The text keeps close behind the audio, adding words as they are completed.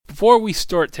Before we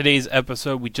start today's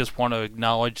episode, we just want to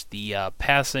acknowledge the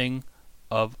passing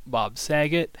of Bob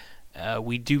Saget.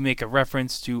 We do make a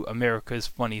reference to America's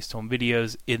Funniest Home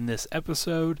Videos in this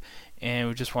episode, and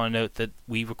we just want to note that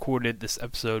we recorded this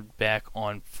episode back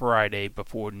on Friday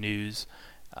before news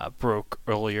broke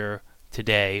earlier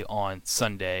today on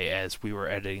Sunday, as we were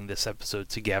editing this episode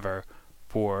together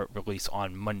for release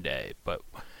on Monday. But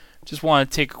just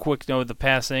want to take a quick note of the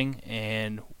passing,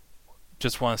 and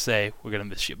just want to say we're going to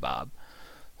miss you, Bob.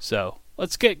 So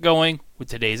let's get going with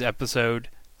today's episode,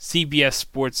 CBS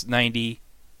Sports 90,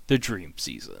 The Dream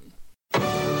Season. When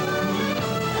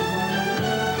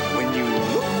you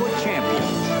look for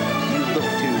champions, you look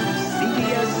to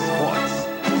CBS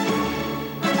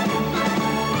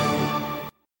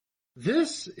Sports.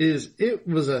 This is It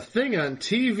Was a Thing on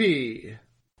TV.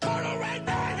 Total Red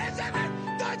Man has ever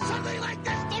done something like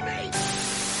this to me!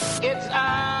 It's,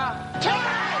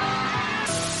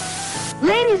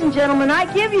 Ladies and gentlemen, I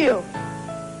give you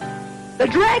the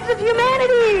dregs of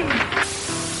humanity!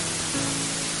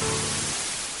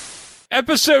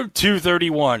 Episode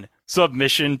 231,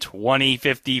 Submission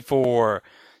 2054,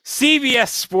 CBS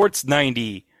Sports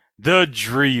 90, The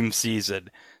Dream Season.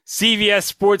 CBS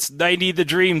Sports 90, The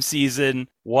Dream Season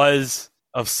was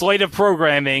a slate of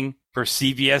programming for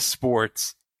CBS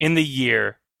Sports in the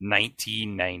year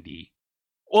 1990.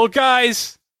 Well,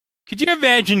 guys, could you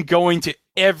imagine going to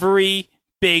every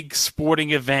big sporting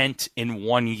event in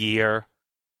 1 year?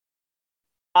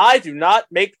 I do not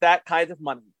make that kind of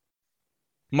money.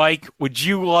 Mike, would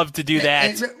you love to do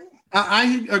that?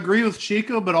 I agree with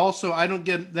Chico, but also I don't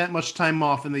get that much time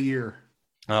off in the year.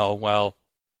 Oh, well,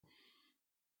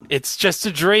 it's just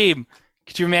a dream.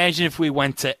 Could you imagine if we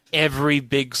went to every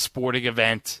big sporting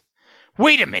event?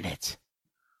 Wait a minute.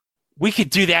 We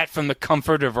could do that from the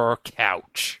comfort of our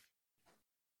couch.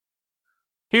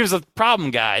 Here's the problem,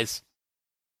 guys.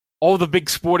 All the big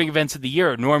sporting events of the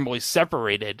year are normally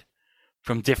separated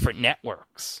from different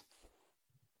networks.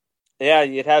 Yeah,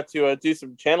 you'd have to do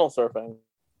some channel surfing.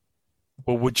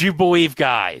 But would you believe,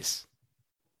 guys,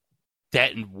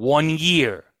 that in 1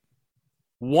 year,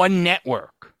 one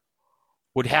network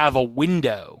would have a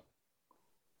window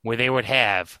where they would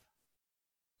have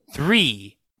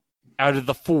 3 out of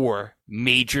the 4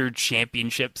 major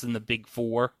championships in the Big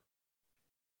Four?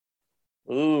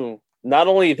 Ooh, not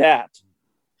only that,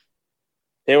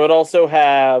 they would also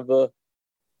have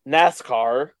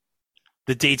NASCAR,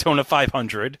 The Daytona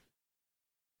 500.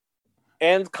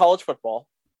 and college football.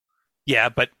 Yeah,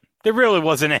 but there really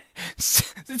wasn't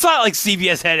it's not like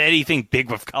CBS had anything big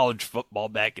with college football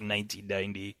back in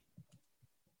 1990.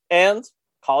 And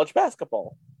college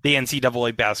basketball. The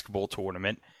NCAA basketball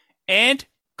tournament. And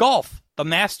golf, the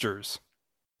Masters.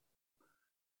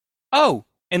 Oh,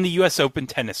 and the U.S. Open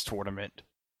tennis tournament.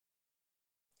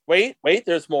 Wait,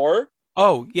 there's more.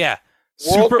 Oh, yeah.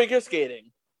 World figure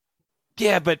skating.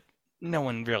 Yeah, but no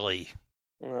one really...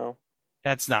 No.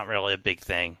 That's not really a big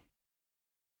thing.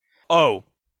 Oh,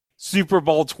 Super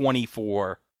Bowl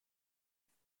 24.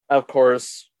 Of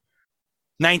course.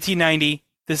 1990.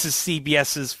 This is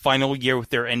CBS's final year with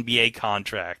their NBA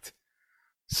contract.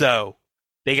 So,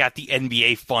 they got the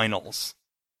NBA Finals.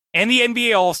 And the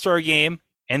NBA All-Star Game.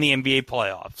 And the NBA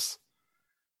Playoffs.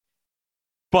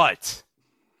 But,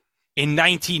 in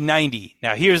 1990,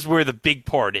 now here's where the big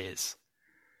part is.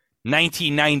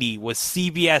 1990 was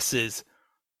CBS's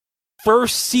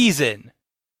first season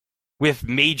with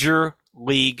Major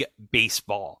League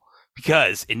Baseball.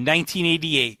 Because in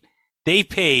 1988, they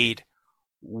paid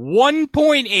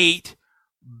 $1.8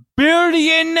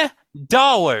 billion.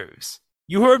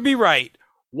 You heard me right.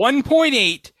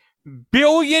 $1.8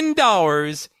 billion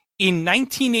in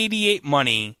 1988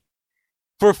 money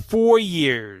for 4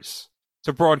 years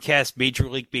to broadcast Major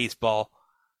League Baseball,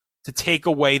 to take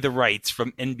away the rights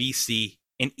from NBC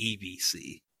and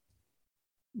ABC.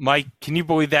 Mike, can you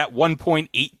believe that?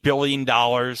 $1.8 billion?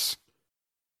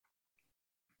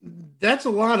 That's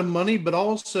a lot of money, but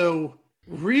also,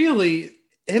 really,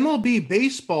 MLB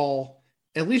baseball,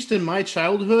 at least in my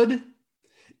childhood,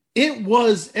 it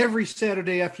was every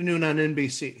Saturday afternoon on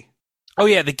NBC. Oh,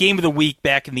 yeah, the game of the week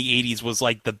back in the 80s was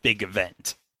like the big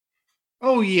event.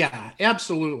 Oh, yeah,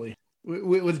 absolutely.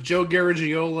 With Joe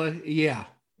Garagiola, yeah.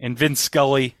 And Vince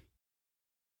Scully.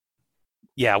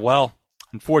 Yeah, well,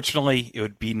 unfortunately, it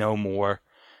would be no more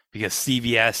because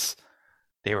CBS,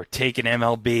 they were taking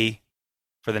MLB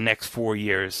for the next 4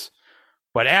 years.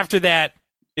 But after that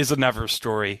is another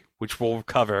story, which we'll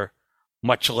cover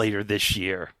much later this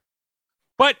year.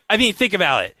 But, I mean, think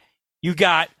about it. You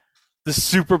got the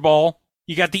Super Bowl,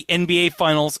 you got the NBA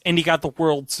Finals, and you got the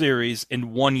World Series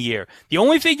in 1 year. The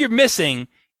only thing you're missing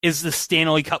is the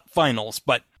Stanley Cup Finals,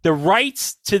 but the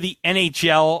rights to the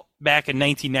NHL back in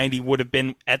 1990 would have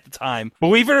been, at the time,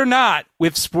 believe it or not,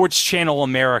 with Sports Channel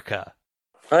America.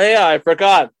 Oh yeah, I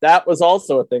forgot. That was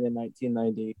also a thing in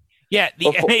 1990. Yeah,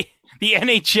 the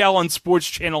NHL on Sports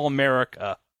Channel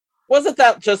America. Wasn't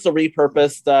that just a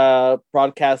repurposed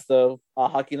broadcast of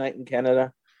Hockey Night in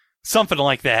Canada? Something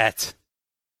like that.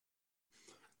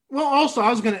 Well, also, I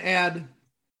was going to add,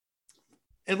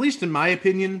 at least in my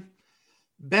opinion,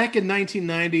 back in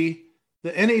 1990,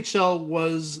 the NHL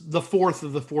was the fourth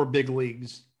of the four big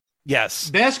leagues. Yes.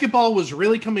 Basketball was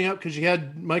really coming up because you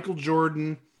had Michael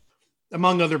Jordan,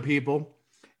 among other people,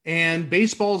 and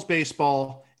baseball's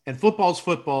baseball, and football's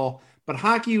football, but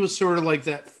hockey was sort of like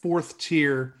that fourth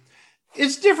tier.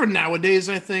 It's different nowadays,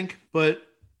 I think, but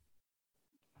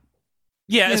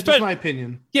yeah, that's my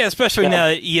opinion. Yeah, especially now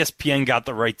that ESPN got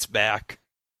the rights back.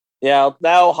 Yeah,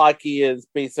 now hockey is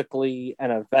basically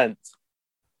an event.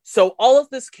 So all of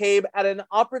this came at an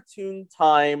opportune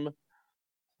time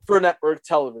for network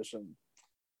television.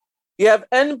 You have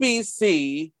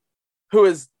NBC, who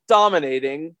is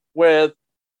dominating with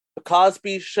The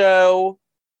Cosby Show,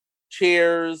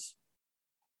 Cheers,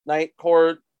 Night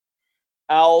Court,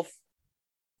 Alf,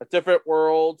 A Different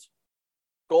World,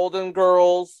 Golden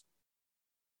Girls,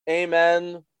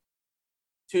 Amen,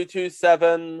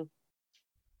 227,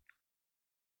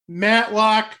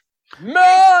 Matlock.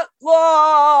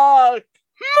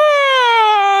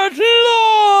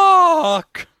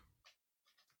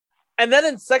 And then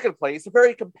in second place, a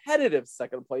very competitive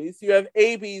second place, you have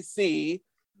ABC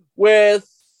with,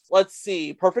 let's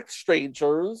see, Perfect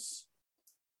Strangers,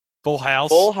 Full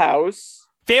House.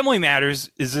 Family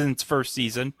Matters is in its first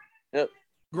season. Yep.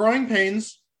 Growing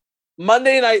Pains.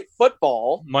 Monday Night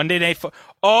Football.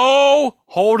 Oh,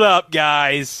 hold up,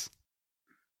 guys.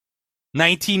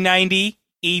 1990,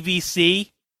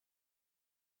 ABC.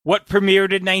 What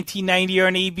premiered in 1990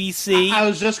 on ABC? I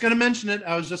was just going to mention it.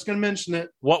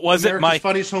 What was America's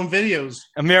Funniest Home Videos.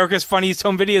 America's Funniest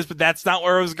Home Videos, but that's not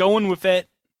where I was going with it.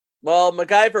 Well,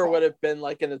 MacGyver would have been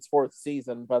like in its fourth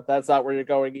season, but that's not where you're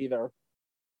going either.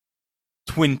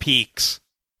 Twin Peaks.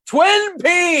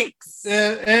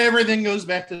 Everything goes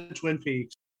back to Twin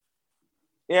Peaks.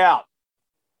 Yeah.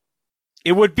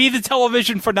 It would be the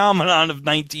television phenomenon of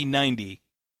 1990.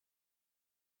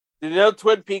 Did you know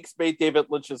Twin Peaks made David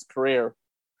Lynch's career?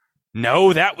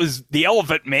 No, that was The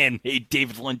Elephant Man made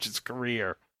David Lynch's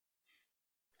career.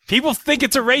 People think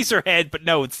it's Eraserhead, but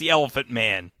no, it's The Elephant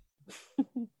Man.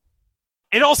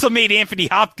 It also made Anthony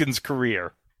Hopkins'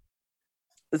 career.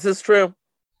 This is true.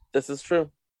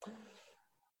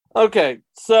 Okay,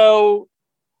 so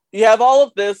you have all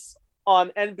of this on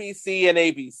NBC and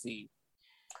ABC.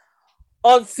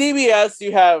 On CBS,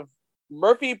 you have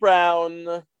Murphy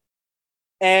Brown,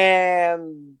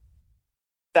 and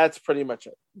that's pretty much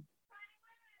it.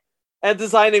 And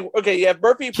you have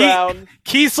Murphy Brown.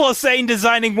 Kiesla saying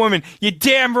Designing Women. You're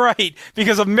damn right.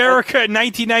 Because America in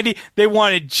 1990, they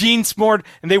wanted Gene Smart,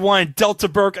 and they wanted Delta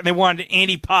Burke, and they wanted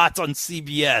Annie Potts on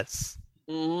CBS.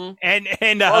 Mm-hmm. And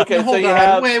okay, so you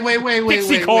have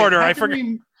Dixie Carter. I forget.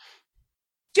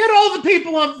 Get all the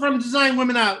people up from Design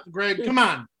Women out, Greg. Come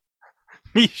on.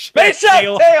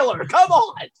 Michelle Taylor. Come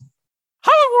on.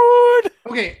 Hollywood.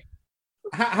 Okay.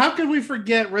 How could we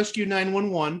forget Rescue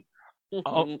 911?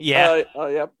 Oh, yeah.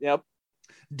 Yep.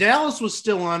 Dallas was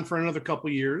still on for another couple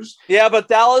years. Yeah, but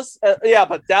Dallas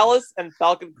and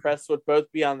Falcon Crest would both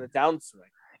be on the downswing.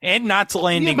 And Knots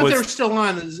Landing but they're still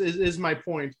on, is my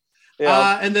point.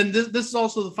 Yeah. And then this is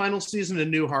also the final season of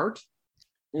Newhart.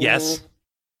 Yes. Mm-hmm.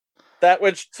 That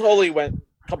which totally went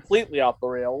completely off the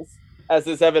rails, as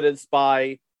is evidenced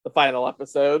by the final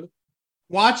episode.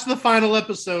 Watch the final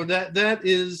episode. That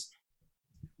is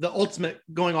the ultimate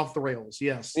going off the rails.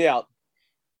 Yes. Yeah.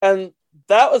 And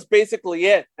that was basically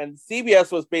it. And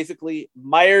CBS was basically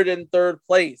mired in third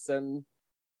place. And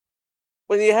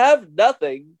when you have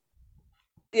nothing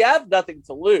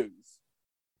to lose.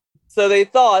 So they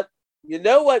thought, you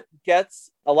know what gets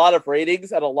a lot of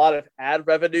ratings and a lot of ad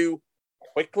revenue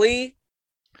quickly?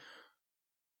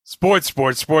 Sports.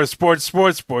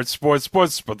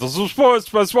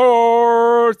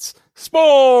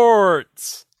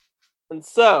 And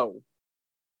so,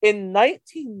 in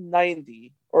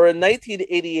 1990, or in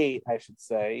 1988, I should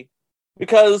say,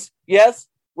 because, yes,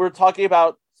 we're talking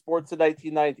about sports in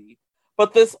 1990,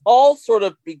 but this all sort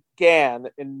of began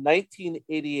in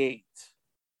 1988,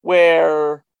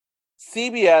 where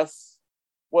CBS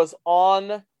was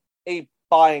on a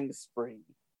buying spree.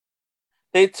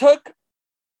 They took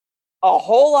a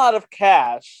whole lot of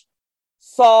cash,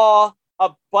 saw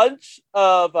a bunch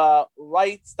of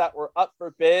rights that were up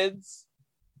for bids,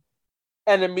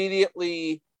 and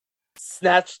immediately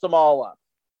snatched them all up.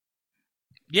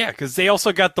 Yeah, because they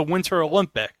also got the Winter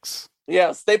Olympics.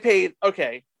 Yes, they paid.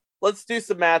 Okay, let's do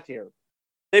some math here.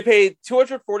 They paid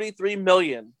 $243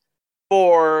 million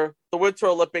for the Winter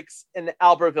Olympics in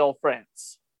Albertville,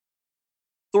 France.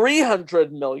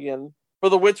 $300 million for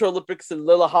the Winter Olympics in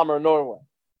Lillehammer, Norway.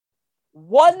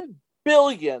 $1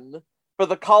 billion for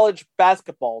the college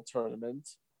basketball tournament.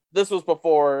 This was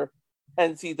before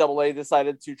NCAA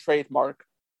decided to trademark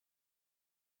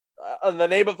the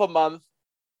name of a month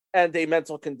and a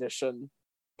mental condition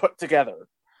put together.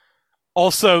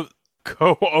 Also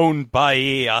co-owned by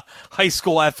a high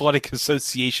school athletic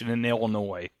association in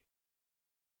Illinois.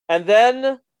 And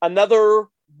then another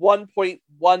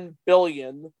 $1.1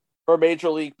 billion for Major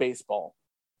League Baseball.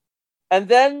 And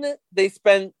then they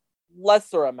spent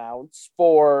lesser amounts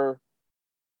for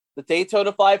the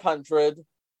Daytona 500,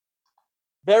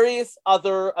 various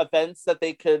other events that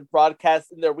they could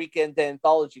broadcast in their weekend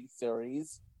anthology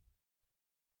series,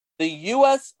 the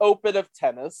U.S. Open of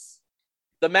tennis,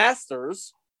 the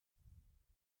Masters,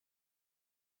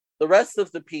 the rest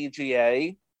of the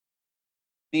PGA,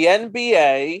 the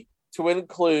NBA, to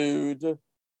include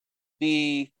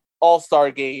the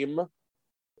All-Star Game,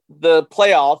 the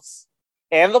playoffs,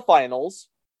 and the finals,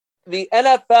 the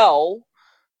NFL,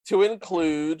 to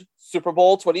include Super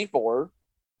Bowl 24,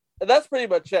 and that's pretty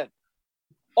much it.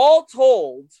 All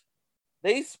told,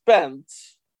 they spent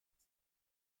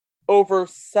over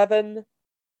 $7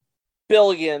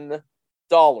 billion,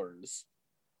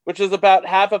 which is about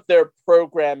half of their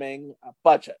programming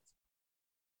budget.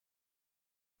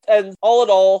 And all in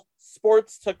all,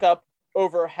 sports took up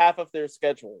over half of their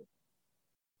schedule.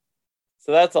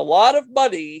 So that's a lot of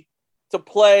money to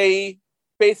play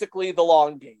basically the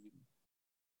long game.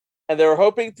 And they were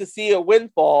hoping to see a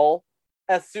windfall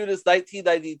as soon as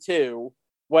 1992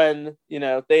 when,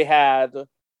 they had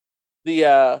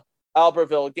the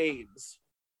Albertville Games.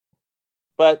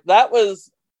 But that was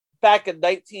back in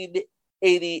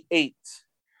 1988.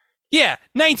 Yeah,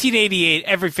 1988,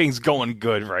 everything's going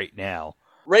good right now.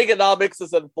 Reaganomics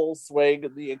is in full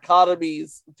swing. The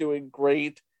economy's doing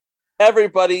great.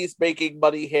 Everybody's making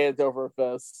money hand over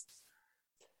fist.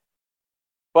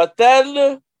 But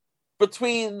then,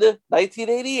 between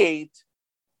 1988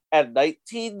 and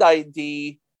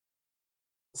 1990,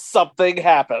 something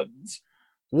happened.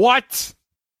 What?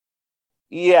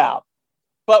 Yeah.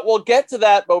 But we'll get to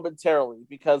that momentarily,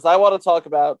 because I want to talk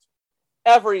about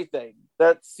everything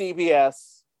that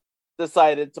CBS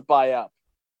decided to buy up.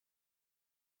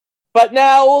 But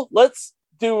now, let's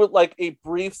do a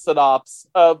brief synopsis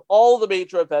of all the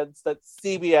major events that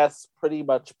CBS pretty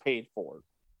much paid for.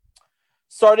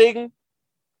 Starting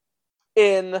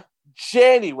in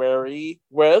January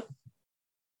with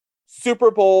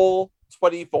Super Bowl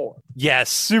 24. Yes,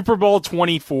 Super Bowl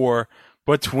 24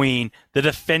 between the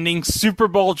defending Super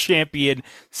Bowl champion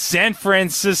San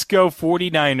Francisco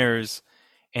 49ers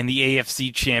and the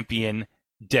AFC champion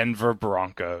Denver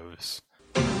Broncos.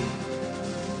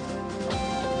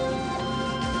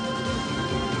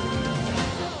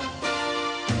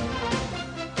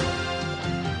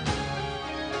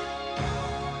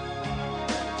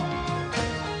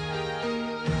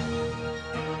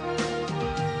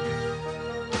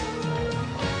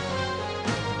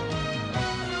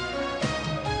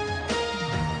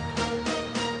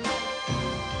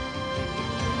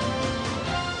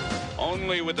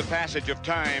 Only with the passage of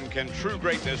time can true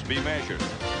greatness be measured.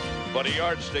 But a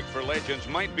yardstick for legends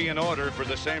might be in order for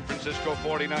the San Francisco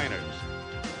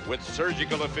 49ers. With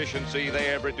surgical efficiency, they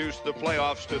have reduced the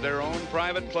playoffs to their own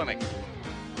private clinic.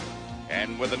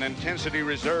 And with an intensity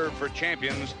reserved for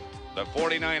champions, the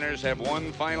 49ers have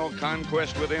one final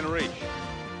conquest within reach.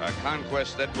 A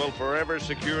conquest that will forever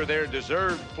secure their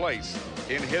deserved place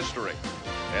in history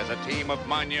as a team of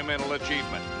monumental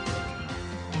achievement.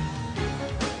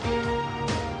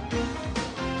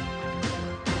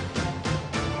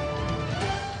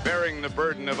 Bearing the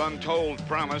burden of untold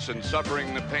promise and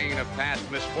suffering the pain of past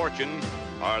misfortune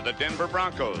are the Denver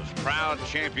Broncos, proud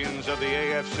champions of the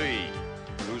AFC,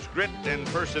 whose grit and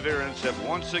perseverance have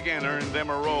once again earned them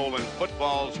a role in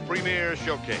football's premier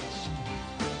showcase.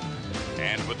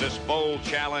 And with this bold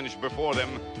challenge before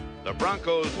them, the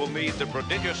Broncos will need the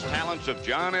prodigious talents of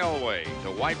John Elway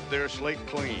to wipe their slate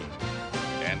clean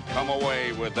and come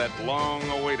away with that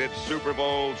long-awaited Super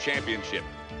Bowl championship.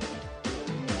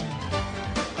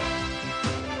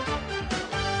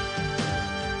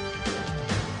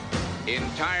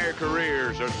 Entire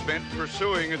careers are spent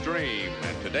pursuing a dream,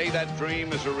 and today that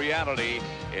dream is a reality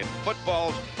in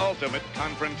football's ultimate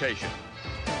confrontation.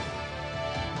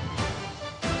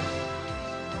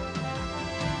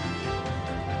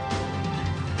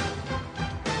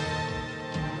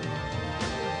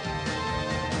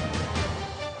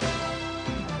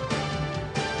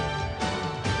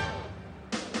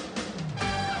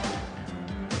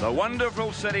 The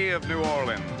wonderful city of New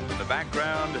Orleans. In the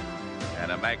background,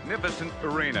 and a magnificent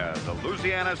arena, the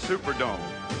Louisiana Superdome,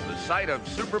 the site of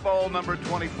Super Bowl number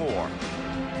 24.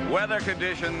 Weather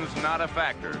conditions not a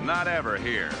factor, not ever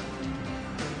here.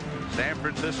 San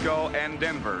Francisco and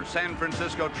Denver. San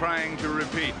Francisco trying to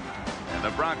repeat. And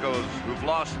the Broncos, who've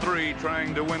lost 3,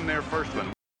 trying to win their first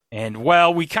one. And,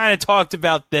 well, we kind of talked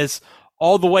about this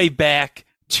all the way back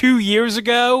 2 years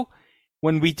ago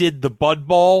when we did the Bud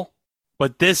Bowl,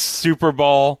 but this Super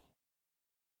Bowl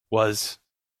was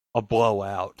a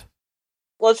blowout.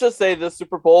 Let's just say the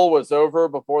Super Bowl was over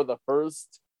before the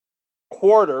first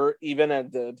quarter even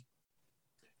ended.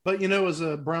 But, as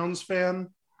a Browns fan,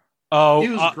 Oh, it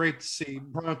was great to see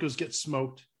Broncos get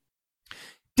smoked.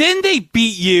 Didn't they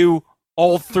beat you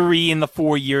all 3 in the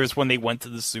 4 years when they went to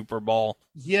the Super Bowl?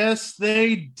 Yes,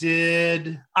 they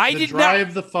did. I the did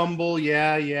drive, the fumble.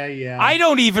 Yeah. I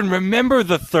don't even remember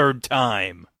the third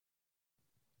time.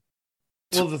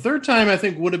 Well, the third time I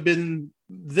think would have been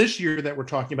this year that we're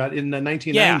talking about in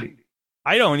 1990. Yeah,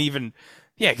 I don't even.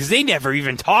 Yeah, because they never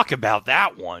even talk about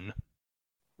that one.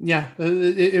 Yeah,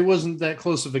 it wasn't that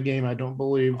close of a game, I don't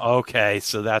believe. Okay,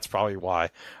 so that's probably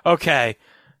why. Okay,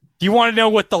 do you want to know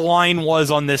what the line was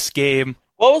on this game?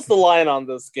 What was the line on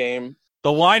this game?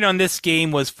 The line on this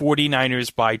game was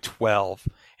 49ers by 12,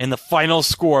 and the final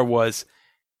score was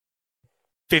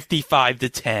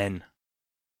 55-10.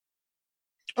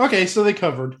 Okay, so they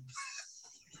covered.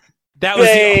 That was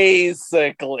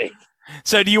basically.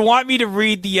 So do you want me to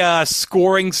read the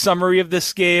scoring summary of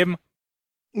this game?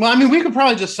 Well, I mean, we could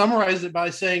probably just summarize it by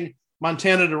saying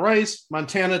Montana to Rice,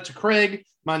 Montana to Craig,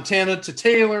 Montana to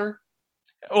Taylor.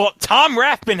 Well, Tom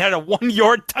Rathman had a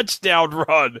 1-yard touchdown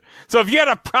run. So if you had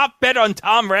a prop bet on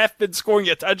Tom Rathman scoring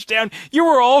a touchdown, you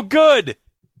were all good.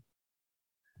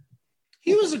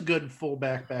 He was a good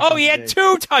fullback back Oh, in he the had day.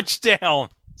 2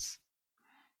 touchdowns.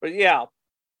 But yeah,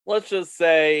 let's just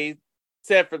say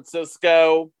San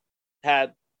Francisco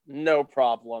had no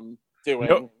problem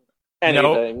doing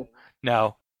anything.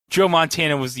 No. Joe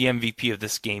Montana was the MVP of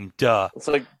this game. Duh. It's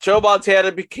like Joe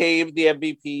Montana became the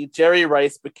MVP, Jerry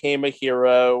Rice became a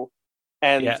hero,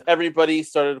 and everybody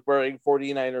started wearing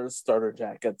 49ers starter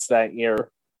jackets that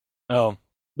year. Oh,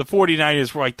 the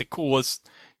 49ers were like the coolest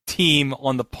team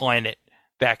on the planet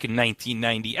back in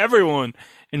 1990. Everyone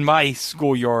in my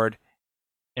schoolyard,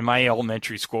 in my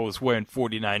elementary school, was wearing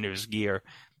 49ers gear.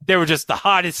 They were just the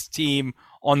hottest team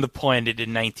on the planet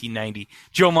in 1990.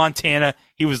 Joe Montana,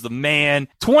 he was the man.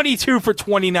 22 for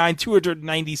 29,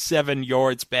 297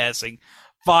 yards passing,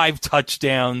 5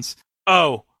 touchdowns.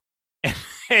 Oh,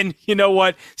 and you know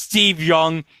what? Steve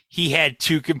Young, he had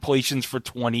 2 completions for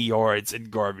 20 yards in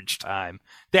garbage time.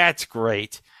 That's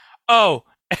great. Oh,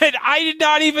 and I did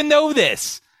not even know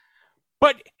this.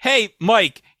 But hey,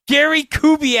 Mike, Gary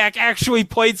Kubiak actually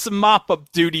played some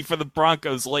mop-up duty for the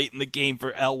Broncos late in the game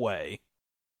for Elway.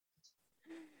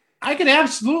 I can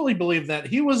absolutely believe that.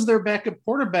 He was their backup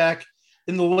quarterback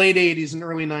in the late 80s and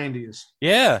early 90s.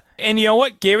 Yeah. And you know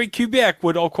what? Gary Kubiak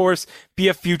would, of course, be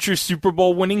a future Super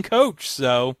Bowl winning coach.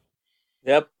 So,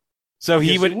 yep. So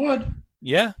he would.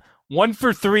 Yeah. 1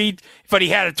 for 3, but he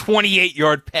had a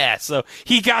 28-yard pass. So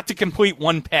he got to complete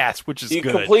 1 pass, which is good.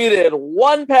 He completed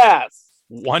 1 pass.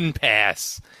 1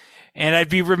 pass. And I'd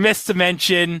be remiss to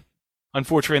mention,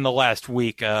 unfortunately, in the last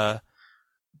week,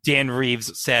 Dan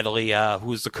Reeves, sadly, who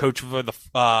was the coach for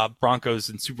the Broncos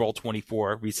in Super Bowl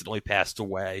 24, recently passed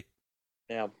away.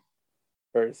 Yeah,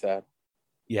 very sad.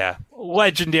 Yeah,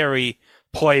 legendary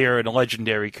player and a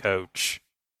legendary coach.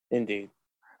 Indeed.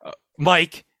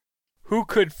 Mike, who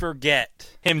could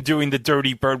forget him doing the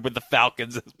Dirty Bird with the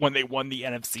Falcons when they won the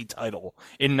NFC title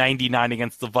in 99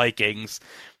 against the Vikings?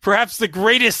 Perhaps the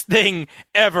greatest thing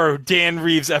ever Dan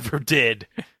Reeves ever did.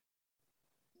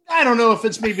 I don't know if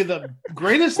it's maybe the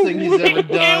greatest thing he's ever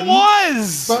done. It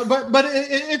was, but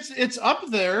it's up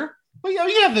there. But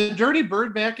yeah, the Dirty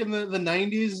Bird back in the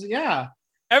 90s, yeah,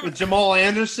 with Jamal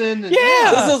Anderson. And,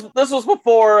 this was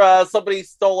before somebody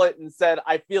stole it and said,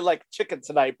 "I feel like chicken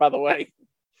tonight." By the way,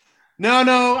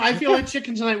 no, I feel like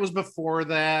chicken tonight was before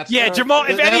that. Yeah, Jamal.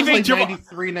 If anything, like Jamal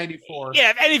 93, 94.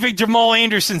 Yeah, if anything, Jamal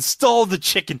Anderson stole the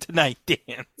chicken tonight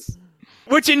dance,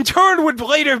 which in turn would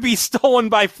later be stolen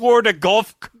by Florida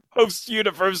Gulf Coast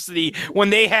University when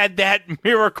they had that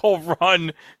miracle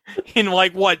run in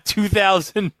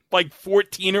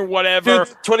 2014 or whatever.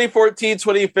 2014,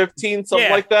 2015,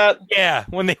 something like that. Yeah,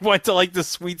 when they went to the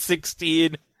Sweet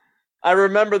 16. I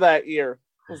remember that year.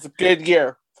 It was a good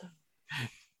year.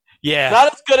 Yeah.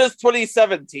 Not as good as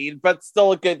 2017, but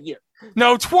still a good year.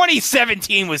 No,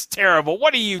 2017 was terrible.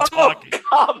 What are you talking?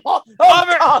 Come on.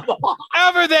 Come on.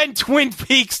 Other than Twin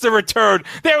Peaks: The Return,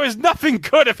 there was nothing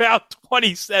good about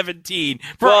 2017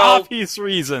 for obvious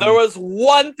reasons. There was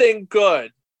one thing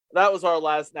good. That was our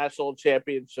last national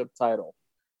championship title.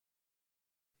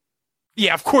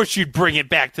 Yeah, of course you'd bring it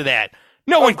back to that.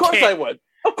 No one Of course cares. I would.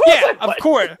 Of course I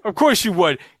would. Of course you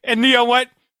would. And you know what?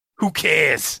 Who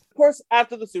cares? Of course,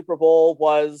 after the Super Bowl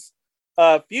was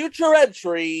a future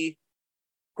entry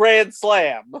Grand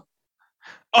Slam.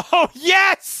 Oh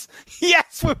yes,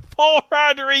 with Paul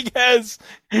Rodriguez,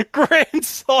 Grand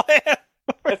Slam.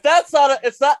 If that's not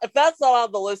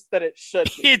on the list, then it should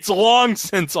be. It's long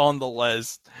since on the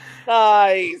list.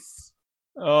 Nice.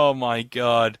 Oh my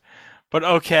god. But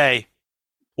okay.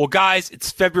 Well, guys,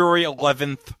 it's February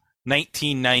 11th,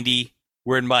 1990.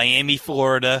 We're in Miami,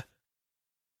 Florida.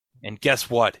 And guess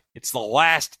what? It's the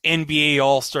last NBA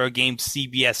All-Star game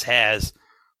CBS has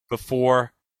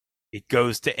before it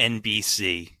goes to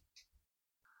NBC.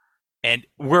 And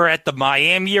we're at the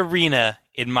Miami Arena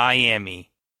in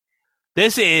Miami.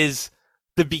 This is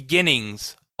the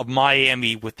beginnings of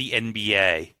Miami with the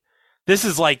NBA. This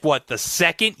is like, what, the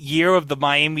second year of the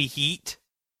Miami Heat?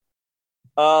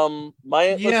 Second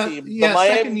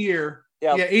year.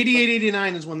 Yeah, 88,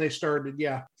 89 is when they started,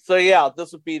 yeah. So yeah,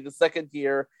 this would be the second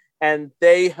year, and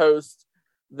they host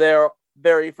their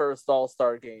very first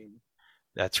All-Star game.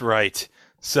 That's right.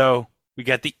 So we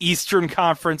got the Eastern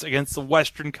Conference against the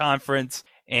Western Conference,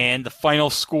 and the final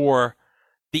score,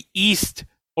 the East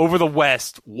over the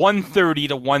West, 130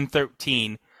 to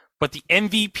 113. But the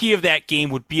MVP of that game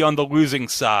would be on the losing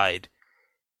side.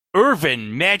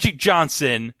 Irvin Magic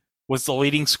Johnson was the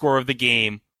leading scorer of the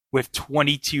game with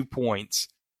 22 points,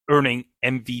 earning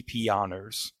MVP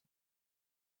honors.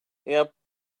 Yep.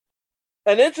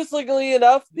 And interestingly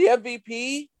enough, the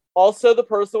MVP, also the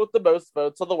person with the most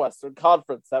votes on the Western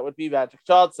Conference. That would be Magic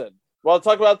Johnson. Want to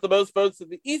talk about the most votes in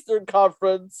the Eastern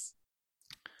Conference?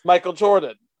 Michael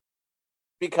Jordan.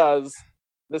 Because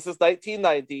this is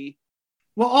 1990.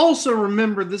 Well, also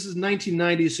remember, this is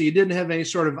 1990, so you didn't have any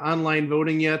sort of online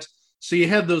voting yet. So you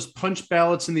had those punch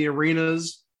ballots in the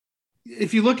arenas.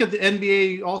 If you look at the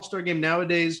NBA All-Star game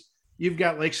nowadays, you've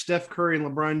got like Steph Curry and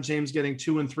LeBron James getting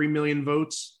 2 and 3 million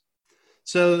votes.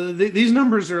 So these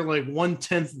numbers are like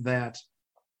 1/10 that.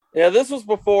 Yeah, this was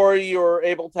before you were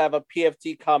able to have a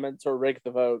PFT comment to rig the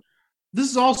vote. This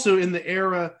is also in the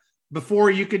era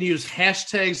before you could use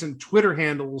hashtags and Twitter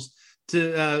handles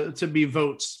to be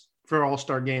votes for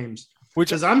All-Star games.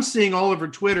 Which, as I'm seeing all over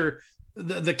Twitter,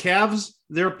 the Cavs,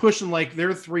 they're pushing like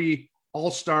their 3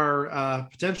 All-Star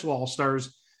potential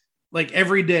All-Stars like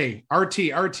every day. RT.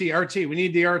 We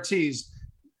need the RTs.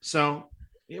 So,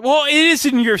 well, it is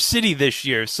in your city this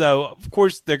year, so of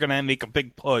course they're going to make a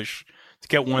big push to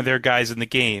get one of their guys in the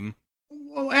game.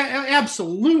 Well,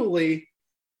 absolutely.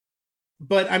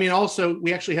 But I mean, also,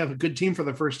 we actually have a good team for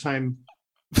the first time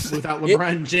without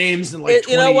LeBron James in like 25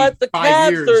 years. You know what? The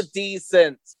Cavs are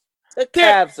decent. The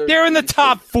Cavs they're in the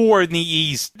top 4 in the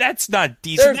East. That's not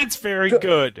decent. That's very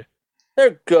good.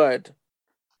 They're good.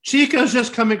 Chico's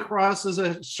just coming across as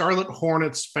a Charlotte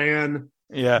Hornets fan.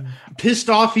 Yeah. Pissed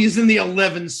off he's in the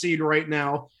 11 seed right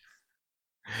now.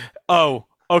 Oh,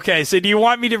 okay. So do you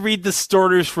want me to read the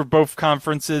starters for both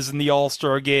conferences in the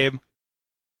All-Star game?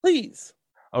 Please.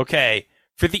 Okay.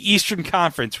 For the Eastern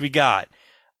Conference, we got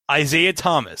Isaiah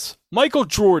Thomas, Michael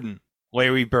Jordan,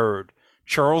 Larry Bird,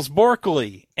 Charles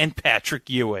Barkley, and Patrick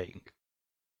Ewing.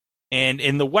 And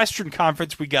in the Western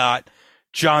Conference, we got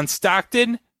John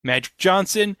Stockton, Magic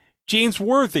Johnson, James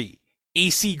Worthy,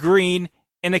 AC Green,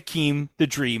 and Akeem the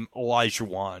Dream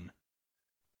Olajuwon.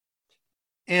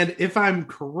 And if I'm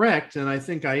correct, and I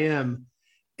think I am,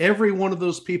 every one of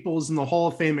those people is in the Hall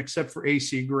of Fame except for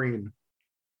AC Green.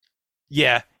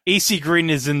 Yeah, AC Green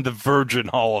is in the Virgin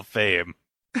Hall of Fame.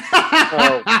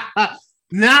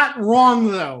 Not wrong,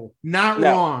 though. Not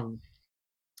wrong.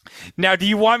 Now, do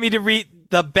you want me to read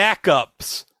the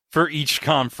backups for each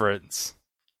conference?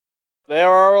 There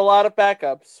are a lot of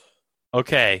backups.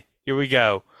 Okay, here we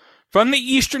go. From the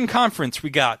Eastern Conference, we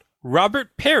got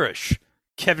Robert Parrish,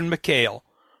 Kevin McHale,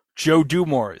 Joe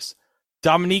Dumars,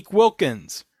 Dominique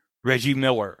Wilkins, Reggie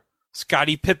Miller,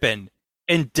 Scottie Pippen,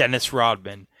 and Dennis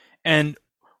Rodman. And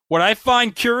what I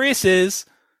find curious is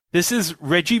this is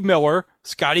Reggie Miller,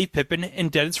 Scottie Pippen,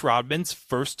 and Dennis Rodman's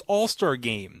first All-Star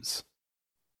games.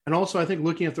 And also, I think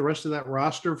looking at the rest of that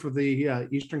roster for the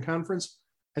Eastern Conference,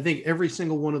 I think every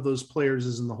single one of those players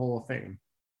is in the Hall of Fame.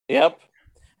 Yep.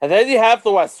 And then you have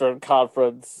the Western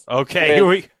Conference.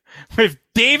 Okay, with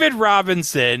David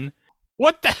Robinson.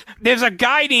 What the? There's a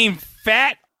guy named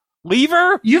Fat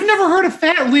Lever? You've never heard of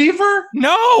Fat Lever?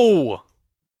 No.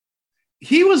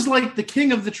 He was like the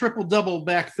king of the triple-double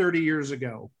back 30 years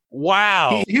ago.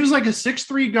 Wow. He was like a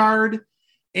 6'3" guard.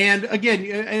 And again,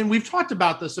 and we've talked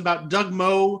about this, about Doug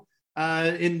Moe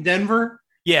in Denver.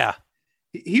 Yeah.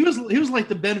 He was like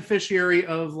the beneficiary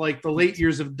of like the late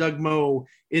years of Doug Moe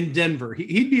in Denver.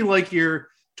 He'd be like your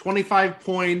 25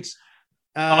 points,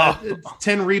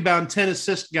 10 rebound, 10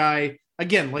 assist guy.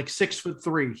 Again, like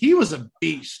 6'3". He was a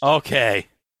beast. Okay.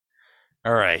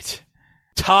 All right.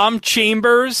 Tom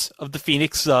Chambers of the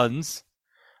Phoenix Suns.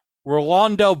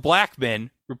 Rolando Blackman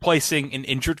replacing an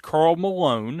injured Karl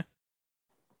Malone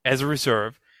as a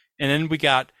reserve. And then we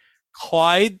got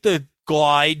Clyde the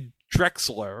Glide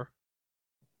Drexler,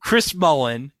 Chris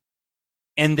Mullen,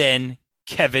 and then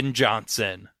Kevin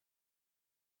Johnson.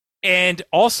 And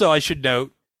also, I should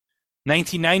note,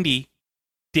 1990,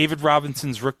 David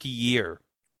Robinson's rookie year.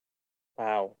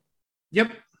 Wow.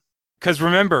 Yep. Because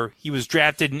remember, he was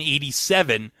drafted in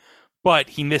 87, but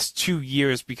he missed 2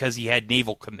 years because he had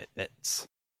naval commitments.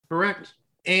 Correct.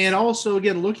 And also,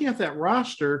 again, looking at that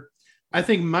roster, I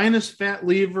think minus Fat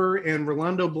Lever and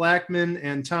Rolando Blackman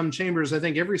and Tom Chambers, I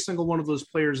think every single one of those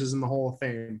players is in the Hall of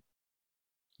Fame.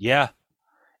 Yeah.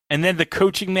 And then the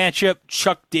coaching matchup,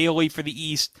 Chuck Daly for the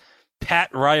East,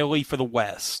 Pat Riley for the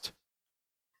West.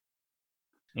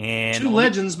 And two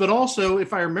legends, but also,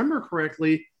 if I remember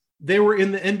correctly, they were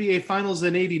in the NBA Finals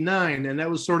in '89, and that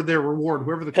was sort of their reward.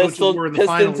 Whoever the coaches were in the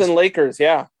Pistons finals. and Lakers,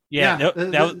 yeah. Yeah,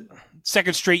 that was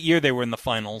second straight year they were in the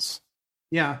finals.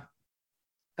 Yeah.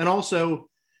 And also,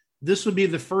 this would be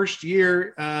the first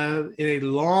year in a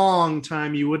long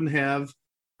time you wouldn't have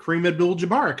Kareem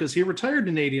Abdul-Jabbar because he retired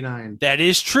in '89. That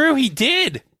is true. He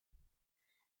did.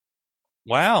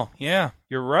 Wow. Yeah,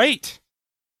 you're right.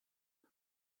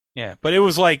 Yeah, but it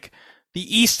was like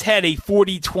the East had a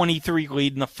 40-23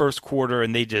 lead in the first quarter,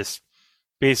 and they just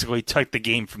basically took the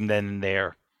game from then and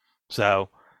there. So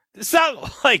it's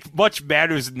not like much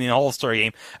matters in the All-Star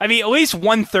game. I mean, at least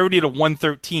 130 to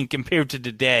 113 compared to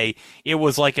today, it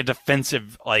was like a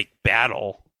defensive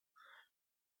battle.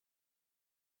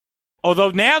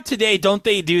 Although now today, don't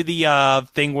they do the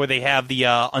thing where they have the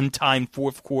untimed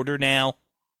fourth quarter now?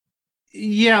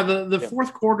 Yeah, the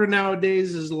fourth quarter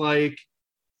nowadays is like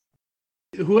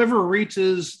whoever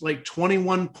reaches like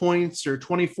 21 points or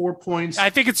 24 points. I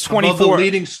think it's 24. The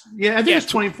leading, I think it's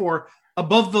 24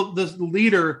 above the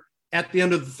leader at the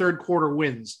end of the third quarter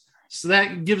wins. So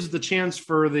that gives the chance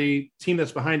for the team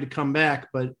that's behind to come back.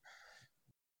 But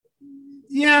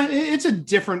yeah, it's a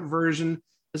different version.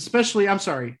 Especially, I'm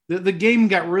sorry, the game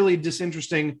got really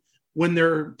disinteresting when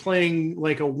they're playing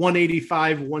like a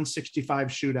 185, 165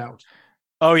 shootout.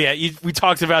 Oh, yeah. We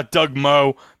talked about Doug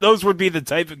Moe. Those would be the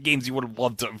type of games you would have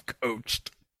loved to have coached.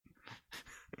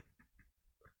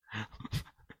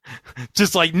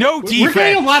 Just like no defense. We're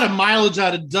getting a lot of mileage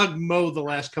out of Doug Moe the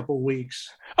last couple of weeks.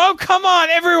 Oh, come on.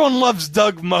 Everyone loves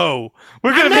Doug Moe.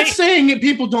 I'm not saying that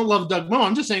people don't love Doug Moe.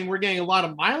 I'm just saying we're getting a lot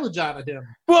of mileage out of him.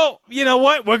 Well, you know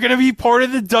what? We're going to be part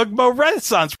of the Doug Moe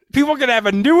renaissance. People are going to have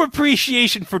a new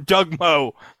appreciation for Doug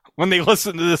Moe when they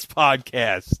listen to this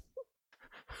podcast.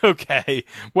 Okay.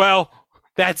 Well,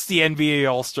 that's the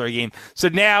NBA All-Star Game. So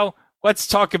now let's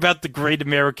talk about the great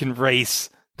American race,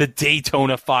 the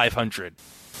Daytona 500.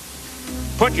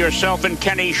 Put yourself in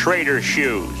Kenny Schrader's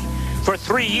shoes. For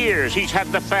 3 years, he's had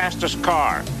the fastest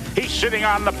car. He's sitting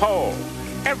on the pole.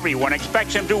 Everyone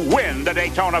expects him to win the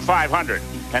Daytona 500.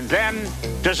 And then,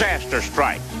 disaster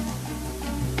strikes.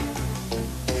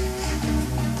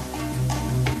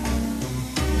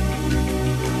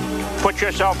 Put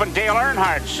yourself in Dale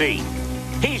Earnhardt's seat.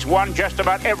 He's won just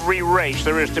about every race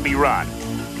there is to be run.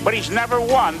 But he's never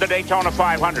won the Daytona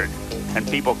 500. And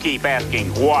people keep asking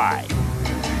why.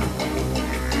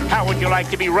 How would you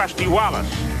like to be Rusty Wallace,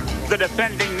 the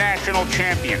defending national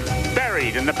champion,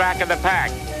 buried in the back of the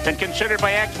pack and considered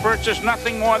by experts as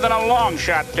nothing more than a long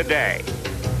shot today?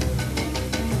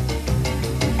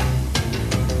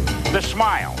 The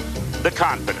smiles, the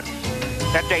confidence.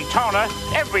 At Daytona,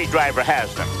 every driver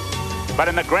has them. But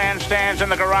in the grandstands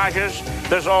and the garages,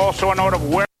 there's also a note of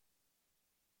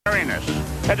wariness,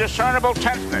 a discernible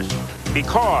tenseness,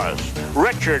 because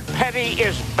Richard Petty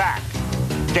is back.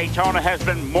 Daytona has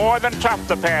been more than tough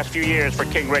the past few years for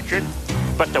King Richard,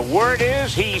 but the word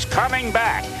is he's coming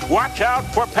back. Watch out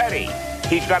for Petty.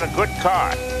 He's got a good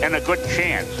car and a good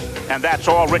chance, and that's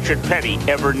all Richard Petty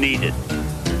ever needed.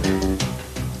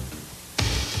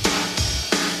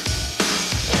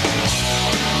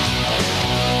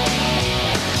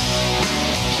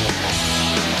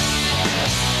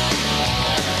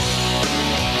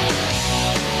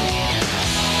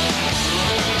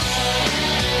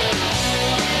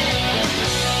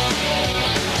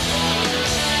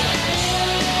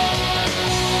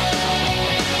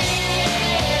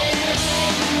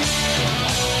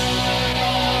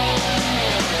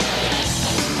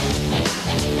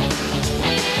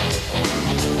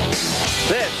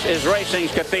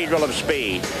 racing's cathedral of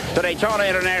speed, the Daytona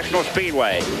International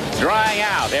Speedway, drying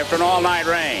out after an all-night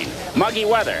rain. Muggy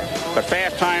weather, but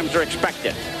fast times are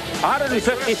expected.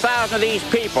 150,000 of these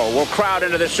people will crowd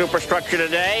into this superstructure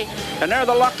today, and they're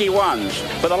the lucky ones,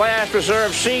 for the last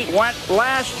reserved seat went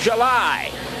last July.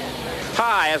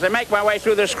 Hi, as I make my way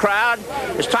through this crowd,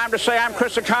 it's time to say I'm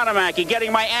Chris Economaki,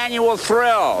 getting my annual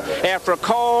thrill after a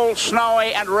cold,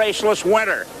 snowy, and raceless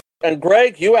winter. And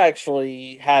Greg, you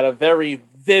actually had a very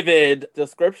vivid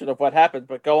description of what happened,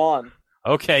 but go on.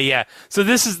 Okay, yeah. So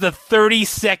this is the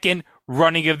 32nd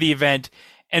running of the event.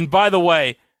 And by the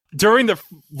way, during the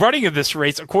running of this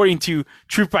race, according to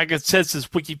Truth by Consensus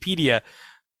Wikipedia,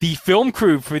 the film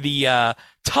crew for the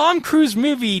Tom Cruise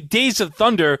movie Days of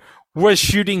Thunder was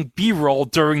shooting B-roll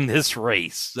during this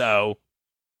race. So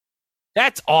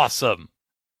that's awesome.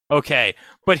 Okay,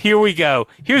 but here we go.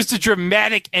 Here's the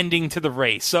dramatic ending to the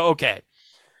race. So, okay.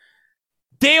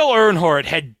 Dale Earnhardt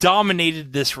had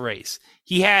dominated this race.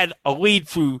 He had a lead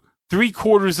through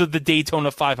 3/4 of the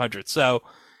Daytona 500. So,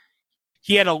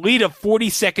 he had a lead of 40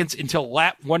 seconds until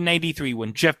lap 193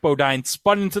 when Jeff Bodine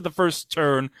spun into the first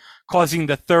turn, causing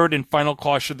the third and final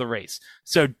caution of the race.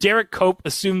 So, Derek Cope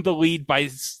assumed the lead by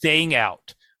staying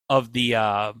out of the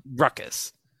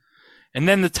ruckus. And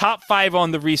then the top 5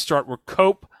 on the restart were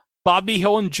Cope, Bobby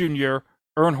Hillin Jr.,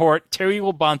 Earnhardt, Terry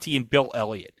Labonte, and Bill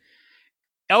Elliott.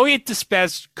 Elliott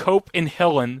dispatched Cope and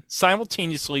Hillin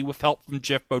simultaneously with help from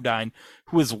Jeff Bodine,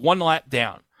 who was 1 lap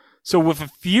down. So with a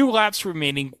few laps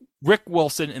remaining, Rick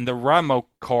Wilson in the Ramo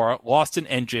car lost an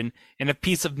engine, and a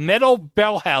piece of metal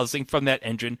bell housing from that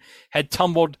engine had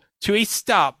tumbled to a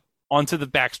stop onto the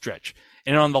backstretch.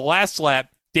 And on the last lap,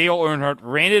 Dale Earnhardt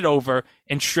ran it over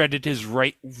and shredded his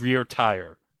right rear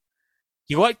tire.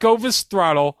 He let go of his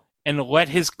throttle and let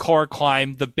his car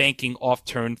climb the banking off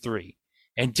turn 3.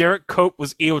 And Derek Cope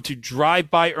was able to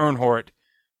drive by Earnhardt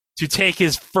to take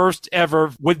his first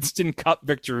ever Winston Cup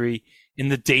victory in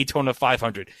the Daytona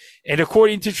 500. And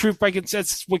according to Truth by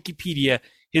Consensus Wikipedia,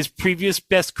 his previous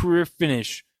best career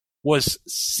finish was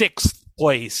 6th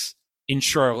place in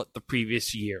Charlotte the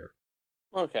previous year.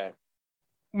 Okay.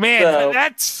 Man, So-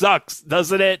 that sucks,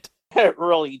 doesn't it? It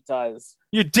really does.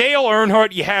 You're Dale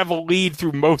Earnhardt, you have a lead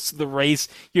through most of the race.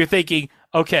 You're thinking,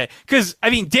 okay, because, I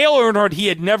mean, Dale Earnhardt, he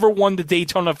had never won the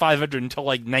Daytona 500 until,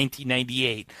 like,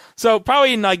 1998. So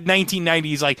probably in, like, 1990,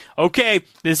 he's like, okay,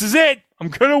 this is it. I'm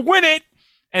going to win it.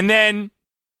 And then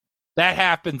that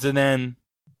happens, and then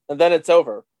it's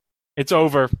over. it's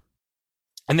over.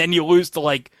 And then you lose to,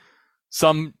 like,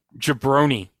 some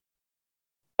jabroni.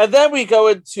 And then we go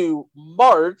into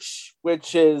March,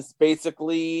 which is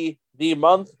basically the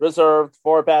month reserved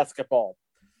for basketball.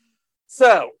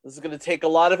 So this is going to take a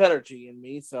lot of energy in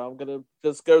me, so I'm going to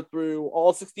just go through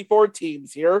all 64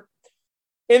 teams here.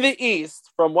 In the East,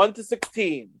 from 1 to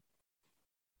 16,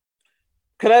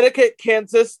 Connecticut,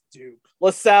 Kansas, Duke,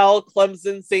 LaSalle,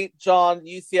 Clemson, St. John,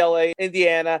 UCLA,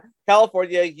 Indiana,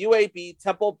 California, UAB,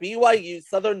 Temple, BYU,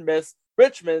 Southern Miss,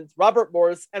 Richmond, Robert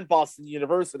Morris, and Boston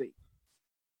University.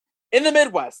 In the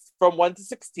Midwest, from 1 to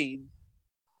 16,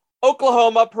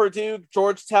 Oklahoma, Purdue,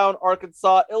 Georgetown,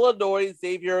 Arkansas, Illinois,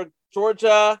 Xavier,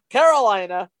 Georgia,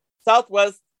 Carolina,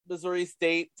 Southwest Missouri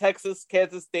State, Texas,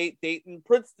 Kansas State, Dayton,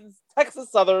 Princeton,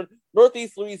 Texas Southern,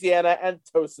 Northeast Louisiana, and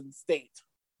Towson State.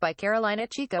 By Carolina,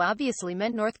 Chico obviously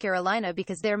meant North Carolina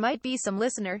because there might be some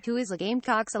listener who is a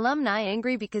Gamecocks alumni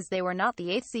angry because they were not the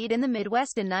 8th seed in the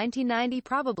Midwest in 1990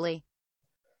 probably.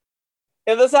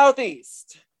 In the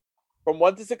Southeast, from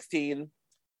 1 to 16,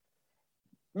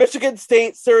 Michigan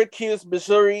State, Syracuse,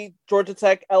 Missouri, Georgia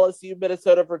Tech, LSU,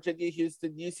 Minnesota, Virginia,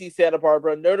 Houston, UC Santa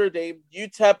Barbara, Notre Dame,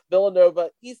 UTEP,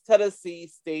 Villanova, East Tennessee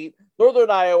State, Northern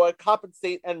Iowa, Coppin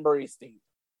State, and Murray State.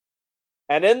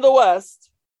 And in the West,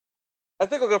 I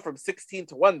think I'll go from 16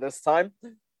 to 1 this time.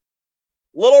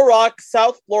 Little Rock,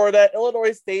 South Florida,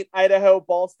 Illinois State, Idaho,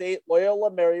 Ball State, Loyola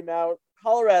Marymount,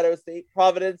 Colorado State,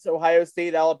 Providence, Ohio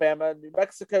State, Alabama, New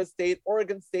Mexico State,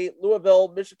 Oregon State,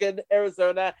 Louisville, Michigan,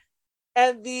 Arizona,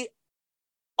 and the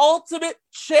ultimate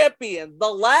champion, the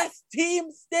last team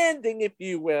standing, if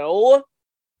you will,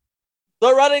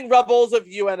 the Running Rebels of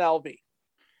UNLV.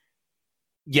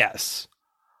 Yes.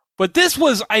 But this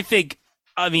was,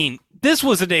 this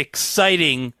was an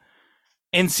exciting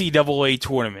NCAA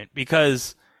tournament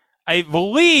because I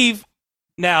believe,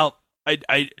 now,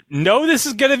 I know this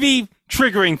is going to be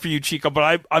triggering for you, Chico,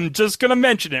 but I'm just going to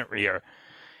mention it here.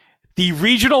 The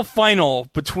regional final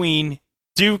between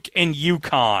Duke and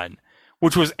UConn,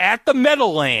 which was at the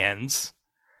Meadowlands,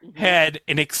 had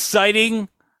an exciting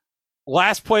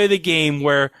last play of the game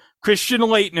where Christian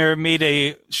Laettner made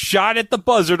a shot at the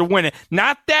buzzer to win it.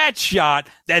 Not that shot.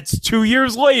 That's 2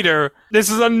 years later. This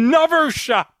is another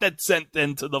shot that sent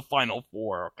them to the Final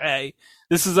Four, okay?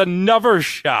 This is another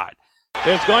shot.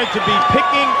 There's going to be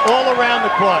picking all around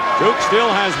the court. Duke still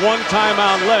has one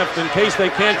timeout left in case they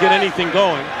can't get anything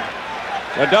going.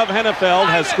 Dov Hennefeld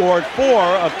has scored 4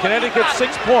 of Connecticut's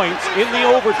 6 points in the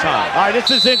overtime. All right, this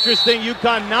is interesting.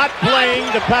 UConn not playing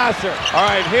the passer. All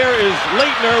right, here is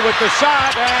Laettner with the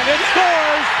shot, and it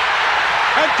scores!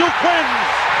 And Duke wins!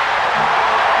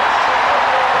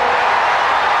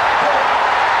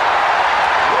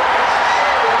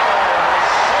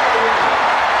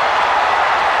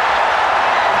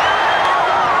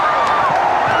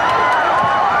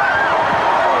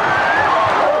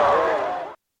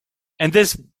 And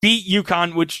this beat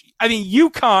UConn, which,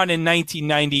 UConn in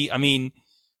 1990,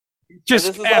 just...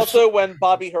 And this is also when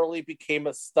Bobby Hurley became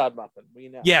a stud muffin, we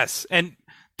know. Yes, and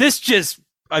this just,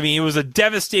 it was a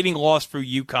devastating loss for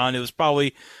UConn. It was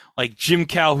probably like Jim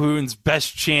Calhoun's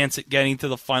best chance at getting to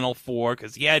the Final Four,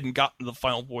 because he hadn't gotten to the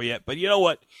Final Four yet. But you know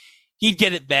what? He'd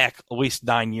get it back at least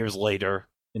 9 years later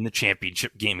in the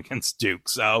championship game against Duke.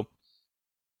 So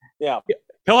yeah,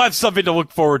 he'll have something to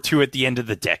look forward to at the end of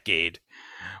the decade.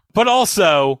 But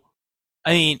also,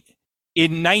 in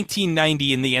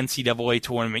 1990 in the NCAA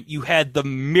tournament, you had the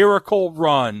miracle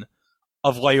run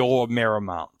of Loyola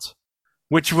Marymount,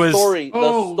 which was... the storied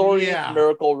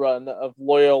miracle run of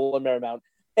Loyola Marymount.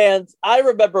 And I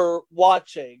remember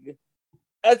watching...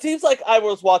 It seems like I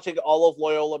was watching all of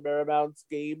Loyola Marymount's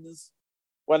games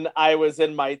when I was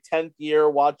in my 10th year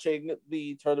watching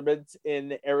the tournament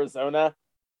in Arizona.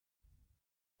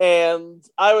 And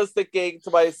I was thinking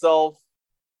to myself,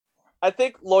 I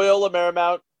think Loyola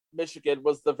Marymount, Michigan,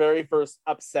 was the very first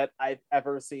upset I've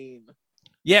ever seen.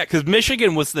 Yeah, because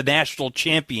Michigan was the national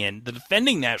champion, the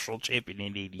defending national champion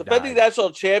in 89. Defending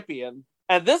national champion.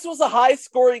 And this was a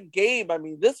high-scoring game.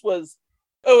 It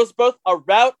was both a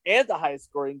rout and a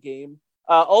high-scoring game.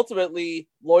 Ultimately,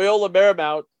 Loyola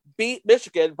Marymount beat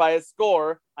Michigan by a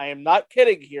score, I am not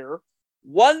kidding here,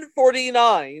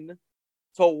 149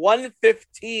 to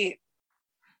 115.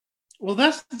 Well,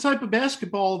 that's the type of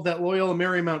basketball that Loyola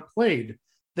Marymount played.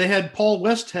 They had Paul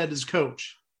Westhead as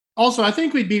coach. Also, I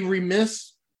think we'd be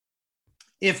remiss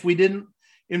if we didn't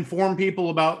inform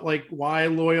people about why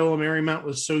Loyola Marymount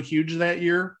was so huge that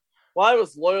year. Why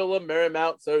was Loyola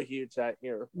Marymount so huge that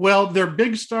year? Well, their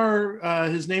big star,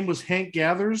 his name was Hank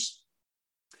Gathers.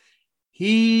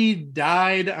 He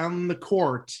died on the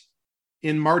court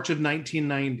in March of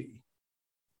 1990.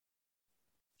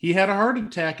 He had a heart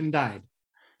attack and died.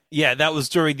 Yeah, that was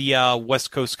during the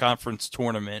West Coast Conference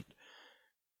tournament.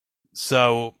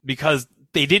 So, because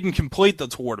they didn't complete the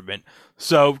tournament,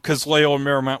 because Loyola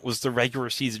Marymount was the regular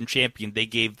season champion, they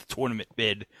gave the tournament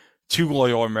bid to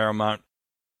Loyola Marymount.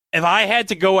 If I had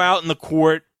to go out in the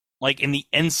court, in the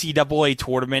NCAA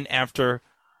tournament after,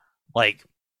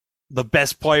 the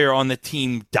best player on the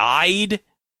team died,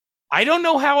 I don't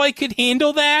know how I could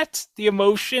handle that, the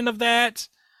emotion of that,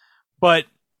 but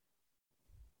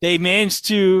they managed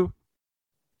to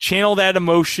channel that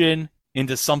emotion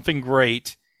into something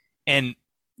great. And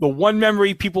the one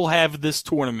memory people have of this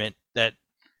tournament that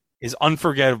is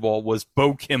unforgettable was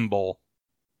Bo Kimball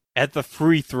at the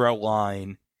free throw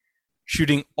line,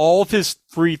 shooting all of his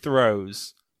free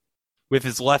throws with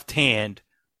his left hand,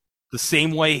 the same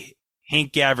way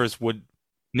Hank Gathers would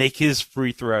make his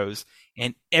free throws.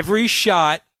 And every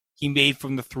shot he made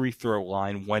from the free throw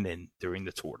line went in during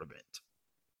the tournament.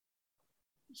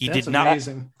 He That's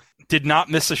did not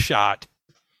miss a shot.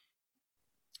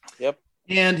 Yep.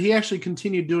 And he actually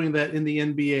continued doing that in the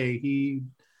NBA.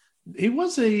 He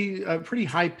was a pretty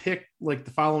high pick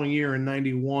the following year in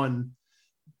 91,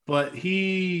 but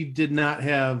he did not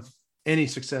have any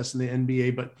success in the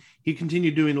NBA, but he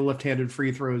continued doing the left-handed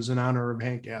free throws in honor of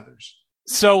Hank Gathers.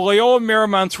 So Loyola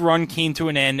Marymount's run came to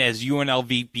an end as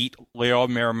UNLV beat Loyola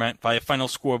Marymount by a final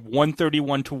score of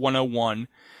 131 to 101.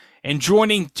 And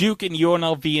joining Duke and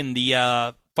UNLV in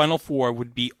the Final Four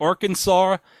would be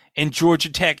Arkansas and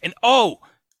Georgia Tech. And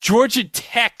Georgia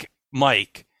Tech,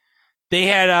 Mike, they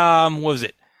had,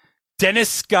 Dennis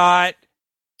Scott,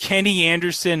 Kenny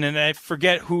Anderson, and I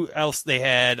forget who else they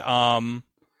had.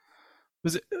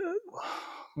 Was it?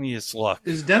 Let me just look.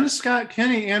 Is Dennis Scott,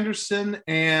 Kenny Anderson,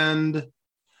 and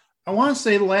I want to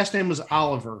say the last name was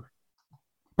Oliver.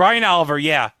 Brian Oliver,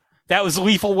 yeah. That was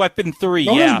Lethal Weapon 3,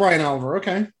 Oh, yeah. it was Brian Oliver,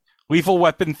 okay. Lethal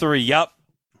Weapon 3, yep.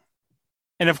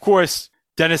 And of course,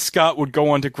 Dennis Scott would go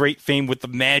on to great fame with the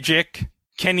Magic.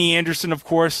 Kenny Anderson, of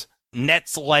course,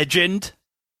 Nets legend.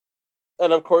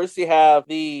 And of course, you have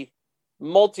the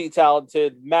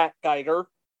multi-talented Matt Geiger.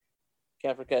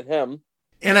 Can't forget him.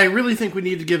 And I really think we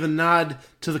need to give a nod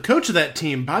to the coach of that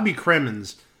team, Bobby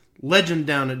Cremins, legend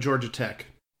down at Georgia Tech.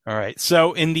 All right.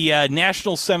 So in the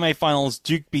national semifinals,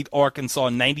 Duke beat Arkansas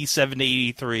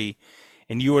 97-83,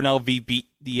 and UNLV beat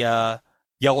the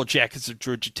Yellow Jackets of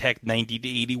Georgia Tech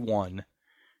 90-81.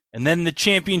 And then the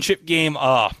championship game,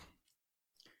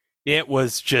 it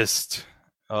was just,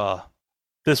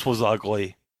 this was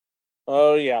ugly.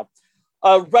 Oh, yeah.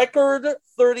 A record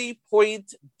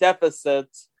 30-point deficit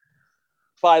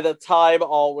by the time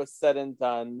all was said and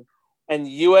done. And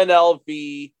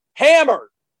UNLV hammered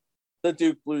the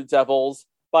Duke Blue Devils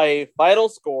by a final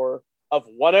score of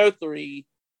 103-73.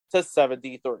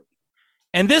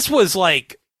 And this was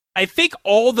like, I think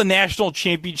all the national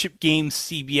championship games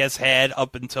CBS had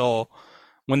up until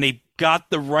when they got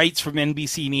the rights from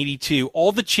NBC in 82,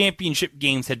 all the championship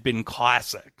games had been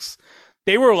classics.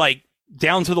 They were like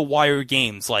down to the wire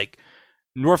games, like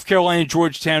North Carolina,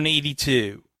 Georgetown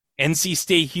 82, NC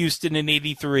State, Houston in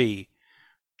 83,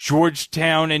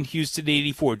 Georgetown and Houston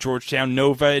 84, Georgetown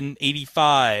Nova in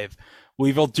 85,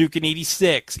 Louisville Duke in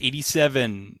 86,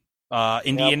 87,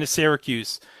 Indiana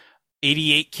Syracuse,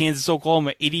 88 Kansas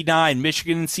Oklahoma, 89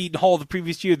 Michigan and Seton Hall the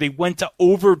previous year. They went to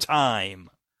overtime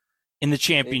in the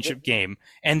championship game.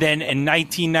 And then in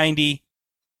 1990,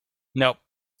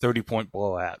 30-point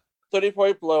blowout.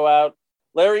 30-point blowout.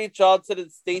 Larry Johnson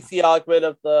and Stacey Ogman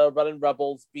of the Runnin'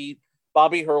 Rebels beat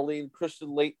Bobby Hurley and Christian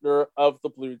Leitner of the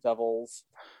Blue Devils.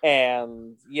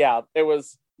 And yeah, it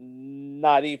was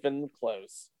not even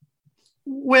close.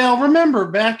 Well, remember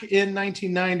back in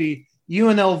 1990,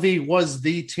 UNLV was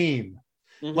the team.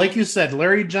 Mm-hmm. Like you said,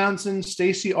 Larry Johnson,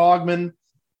 Stacey Ogman,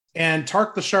 and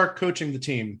Tark the Shark coaching the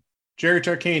team. Jerry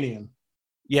Tarkanian.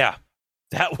 Yeah,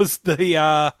 that was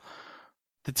the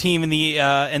team in the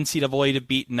NCAA to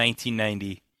beat in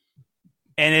 1990.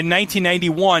 And in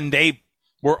 1991, they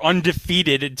were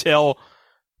undefeated until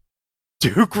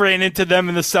Duke ran into them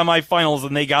in the semifinals,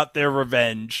 and they got their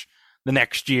revenge the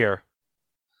next year.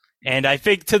 And I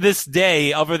think to this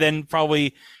day, other than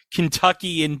probably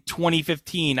Kentucky in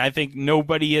 2015, I think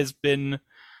nobody has been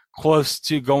close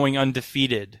to going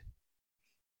undefeated.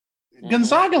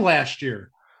 Gonzaga last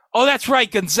year. Oh, that's right.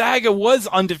 Gonzaga was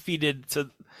undefeated.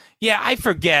 Yeah, I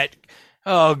forget.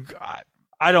 Oh, God.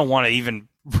 I don't want to even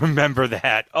remember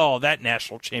that. Oh, that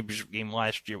national championship game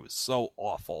last year was so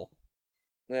awful.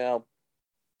 Yeah.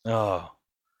 Oh,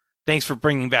 thanks for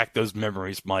bringing back those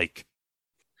memories, Mike.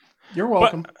 You're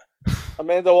welcome.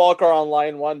 Amanda Walker on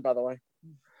line 1, by the way.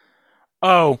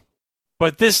 Oh,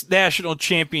 but this national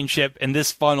championship and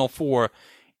this Final Four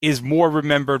is more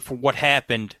remembered for what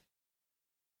happened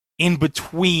in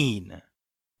between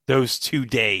those 2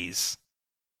 days.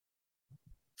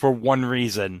 For one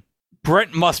reason.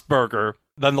 Brent Musburger,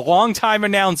 the longtime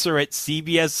announcer at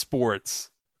CBS Sports,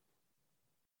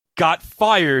 got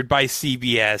fired by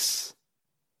CBS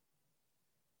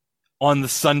on the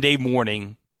Sunday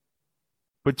morning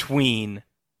between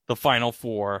the Final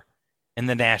Four and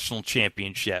the national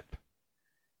championship.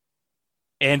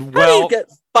 And how do you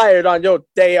get fired on your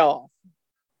day off?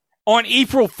 On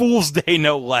April Fool's Day,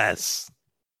 no less.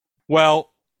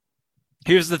 Well,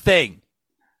 here's the thing.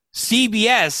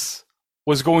 CBS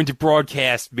was going to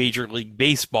broadcast Major League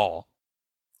Baseball,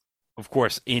 of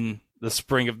course, in the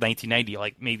spring of 1990,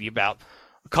 like maybe about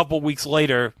a couple weeks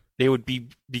later, they would be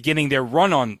beginning their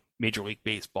run on Major League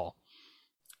Baseball.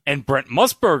 And Brent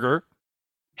Musburger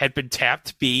had been tapped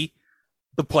to be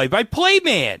the play-by-play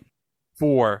man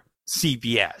for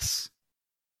CBS.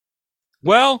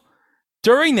 Well,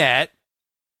 during that,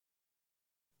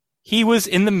 he was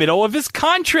in the middle of his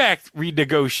contract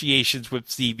renegotiations with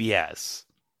CBS.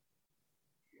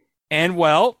 And,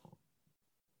 well,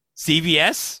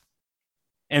 CBS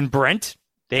and Brent,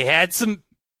 they had some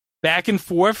back and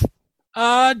forth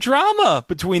drama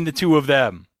between the two of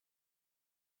them.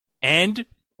 And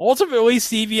ultimately,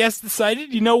 CBS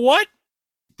decided, you know what?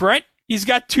 Brent, he's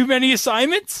got too many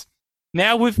assignments.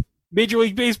 Now with Major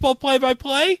League Baseball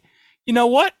play-by-play, you know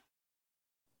what?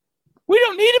 We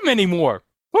don't need him anymore.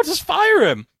 We'll just fire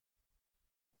him.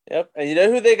 Yep. And you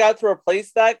know who they got to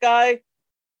replace that guy?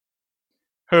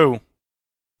 Who?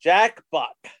 Jack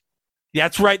Buck.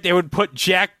 That's right. They would put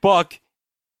Jack Buck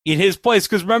in his place.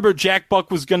 Because remember, Jack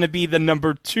Buck was going to be the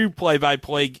number 2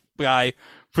 play-by-play guy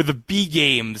for the B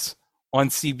games on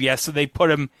CBS. So they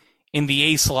put him in the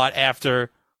A slot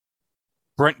after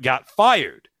Brent got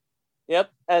fired.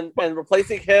 Yep. And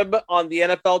replacing him on the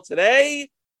NFL Today,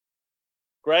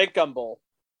 Greg Gumbel.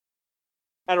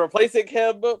 And replacing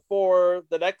him for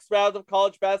the next round of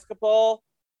college basketball,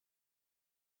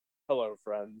 hello,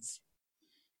 friends.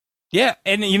 Yeah,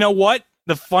 and you know what?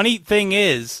 The funny thing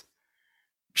is,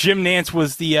 Jim Nantz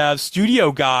was the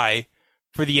studio guy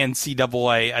for the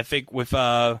NCAA, I think, with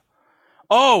oh,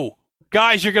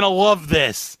 guys, you're gonna love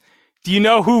this. Do you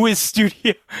know who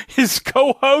his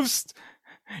co-host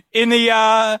in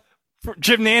the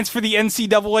Jim Nantz for the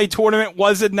NCAA tournament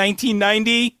was in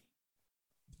 1990?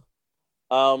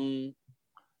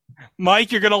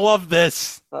 Mike, you're gonna love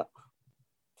this.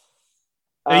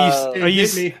 Are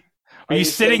you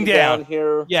sitting down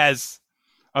here? Yes.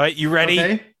 All right, you ready?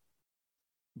 Okay.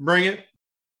 Bring it.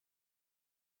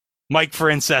 Mike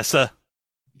Francesa.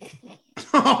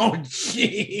 Oh,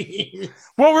 jeez.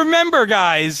 Well, remember,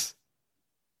 guys,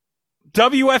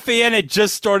 WFAN had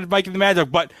just started Mike and the Mad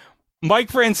Dog, but Mike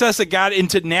Francesa got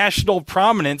into national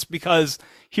prominence because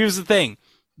here's the thing.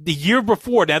 The year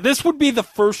before, now this would be the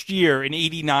first year in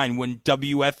 89 when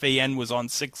WFAN was on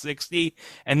 660,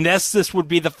 and this would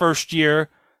be the first year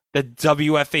that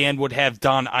WFAN would have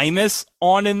Don Imus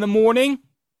on in the morning.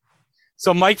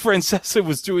 So Mike Francesa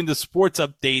was doing the sports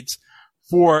updates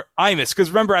for Imus. Because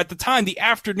remember, at the time, the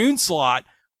afternoon slot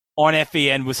on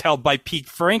FAN was held by Pete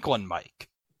Franklin, Mike.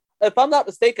 If I'm not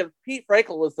mistaken, Pete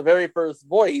Franklin was the very first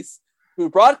voice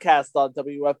who broadcast on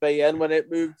WFAN when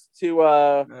it moved to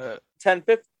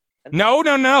 1050.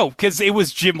 No, because it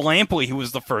was Jim Lampley who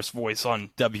was the first voice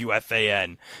on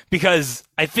WFAN. Because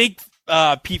I think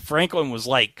Pete Franklin was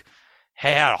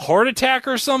had a heart attack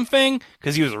or something,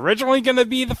 because he was originally going to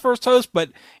be the first host, but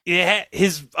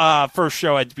his first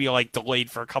show had to be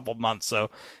delayed for a couple months, so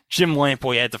Jim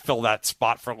Lampley had to fill that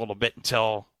spot for a little bit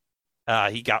until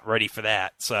he got ready for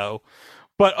that. So,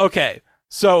 but okay,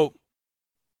 so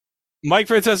Mike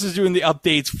Francesa is doing the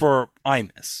updates for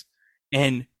Imus,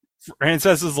 and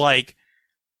Francesa's like,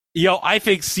 I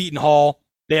think Seton Hall,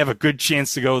 they have a good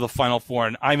chance to go to the Final Four,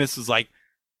 and Imus is like,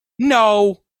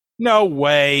 no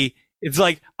way. It's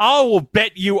like, I will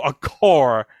bet you a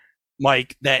car,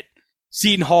 Mike, that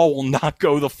Seton Hall will not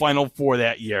go to the Final Four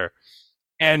that year.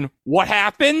 And what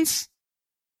happens?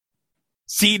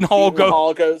 Seton Hall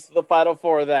goes to the Final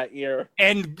Four that year.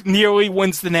 And nearly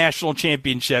wins the national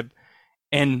championship.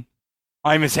 And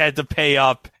Imus had to pay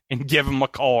up and give him a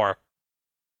car.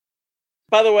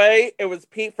 By the way, it was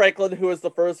Pete Franklin who was the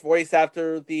first voice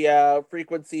after the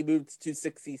frequency moved to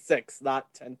 66, not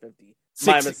 1050.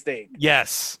 My mistake.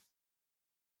 Yes.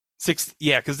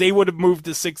 Because they would have moved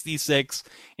to 66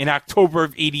 in October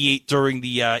of 88 during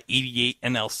the 88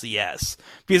 NLCS.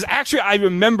 Because actually, I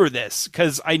remember this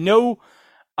because I know.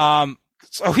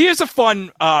 So here's a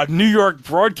fun New York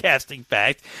broadcasting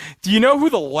fact. Do you know who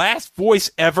the last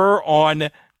voice ever on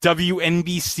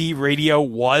WNBC radio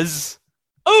was?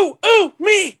 Ooh,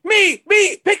 me,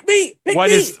 pick me. What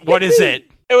is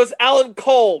it? It was Alan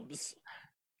Colmes.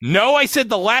 No, I said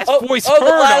the last voice heard. The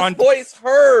last voice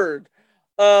heard.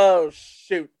 Oh,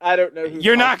 shoot. I don't know.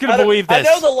 You're not going to believe this.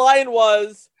 I know the line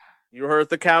was, you heard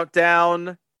the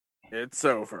countdown. It's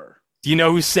over. Do you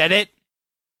know who said it?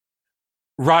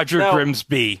 Roger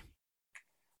Grimsby.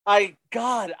 I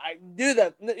knew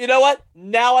that. You know what?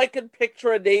 Now I can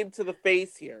picture a name to the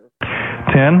face here.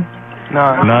 10, 9,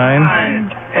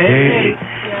 8,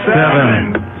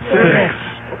 7, 6,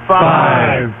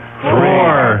 5,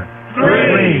 4,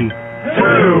 3,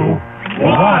 2,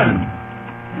 1.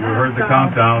 You heard the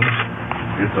countdown.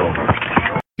 It's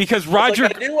over. Because Roger,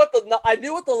 I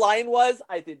knew what the line was.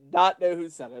 I did not know who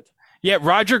said it. Yeah,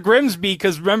 Roger Grimsby.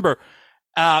 Because remember,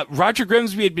 Roger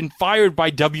Grimsby had been fired by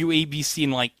WABC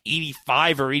in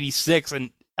 85 or 86,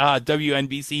 and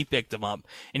WNBC picked him up,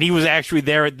 and he was actually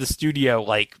there at the studio,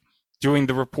 doing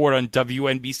the report on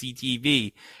WNBC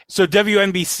TV. So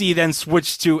WNBC then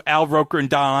switched to Al Roker and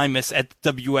Don Imus at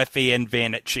the WFAN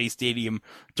van at Shea Stadium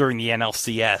during the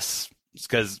NLCS.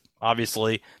 Because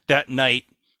obviously that night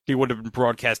he would have been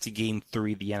broadcasting Game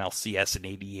 3 of the NLCS in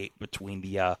 88 between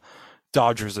the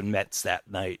Dodgers and Mets that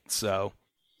night. So,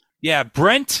 yeah,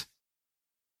 Brent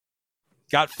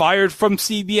got fired from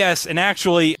CBS. And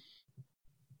actually,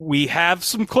 we have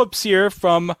some clips here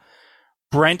from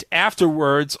Brent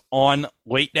afterwards on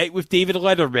Late Night with David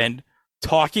Letterman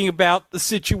talking about the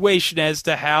situation as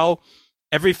to how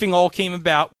everything all came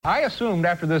about. I assumed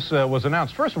after this was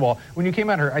announced, first of all, when you came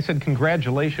out here, I said,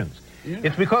 congratulations. Yeah.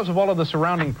 It's because of all of the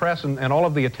surrounding press and all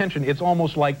of the attention, it's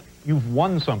almost like you've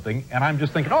won something, and I'm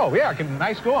just thinking, oh, yeah,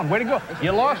 nice going, way to go.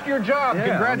 You lost your job,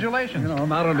 congratulations.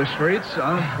 I'm out on the streets,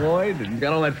 unemployed, and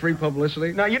got all that free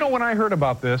publicity. Now, when I heard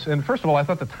about this, and first of all, I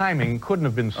thought the timing couldn't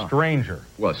have been stranger.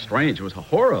 Well, strange, it was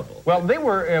horrible. Well, they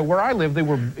were, where I live, they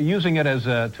were using it as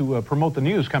to promote the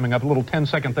news coming up, little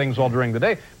 10-second things all during the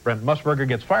day. Brent Musburger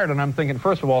gets fired, and I'm thinking,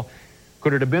 first of all,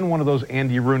 could it have been one of those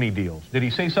Andy Rooney deals? Did he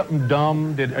say something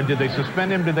dumb? Did they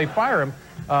suspend him? Did they fire him?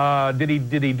 Did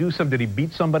he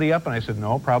beat somebody up? And I said,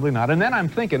 no, probably not. And then I'm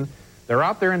thinking, they're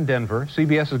out there in Denver.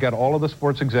 CBS has got all of the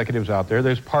sports executives out there.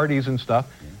 There's parties and stuff.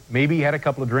 Maybe he had a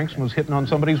couple of drinks and was hitting on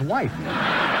somebody's wife.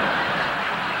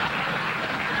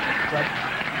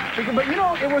 But, you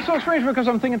know, it was so strange because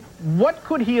I'm thinking, what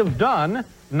could he have done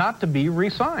not to be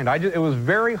re-signed? It was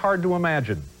very hard to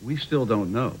imagine. We still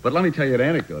don't know. But let me tell you an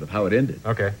anecdote of how it ended.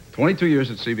 Okay. 22 years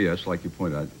at CBS, like you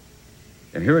pointed out.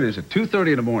 And here it is at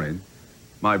 2:30 in the morning.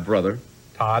 My brother,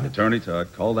 Todd, attorney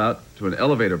Todd, called out to an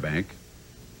elevator bank,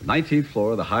 19th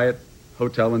floor of the Hyatt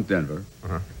Hotel in Denver.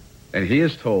 And he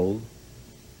is told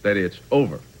that it's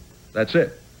over. That's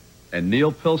it. And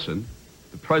Neil Pilson,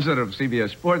 the president of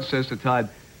CBS Sports, says to Todd,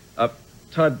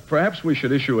 Todd, perhaps we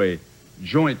should issue a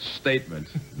joint statement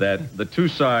that the two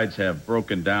sides have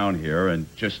broken down here and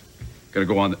just going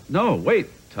to go on. No, wait,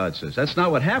 Todd says. That's not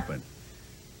what happened.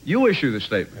 You issue the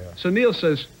statement. Yeah. So Neil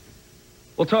says,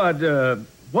 well, Todd,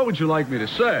 what would you like me to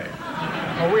say?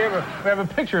 Oh, we have a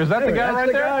picture. Is that the guy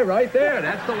right there? That's the guy right there.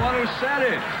 That's the one who said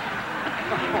it.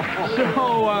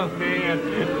 So, man.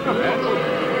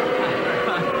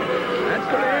 That's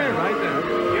the man right there.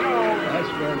 You know,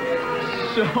 that's good.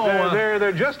 So,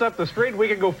 they're just up the street. We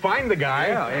can go find the guy.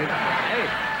 Yeah,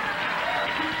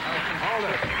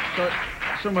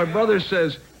 hey. So my brother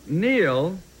says,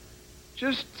 Neil,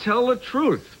 just tell the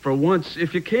truth for once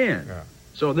if you can. Yeah.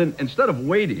 So then, instead of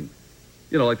waiting,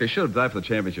 you know, like they should have died for the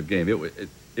championship game,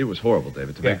 it was horrible,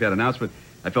 David, to make that announcement.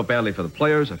 I felt badly for the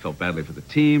players. I felt badly for the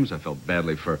teams. I felt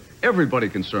badly for everybody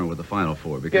concerned with the Final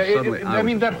Four. Because suddenly, I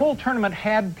mean, that whole tournament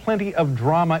had plenty of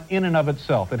drama in and of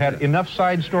itself. It had enough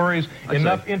side stories,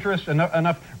 enough interest,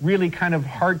 enough really kind of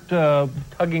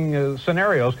heart-tugging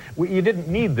scenarios. You didn't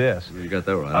need this. You got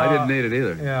that right. I didn't need it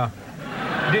either. Yeah.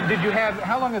 Did you have,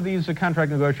 how long have these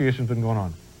contract negotiations been going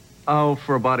on? Oh,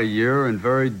 for about a year, and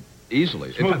very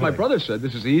easily. In fact, my brother said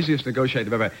this is the easiest negotiation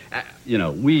I've ever had. You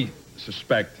know, we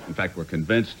suspect, in fact, we're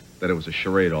convinced that it was a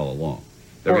charade all along.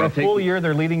 For a full year,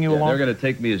 they're leading you along? They're going to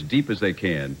take me as deep as they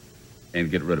can and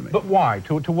get rid of me. But why?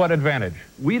 To what advantage?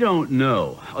 We don't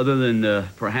know, other than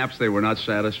perhaps they were not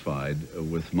satisfied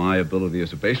with my ability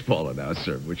as a baseball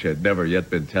announcer, which had never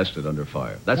yet been tested under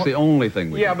fire. That's the only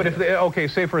thing we Yeah, but if they, okay,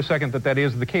 say for a second that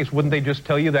is the case, wouldn't they just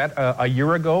tell you that a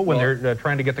year ago when they're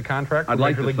trying to get the contract? I'd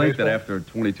like to think that after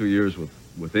 22 years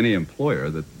with any employer,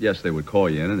 that yes, they would call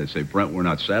you in and they'd say, Brent, we're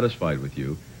not satisfied with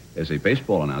you as a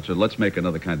baseball announcer. Let's make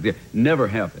another kind of deal. Never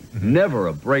happened. Never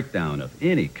a breakdown of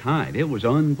any kind. It was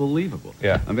unbelievable.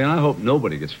 Yeah. I mean, I hope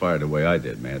nobody gets fired the way I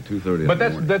did, man. 2:30.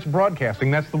 But that's broadcasting.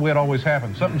 That's the way it always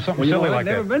happens. Something silly like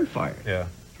that. I've never been fired. Yeah.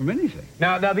 From anything.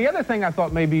 Now the other thing I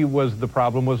thought maybe was the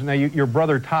problem was now your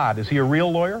brother Todd. Is he a real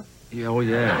lawyer? Yeah. Oh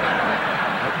yeah.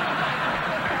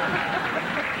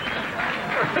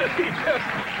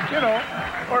 You know,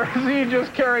 or is he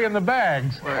just carrying the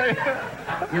bags?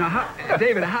 You know,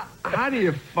 David, how do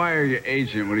you fire your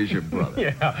agent when he's your brother?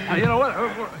 Yeah. You know what?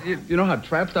 You know how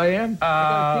trapped I am? I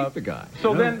gotta keep the guy.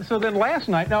 So then last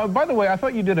night, now, by the way, I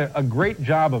thought you did a great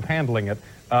job of handling it,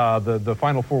 the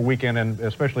Final Four weekend, and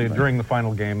especially during the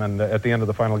final game and at the end of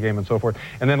the final game and so forth.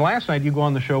 And then last night, you go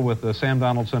on the show with Sam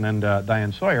Donaldson and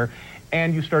Diane Sawyer,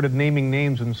 and you started naming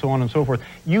names and so on and so forth.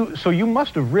 So you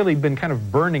must have really been kind of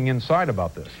burning inside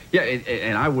about this. Yeah,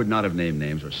 and I would not have named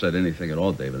names or said anything at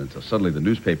all, David, until suddenly the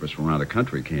newspapers from around the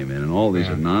country came in, and all these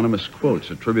anonymous quotes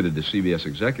attributed to CBS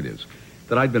executives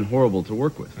that I'd been horrible to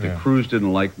work with. The crews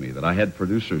didn't like me, that I had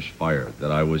producers fired,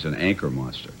 that I was an anchor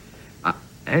monster.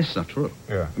 That's not true.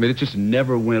 Yeah. I mean, it just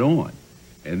never went on.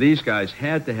 And these guys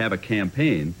had to have a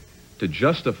campaign to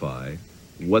justify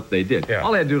what they did. Yeah.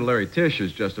 All they had to do to Larry Tisch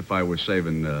is justify we're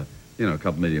saving, a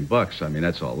couple $1 million. I mean,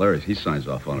 that's all Larry. He signs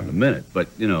off on it in a minute. But,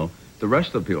 the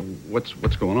rest of the people, what's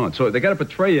going on? So they got to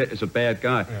portray you as a bad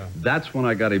guy. Yeah. That's when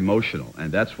I got emotional,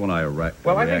 and that's when I reacted.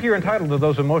 Well, I think you're entitled to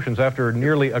those emotions after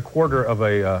nearly a quarter of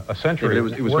a century. Yeah,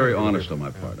 it was very honest on my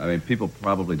part. I mean, people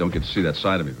probably don't get to see that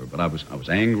side of me, but I was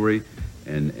angry,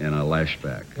 and I lashed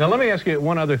back. Now, let me ask you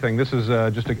one other thing. This is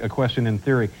just a question in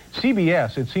theory.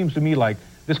 CBS, it seems to me like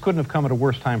this couldn't have come at a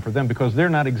worse time for them because they're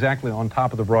not exactly on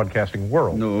top of the broadcasting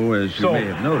world. No, as you may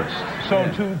have noticed. So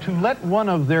to let one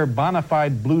of their bona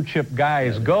fide blue chip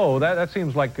guys go, that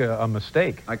seems like a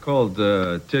mistake. I called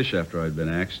Tisch after I'd been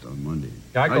axed on Monday.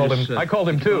 Yeah, I called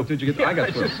him too. Did you get? I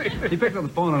got through. He picked up the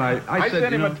phone and I said,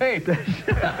 sent him a tape.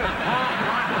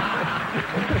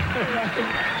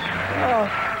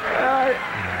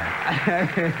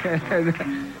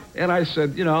 And I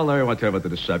said, Larry, I want to tell you about the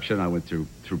deception. I went through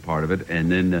part of it.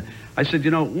 And then I said,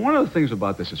 one of the things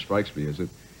about this that strikes me is that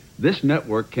this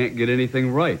network can't get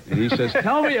anything right. And he says,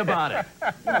 tell me about it.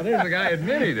 There's a guy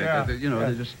admitting it. Yeah.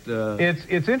 They're just...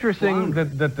 It's interesting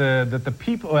that the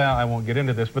people, well, I won't get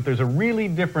into this, but there's a really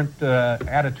different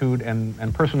attitude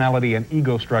and personality and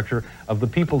ego structure of the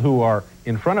people who are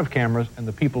in front of cameras and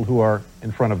the people who are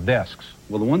in front of desks.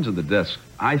 Well, the ones at the desk,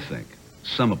 I think,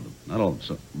 some of them, not all of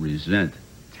them, resent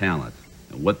talent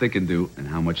and what they can do and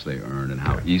how much they earn and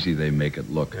how easy they make it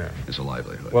look as a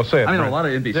livelihood. Well, say it. I mean, Brent. a lot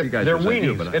of NBC guys They're resent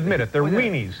you, weenies. but Admit it. They're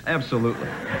weenies. Absolutely.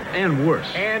 And worse.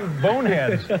 And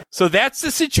boneheads. So that's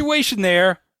the situation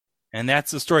there, and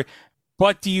that's the story.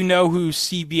 But do you know who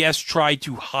CBS tried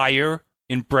to hire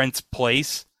in Brent's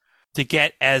place to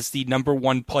get as the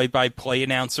 #1 play-by-play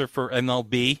announcer for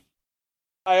MLB?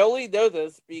 I only know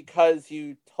this because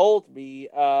you told me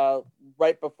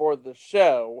right before the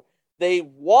show they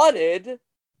wanted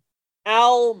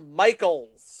Al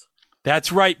Michaels.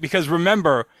 That's right, because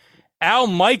remember, Al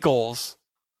Michaels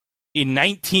in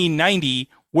 1990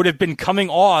 would have been coming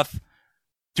off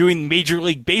doing Major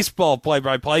League Baseball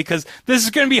play-by-play, because this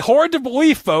is going to be hard to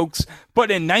believe, folks,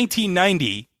 but in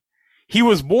 1990, he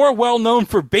was more well-known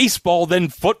for baseball than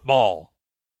football.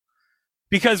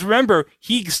 Because remember,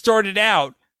 he started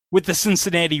out with the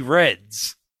Cincinnati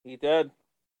Reds. He did.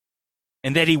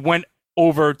 And then he went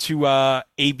over to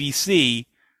ABC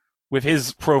with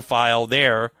his profile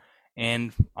there.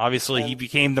 And obviously he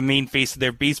became the main face of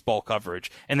their baseball coverage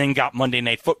and then got Monday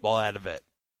Night Football out of it.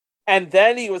 And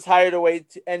then he was hired away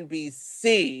to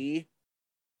NBC,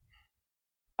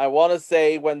 I want to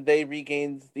say, when they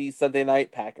regained the Sunday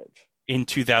night package. In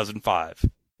 2005.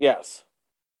 Yes.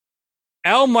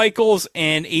 Al Michaels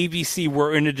and ABC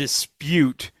were in a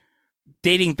dispute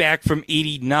dating back from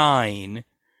 89.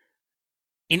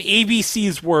 In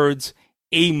ABC's words,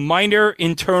 a minor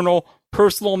internal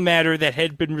personal matter that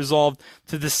had been resolved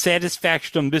to the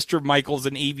satisfaction of Mr. Michaels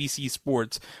and ABC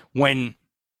Sports when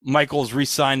Michaels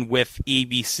re-signed with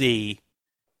ABC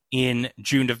in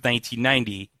June of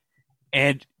 1990.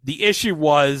 And the issue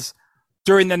was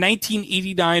during the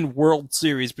 1989 World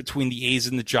Series between the A's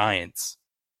and the Giants,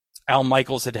 Al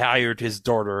Michaels had hired his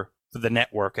daughter for the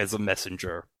network as a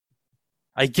messenger.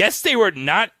 I guess they were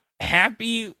not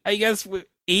happy, with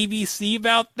ABC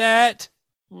about that.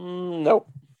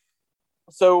 Nope.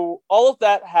 So all of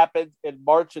that happened in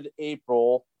March and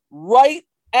April, right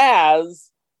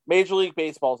as Major League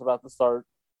Baseball is about to start.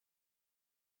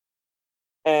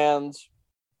 And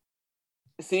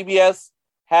CBS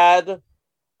had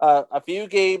a few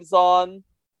games on,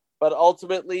 but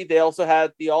ultimately they also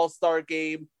had the All-Star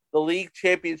Game, the League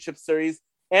Championship Series,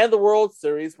 and the World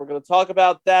Series. We're going to talk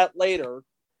about that later.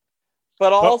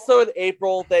 But also in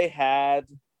April, they had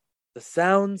the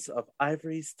sounds of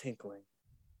ivories tinkling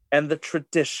and the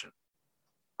tradition,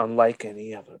 unlike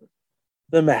any other,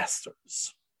 the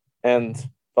Masters. And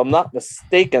if I'm not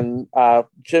mistaken,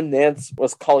 Jim Nantz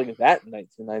was calling that in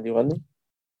 1990, wasn't he?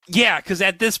 Yeah, because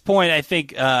at this point, I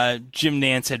think Jim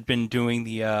Nantz had been doing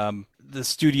the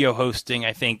studio hosting,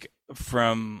 I think,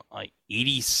 from like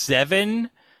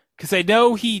 87. Because I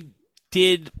know he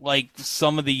did like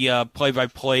some of the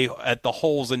play-by-play at the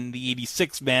holes in the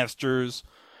 86 Masters.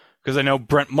 Because I know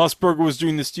Brent Musburger was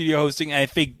doing the studio hosting, and I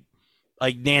think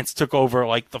like Nantz took over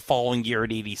like the following year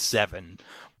at 87.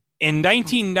 In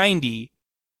 1990,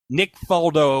 Nick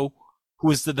Faldo, who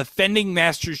was the defending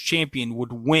Masters champion,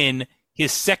 would win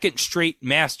his second straight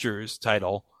Masters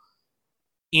title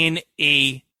in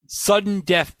a sudden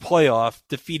death playoff,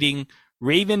 defeating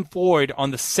Raven Floyd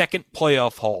on the second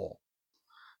playoff hole.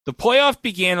 The playoff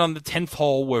began on the 10th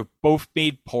hole, where both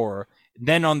made par.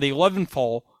 Then on the 11th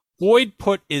hole, Floyd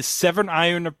put his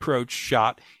 7-iron approach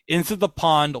shot into the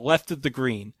pond left of the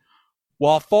green,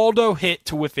 while Faldo hit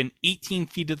to within 18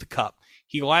 feet of the cup.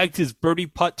 He lagged his birdie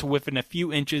putt to within a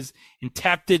few inches and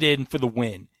tapped it in for the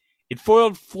win. It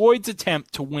foiled Floyd's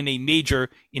attempt to win a major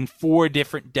in 4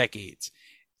 different decades.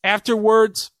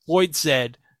 Afterwards, Floyd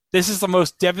said, "This is the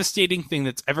most devastating thing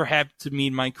that's ever happened to me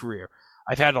in my career.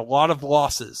 I've had a lot of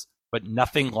losses, but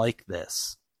nothing like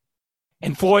this."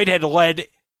 And Floyd had led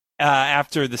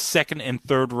after the second and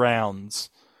third rounds.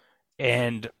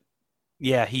 And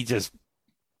yeah, he just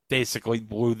basically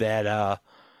blew that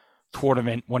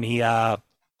tournament when he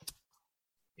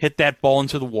hit that ball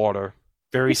into the water.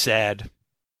 Very sad.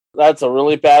 That's a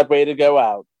really bad way to go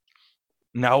out.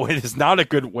 No, it is not a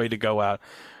good way to go out.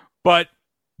 But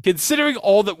considering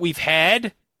all that we've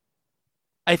had,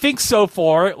 I think so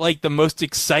far, like the most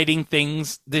exciting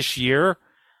things this year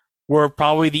were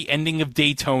probably the ending of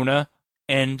Daytona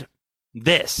and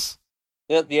this.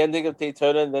 Yeah, the ending of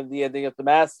Daytona and then the ending of the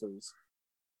Masters.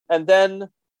 And then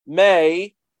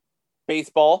May,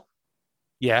 baseball.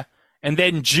 Yeah. And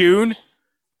then June,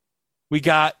 We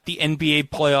got the NBA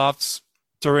playoffs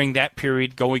during that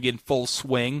period going in full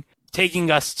swing,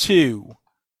 taking us to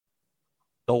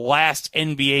the last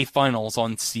NBA Finals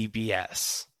on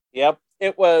CBS. Yep,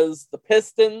 it was the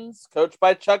Pistons, coached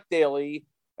by Chuck Daly,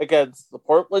 against the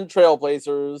Portland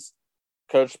Trailblazers,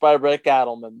 coached by Rick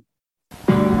Adelman.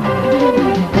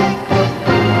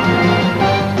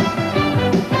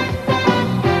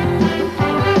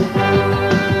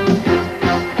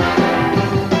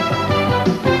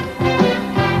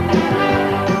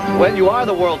 When you are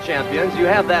the world champions, you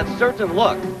have that certain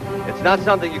look. It's not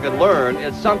something you can learn,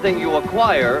 it's something you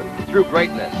acquire through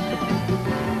greatness.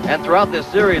 And throughout this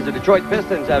series, the Detroit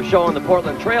Pistons have shown the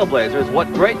Portland Trailblazers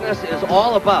what greatness is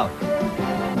all about.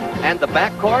 And the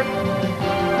backcourt,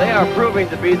 they are proving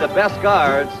to be the best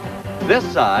guards this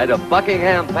side of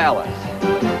Buckingham Palace.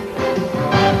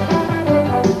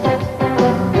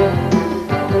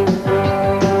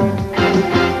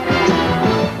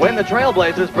 When the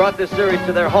Trailblazers brought this series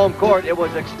to their home court, it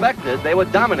was expected they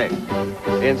would dominate.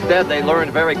 Instead, they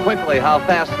learned very quickly how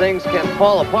fast things can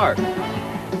fall apart.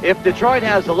 If Detroit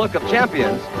has the look of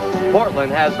champions,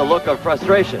 Portland has the look of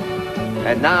frustration.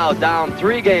 And now, down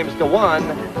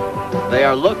 3-1, they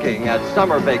are looking at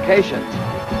summer vacation.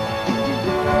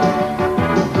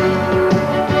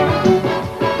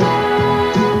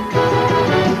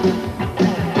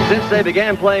 Since they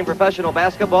began playing professional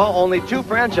basketball, only 2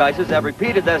 franchises have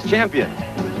repeated as champions.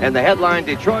 And the headline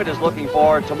Detroit is looking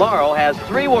for tomorrow has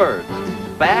 3 words: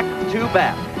 back to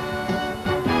back.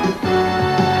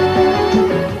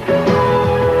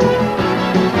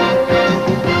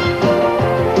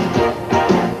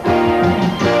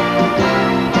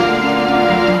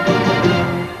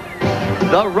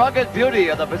 The rugged beauty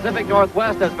of the Pacific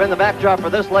Northwest has been the backdrop for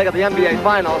this leg of the NBA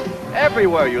Finals.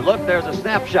 Everywhere you look, there's a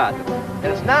snapshot.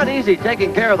 And it's not easy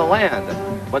taking care of the land,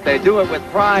 but they do it with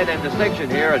pride and distinction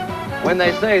here. And when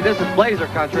they say this is Blazer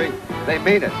country, they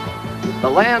mean it. The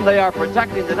land they are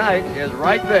protecting tonight is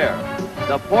right there,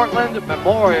 the Portland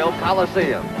Memorial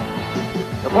Coliseum.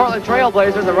 The Portland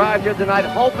Trailblazers arrived here tonight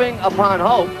hoping upon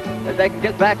hope that they can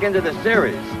get back into the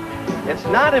series. It's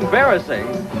not embarrassing,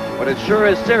 but it sure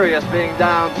is serious being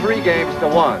down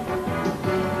 3-1.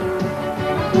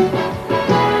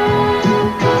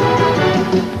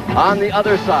 On the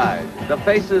other side, the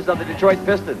faces of the Detroit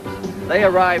Pistons. They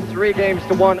arrived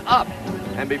 3-1 up,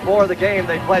 and before the game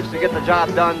they pledged to get the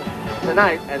job done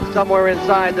tonight, and somewhere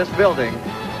inside this building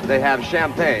they have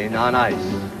champagne on ice.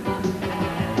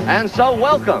 And so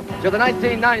welcome to the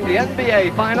 1990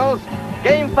 NBA Finals,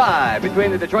 Game 5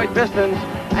 between the Detroit Pistons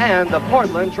and the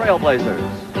Portland Trailblazers.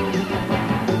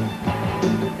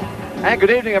 And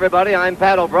good evening, everybody. I'm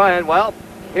Pat O'Brien. Well,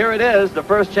 here it is, the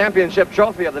first championship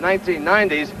trophy of the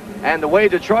 1990s, and the way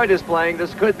Detroit is playing,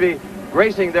 this could be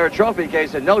gracing their trophy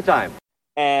case in no time.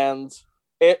 And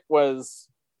it was,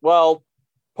 well,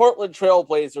 Portland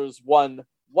Trailblazers won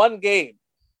 1 game,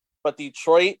 but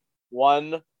Detroit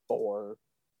won 4.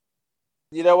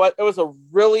 You know what? It was a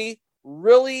really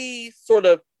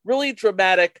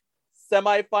dramatic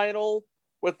semifinal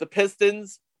with the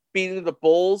Pistons beating the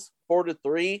Bulls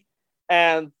 4-3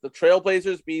 and the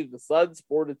Trailblazers beating the Suns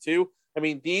 4-2. I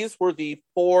mean, these were the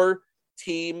 4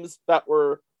 teams that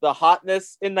were the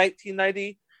hotness in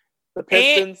 1990. The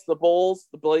Pistons, the Bulls,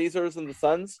 the Blazers, and the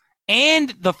Suns.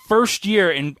 And the first year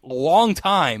in a long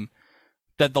time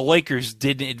that the Lakers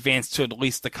didn't advance to at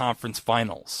least the conference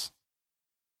finals.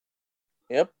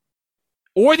 Yep.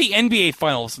 Or the NBA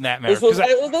finals in that matter.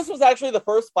 This was actually the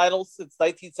first finals since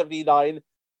 1979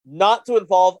 not to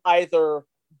involve either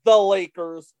the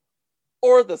Lakers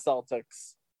or the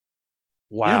Celtics.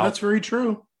 Wow. Yeah, that's very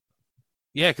true.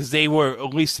 Yeah, because they were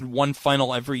at least in one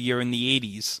final every year in the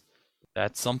 80s.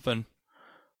 That's something.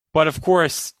 But of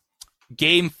course,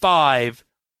 Game 5,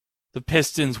 the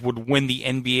Pistons would win the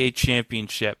NBA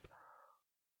championship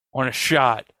on a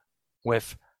shot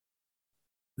with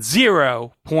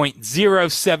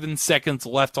 0.07 seconds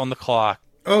left on the clock.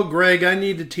 Oh, Greg, I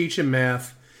need to teach him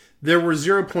math. There were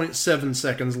 0.7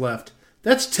 seconds left.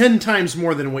 That's 10 times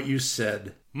more than what you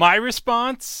said. My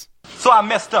response? So I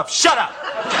messed up. Shut up!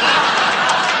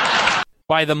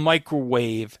 By the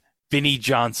microwave, Vinnie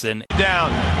Johnson.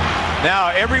 Down. Now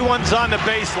everyone's on the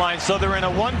baseline, so they're in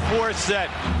a 1-4 set.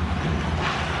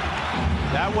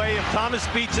 That way, if Thomas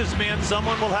beats his man,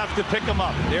 someone will have to pick him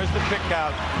up. There's the pick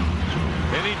out.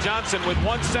 Vinnie Johnson with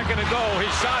 1 second to go.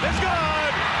 His shot is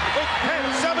good!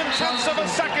 7/10 of a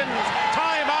second.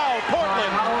 Timeout,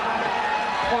 Portland.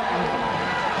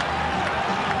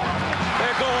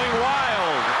 They're going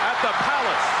wild at the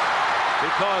Palace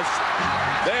because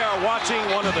they are watching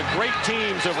one of the great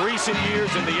teams of recent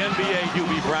years in the NBA,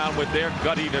 Hubie Brown, with their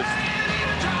guttiness.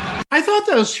 I thought thought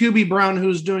that was Hubie Brown who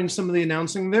was doing some of the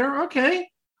announcing there. Okay.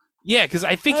 Yeah, because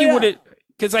I think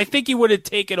he would have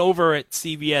taken over at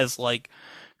CBS,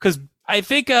 because I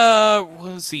think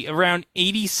around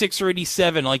 86 or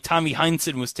 87, like Tommy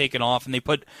Heinsohn was taken off, and they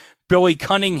put Billy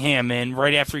Cunningham in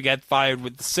right after he got fired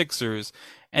with the Sixers.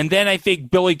 And then I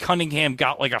think Billy Cunningham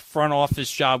got like a front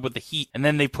office job with the Heat, and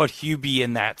then they put Hubie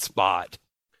in that spot.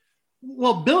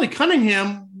 Well, Billy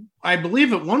Cunningham, I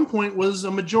believe at one point was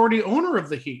a majority owner of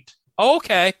the Heat. Oh,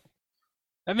 okay.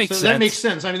 That makes sense. That makes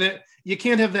sense. I mean, you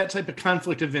can't have that type of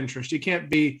conflict of interest. You can't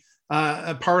be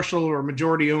a partial or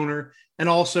majority owner and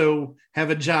also have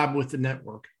a job with the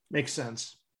network. Makes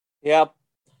sense. Yep.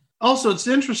 Also, it's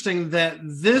interesting that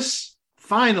this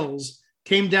finals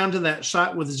came down to that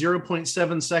shot with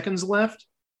 0.7 seconds left,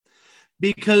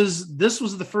 because this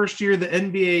was the first year the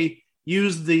NBA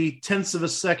used the tenths of a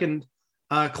second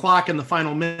clock in the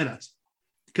final minute.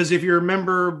 Because if you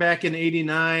remember back in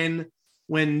 89,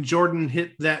 when Jordan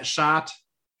hit that shot,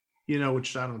 which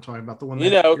shot I'm talking about, the one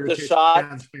that the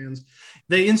shot. Fans,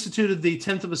 they instituted the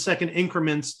tenth of a second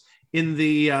increments in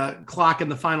the clock in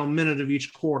the final minute of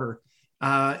each quarter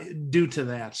due to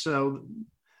that. So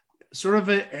sort of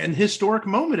an historic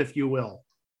moment, if you will.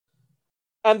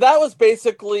 And that was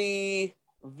basically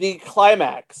the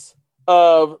climax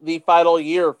of the final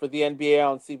year for the NBA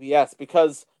on CBS,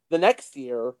 because the next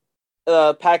year,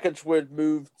 the package would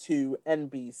move to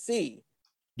NBC.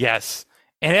 Yes.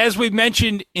 And as we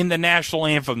mentioned in the National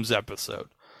Anthems episode,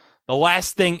 the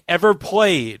last thing ever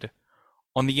played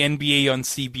on the NBA on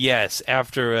CBS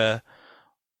after a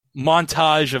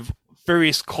montage of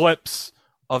various clips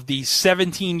of the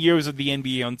 17 years of the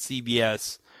NBA on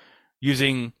CBS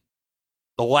using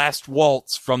The Last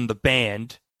Waltz from the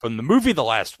band, from the movie The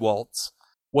Last Waltz,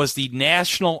 was the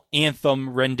national anthem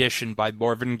rendition by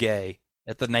Marvin Gaye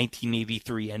at the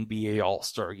 1983 NBA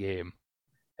All-Star Game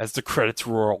as the credits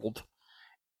rolled.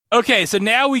 Okay, so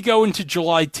now we go into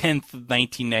July 10th of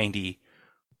 1990,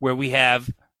 where we have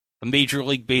the Major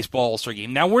League Baseball All-Star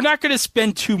Game. Now, we're not going to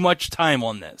spend too much time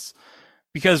on this,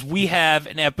 because we have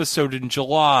an episode in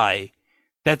July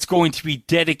that's going to be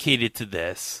dedicated to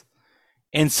this,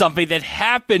 and something that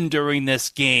happened during this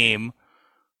game,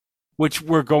 which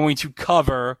we're going to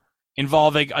cover,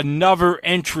 involving another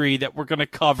entry that we're going to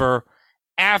cover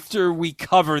after we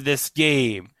cover this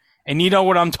game. And you know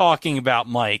what I'm talking about,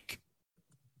 Mike.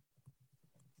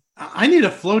 I need a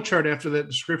flowchart after that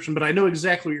description, but I know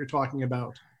exactly what you're talking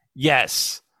about.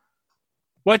 Yes.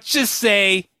 Let's just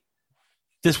say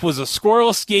this was a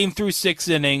scoreless game through 6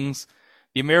 innings.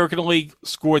 The American League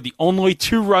scored the only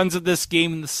 2 runs of this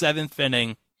game in the 7th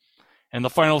inning, and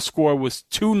the final score was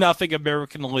 2-0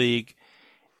 American League.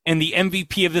 And the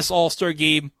MVP of this All-Star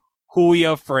game,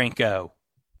 Julio Franco,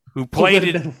 who played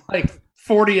it like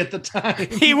 40 at the time.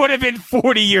 He would have been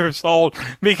 40 years old,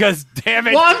 because damn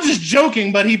it. Well, I'm just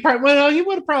joking, but he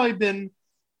would have probably been,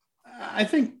 I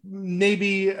think,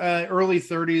 maybe early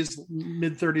 30s,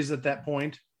 mid 30s at that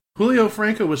point. Julio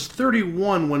Franco was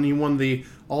 31 when he won the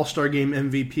All-Star Game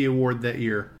MVP award that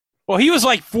year. Well, he was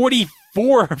like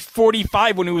 44,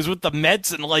 45 when he was with the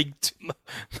Mets in like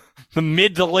the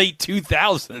mid to late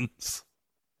 2000s.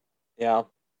 Yeah.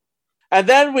 And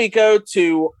then we go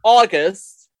to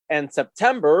August and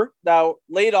September. Now,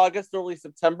 late August, early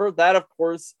September, that, of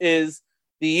course, is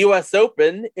the U.S.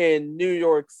 Open in New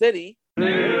York City. New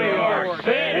York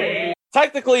City!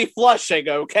 Technically Flushing,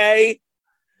 okay?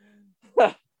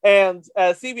 And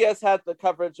CBS had the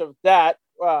coverage of that,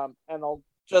 and I'll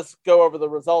just go over the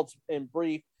results in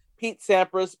brief. Pete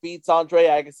Sampras beats Andre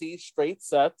Agassi straight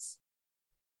sets.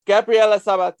 Gabriela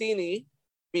Sabatini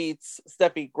beats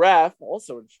Steffi Graf,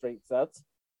 also in straight sets.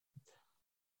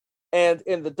 And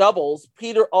in the doubles,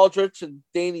 Peter Aldrich and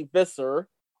Danny Visser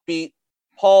beat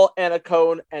Paul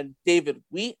Annacone and David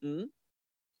Wheaton,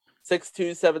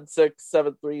 6-2, 7-6,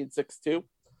 7-3, and 6-2.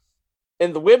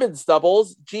 In the women's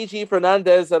doubles, Gigi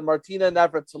Fernandez and Martina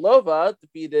Navratilova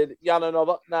defeated Yana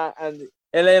Novotná and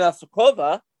Elena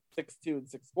Sokova, 6-2 and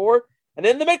 6-4. And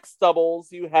in the mixed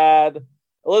doubles, you had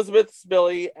Elizabeth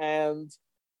Smiley and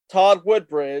Todd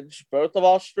Woodbridge, both of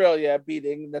Australia,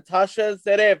 beating Natasha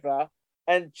Zvereva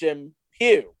and Jim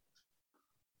Pugh.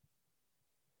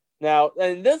 Now,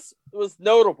 and this was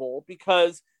notable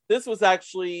because this was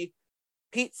actually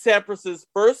Pete Sampras'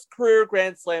 first career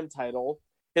Grand Slam title,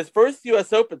 his first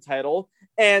U.S. Open title,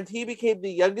 and he became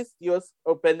the youngest U.S.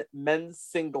 Open men's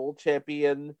single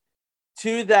champion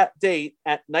to that date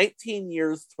at 19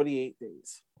 years, 28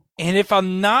 days. And if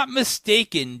I'm not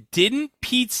mistaken, didn't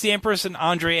Pete Sampras and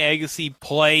Andre Agassi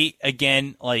play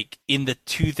again, like, in the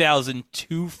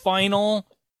 2002 final?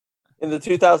 In the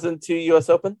 2002 U.S.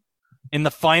 Open? in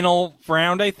the final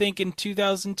round, I think, in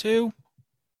 2002.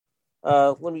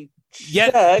 Let me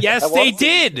check. Yes, they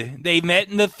did. They met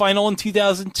in the final in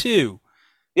 2002.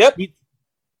 Yep.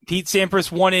 Pete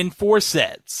Sampras won in 4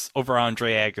 sets over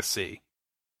Andre Agassi.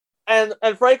 And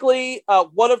frankly,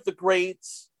 one of the great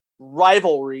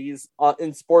rivalries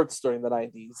in sports during the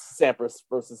 90s, Sampras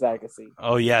versus Agassi.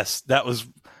 Oh, yes. That was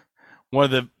one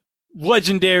of the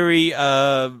legendary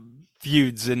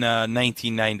feuds in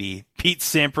 1990. Pete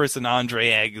Sampras and Andre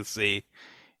Agassi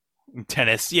in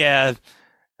tennis. Yeah.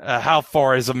 How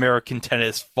far has American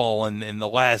tennis fallen in the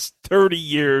last 30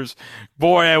 years?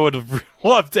 Boy, I would have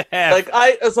loved to have.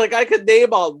 I could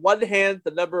name on one hand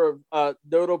the number of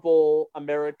notable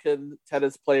American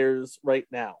tennis players right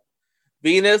now: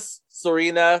 Venus,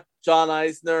 Serena, John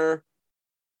Eisner.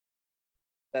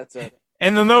 That's it.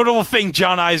 And the notable thing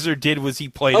John Eisner did was he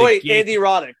played. Andy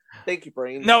Roddick. Thank you,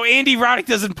 Brain. No, Andy Roddick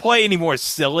doesn't play anymore,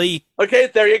 silly.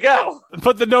 Okay, there you go.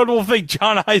 But the notable thing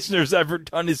John Eisner's ever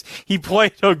done is he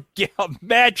played a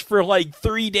match for like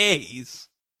 3 days.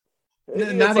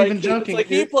 Not even joking. It's like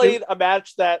he played a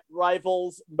match that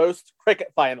rivals most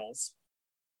cricket finals.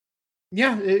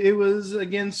 Yeah, it was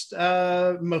against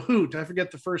Mahout. I forget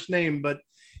the first name, but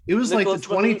it was Nicholas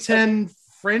like the 2010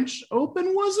 French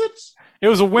Open, was it? It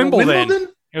was a Wimbledon.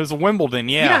 It was a Wimbledon,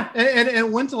 yeah. Yeah, and it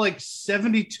went to like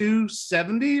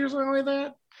 72-70 or something like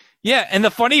that. Yeah, and the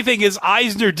funny thing is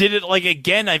Eisner did it like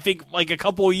again, I think like a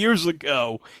couple of years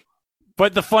ago.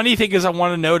 But the funny thing is I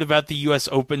want to note about the U.S.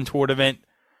 Open tournament,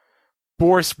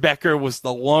 Boris Becker was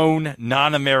the lone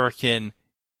non-American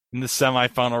in the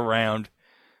semifinal round,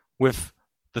 with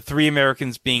the 3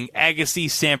 Americans being Agassi,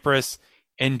 Sampras,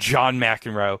 and John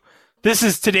McEnroe. This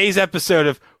is today's episode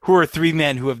of Who Are 3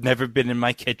 Men Who Have Never Been in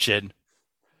My Kitchen.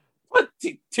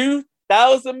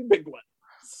 22,000 big ones.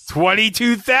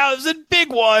 22,000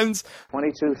 big ones.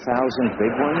 22,000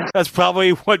 big ones? That's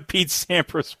probably what Pete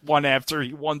Sampras won after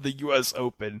he won the U.S.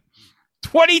 Open.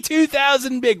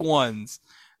 22,000 big ones.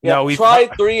 Yeah, no, we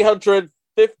tried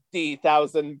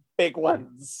 350,000 big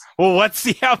ones. Well, let's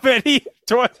see how many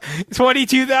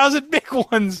 22,000 big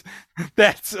ones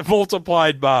that's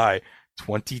multiplied by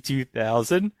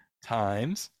 22,000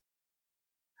 times.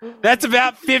 That's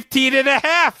about 15 and a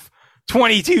half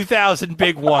 22,000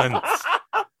 big ones.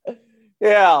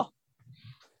 Yeah.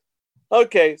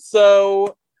 Okay,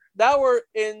 so now we're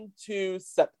into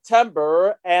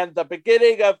September and the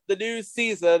beginning of the new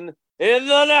season in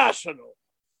the National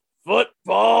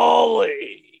Football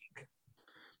League.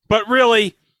 But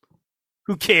really,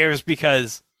 who cares?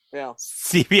 Because yeah.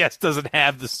 CBS doesn't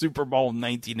have the Super Bowl in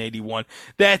 1981.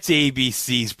 That's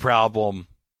ABC's problem.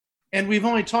 And we've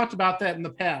only talked about that in the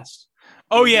past.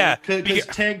 Oh, yeah. Because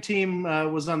tag team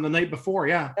was on the night before,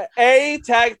 yeah. A,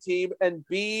 tag team, and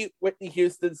B, Whitney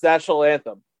Houston's national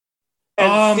anthem.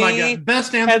 And C, my God.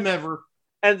 Best anthem ever.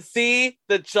 And C,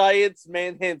 the Giants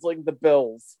manhandling the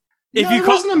Bills. It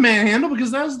wasn't a manhandle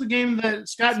because that was the game that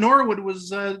Scott Norwood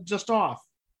was just off.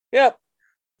 Yep.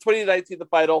 2019, the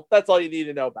final. That's all you need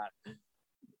to know about it.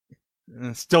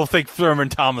 I still think Thurman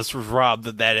Thomas was robbed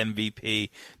of that MVP.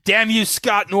 Damn you,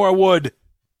 Scott Norwood.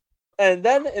 And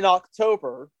then in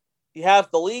October, you have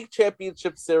the League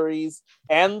Championship Series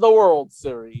and the World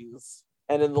Series.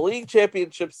 And in the League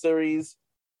Championship Series,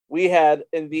 we had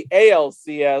in the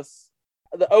ALCS,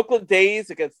 the Oakland A's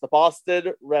against the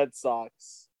Boston Red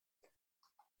Sox.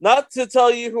 Not to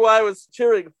tell you who I was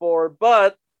cheering for,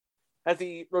 but as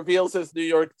he reveals his New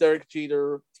York Derek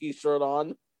Jeter t-shirt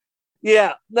on.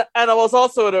 Yeah, and I was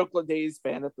also an Oakland A's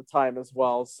fan at the time as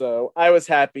well, so I was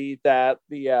happy that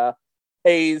the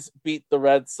A's beat the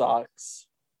Red Sox.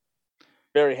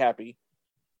 Very happy.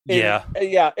 Yeah.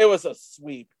 It was a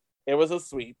sweep. It was a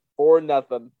sweep.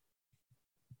 4-0.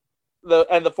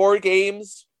 The 4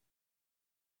 games,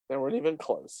 they weren't even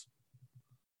close.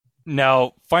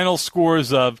 No, final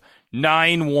scores of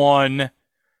 9-1,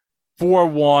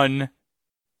 4-1,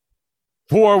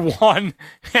 4-1,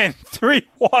 and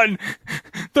 3-1.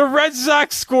 The Red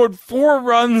Sox scored 4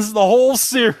 runs the whole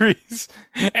series,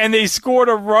 and they scored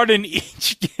a run in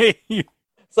each game.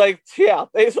 It's like, yeah,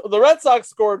 the Red Sox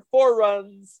scored 4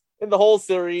 runs in the whole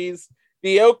series.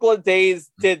 The Oakland A's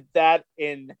did that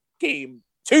in game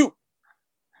 2.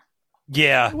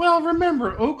 Yeah. Well,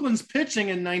 remember, Oakland's pitching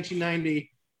in 1990.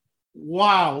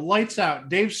 Wow, lights out.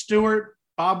 Dave Stewart,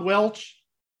 Bob Welch,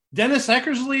 Dennis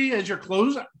Eckersley as your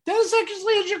closer. Dennis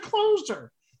Eckersley as your closer.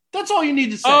 That's all you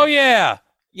need to say. Oh, yeah.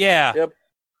 Yeah. Yep.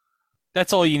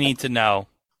 That's all you need to know.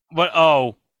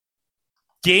 But,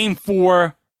 game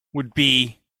 4 would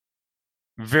be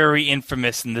very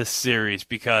infamous in this series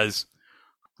because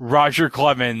Roger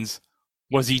Clemens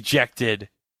was ejected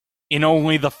in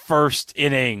only the first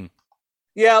inning.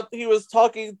 Yeah, he was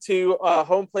talking to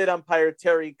home plate umpire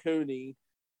Terry Cooney,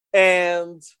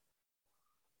 and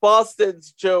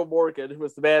Boston's Joe Morgan, who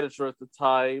was the manager at the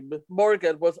time,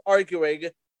 Morgan was arguing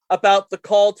about the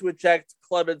call to eject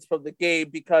Clemens from the game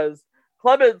because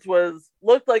Clemens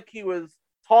looked like he was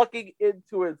talking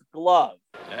into his glove.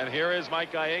 And here is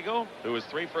Mike Gallego, who is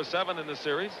 3 for 7 in the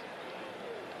series.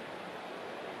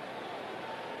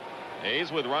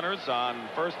 A's with runners on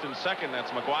first and second.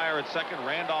 That's McGuire at second,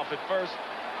 Randolph at first.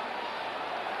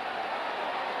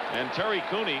 And Terry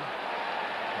Cooney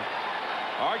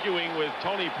arguing with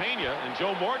Tony Pena, and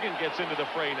Joe Morgan gets into the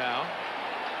fray now.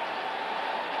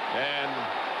 And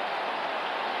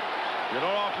you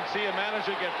don't often see a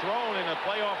manager get thrown in a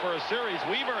playoff or a series.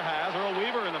 Weaver has, Earl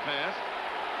Weaver in the past.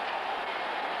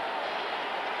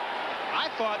 I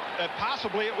thought that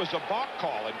possibly it was a balk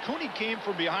call, and Cooney came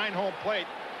from behind home plate.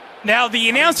 Now, the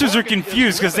announcers are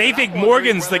confused because they think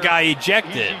Morgan's the guy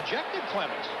ejected. He's ejected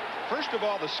Clemens. First of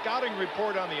all, the scouting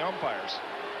report on the umpires.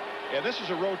 And this is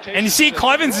a rotation. And you see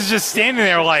Clemens is just standing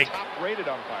there like, top-rated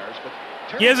umpires,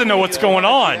 but he doesn't know what's going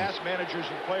on. Managers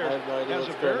and players has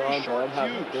a very short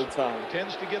fuse.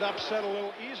 Tends to get upset a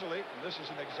little easily, and this is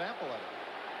an example of it.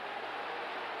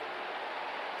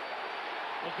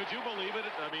 Well, could you believe it?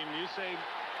 I mean, you say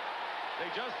they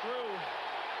just threw.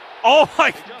 Oh my!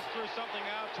 They just threw something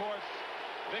out towards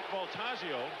Vic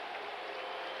Voltaggio.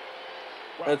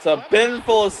 It's a bin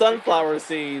full of sunflower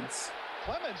seeds.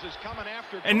 Clemens is coming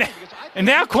after and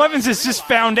now Clemens has just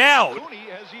found out. Cooney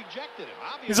has ejected him.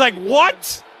 He's like,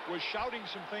 what? Was shouting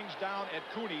some things down at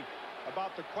Cooney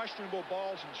about the questionable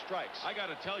balls and strikes. I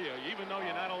got to tell you, even though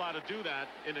you're not allowed to do that,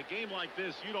 in a game like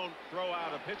this, you don't throw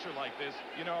out a pitcher like this.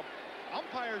 You know,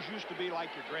 umpires used to be like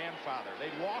your grandfather.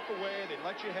 They'd walk away, they'd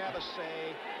let you have a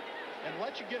say, and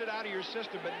let you get it out of your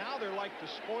system, but now they're like the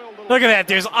spoiled little... Look at that,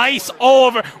 there's ice all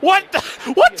over. What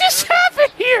just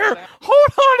happened here? Hold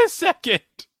on a second.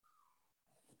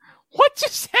 What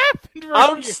just happened right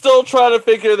I'm here? still trying to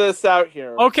figure this out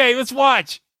here. Okay, let's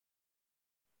watch.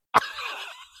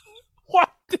 What?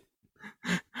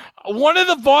 One of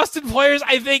the Boston players,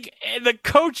 I think, and the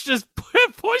coach just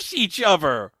push each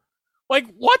other. Like,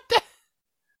 what the...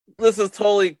 This has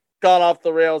totally gone off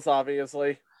the rails,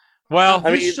 obviously. Well,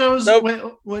 this shows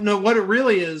what it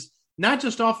really is, not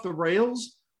just off the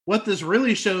rails. What this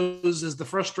really shows is the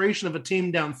frustration of a team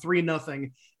down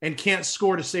 3-0 and can't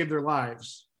score to save their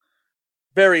lives.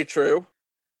 Very true.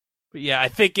 But yeah, I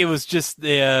think it was just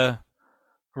the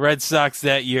Red Sox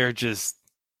that year just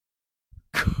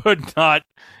could not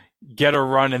get a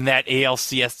run in that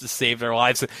ALCS to save their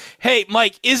lives. Hey,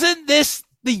 Mike, isn't this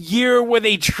the year where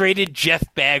they traded Jeff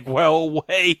Bagwell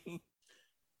away?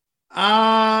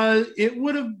 It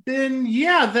would have been,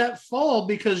 that fall,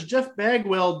 because Jeff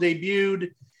Bagwell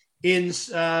debuted in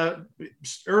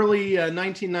early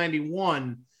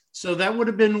 1991. So that would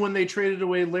have been when they traded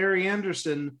away Larry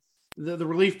Anderson, the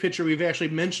relief pitcher we've actually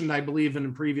mentioned, I believe, in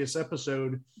a previous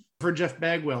episode, for Jeff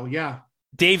Bagwell. Yeah.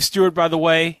 Dave Stewart, by the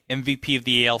way, MVP of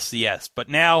the ALCS. But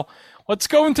now let's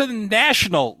go into the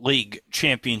National League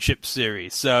Championship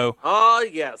Series. So,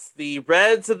 yes, the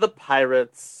Reds and the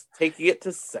Pirates taking it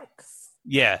to 6.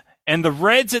 Yeah, and the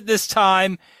Reds at this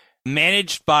time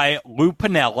managed by Lou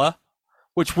Piniella,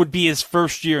 which would be his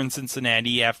first year in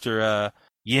Cincinnati after,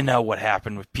 you know what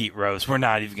happened with Pete Rose. We're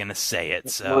not even going to say it.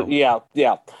 So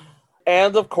yeah.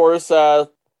 And, of course, the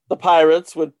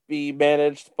Pirates would be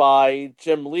managed by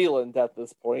Jim Leland at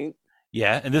this point.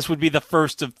 Yeah, and this would be the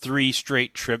first of 3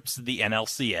 straight trips to the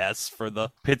NLCS for the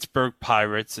Pittsburgh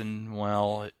Pirates, and,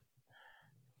 well, it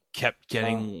kept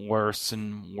getting worse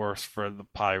and worse for the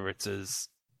Pirates as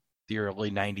the early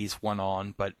 90s went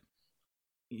on, but,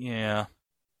 yeah.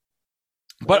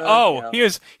 But,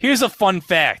 here's a fun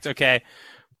fact, okay?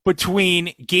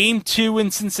 Between Game 2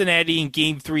 in Cincinnati and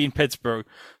Game 3 in Pittsburgh,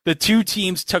 the two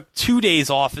teams took 2 days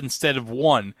off instead of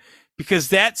 1, because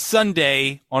that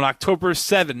Sunday, on October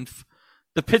 7th,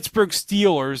 the Pittsburgh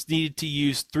Steelers needed to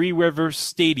use Three Rivers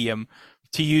Stadium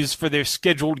to use for their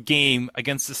scheduled game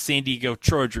against the San Diego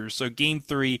Chargers. So Game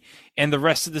 3 and the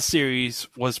rest of the series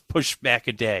was pushed back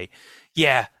a day.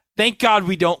 Yeah, thank God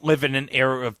we don't live in an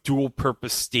era of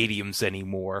dual-purpose stadiums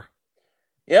anymore.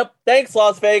 Yep, thanks,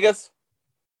 Las Vegas.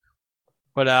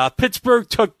 But Pittsburgh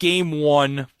took Game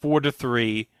 1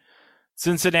 4-3.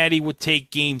 Cincinnati would take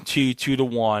Game 2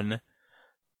 2-1.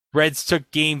 Reds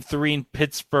took Game 3 in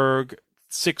Pittsburgh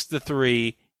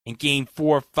 6-3, and Game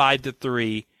 4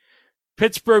 5-3.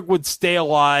 Pittsburgh would stay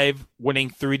alive, winning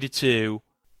 3-2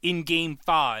 in Game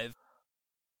 5.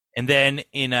 And then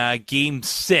in Game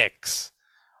 6,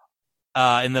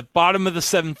 in the bottom of the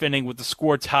 7th inning with the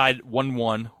score tied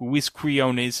 1-1, Luis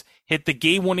Quinones hit the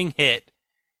game-winning hit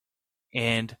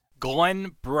and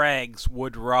Glenn Braggs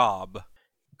would rob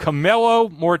Camilo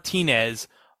Martinez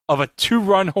of a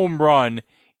 2-run home run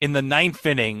in the 9th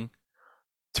inning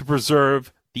to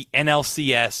preserve the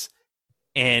NLCS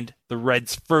and the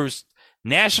Reds' first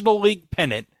National League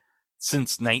pennant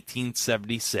since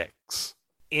 1976.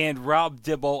 And Rob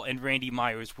Dibble and Randy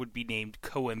Myers would be named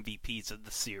co-MVPs of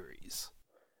the series.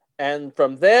 And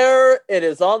from there, it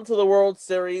is on to the World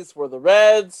Series, where the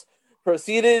Reds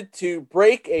proceeded to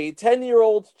break a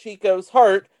 10-year-old Chico's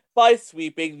heart by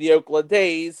sweeping the Oakland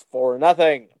A's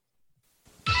 4-0.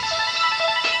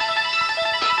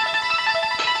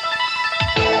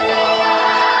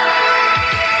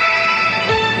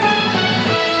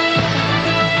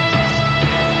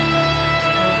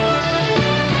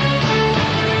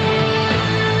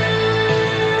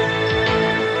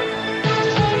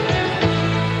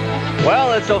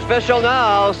 Well, it's official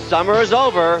now. Summer is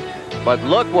over, but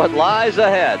look what lies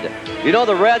ahead. You know,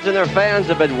 the Reds and their fans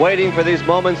have been waiting for these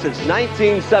moments since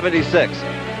 1976.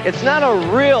 It's not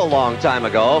a real long time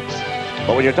ago,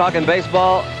 but when you're talking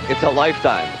baseball, it's a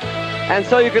lifetime. And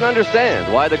so you can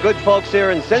understand why the good folks here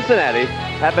in Cincinnati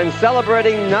have been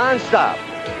celebrating nonstop,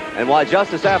 and why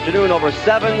just this afternoon over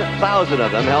 7,000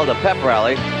 of them held a pep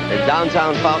rally in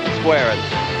downtown Fountain Square.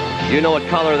 And you know what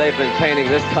color they've been painting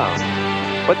this town.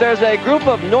 But there's a group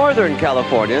of Northern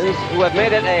Californians who have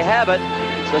made it a habit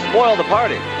to spoil the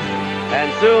party.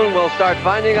 And soon we'll start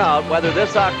finding out whether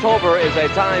this October is a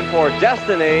time for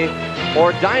destiny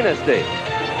or dynasty.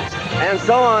 And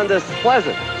so on this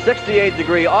pleasant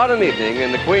 68-degree autumn evening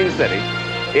in the Queen City,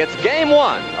 it's Game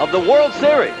 1 of the World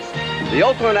Series, the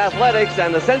Oakland Athletics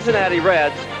and the Cincinnati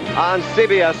Reds on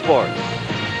CBS Sports.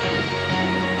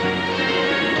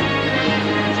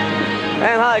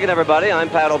 And hi again, everybody. I'm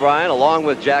Pat O'Brien, along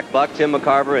with Jack Buck, Tim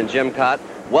McCarver, and Jim Cott.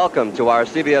 Welcome to our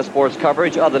CBS Sports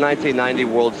coverage of the 1990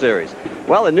 World Series.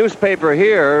 Well, the newspaper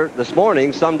here this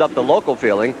morning summed up the local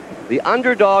feeling: the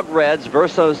underdog Reds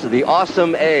versus the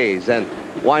awesome A's. And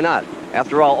why not?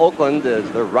 After all, Oakland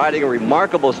they're riding a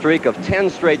remarkable streak of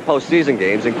 10 straight postseason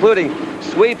games, including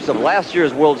sweeps of last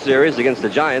year's World Series against the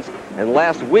Giants and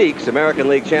last week's American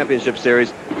League Championship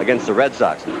Series against the Red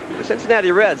Sox. The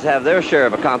Cincinnati Reds have their share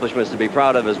of accomplishments to be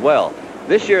proud of as well.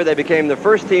 This year, they became the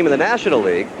first team in the National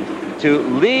League to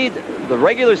lead the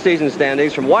regular season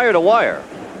standings from wire to wire.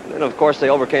 And, of course, they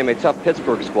overcame a tough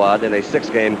Pittsburgh squad in a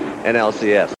 6-game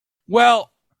NLCS.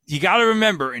 Well, you got to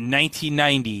remember, in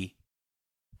 1990,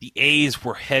 the A's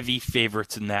were heavy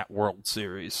favorites in that World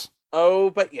Series. Oh,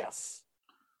 but yes.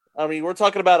 I mean, we're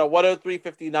talking about a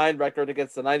 103-59 record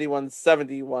against the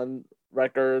 91-71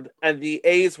 record, and the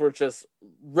A's were just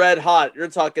red hot. You're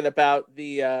talking about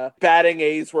the batting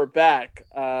A's were back.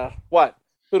 What?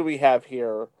 Who do we have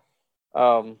here?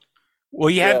 Well,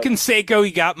 you have Canseco,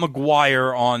 you got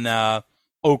McGuire on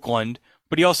Oakland,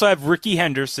 but you also have Ricky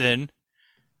Henderson.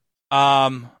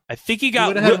 I think you got...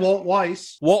 would have had Walt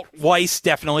Weiss. Walt Weiss,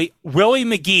 definitely. Willie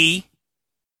McGee.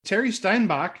 Terry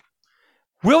Steinbach.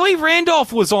 Willie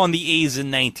Randolph was on the A's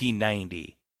in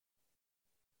 1990.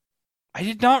 I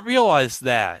did not realize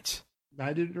that.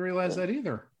 I didn't realize that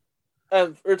either.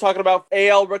 And we're talking about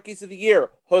AL Rookies of the Year: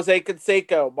 Jose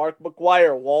Canseco, Mark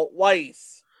McGuire, Walt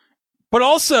Weiss. But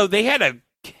also, they had a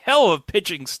hell of a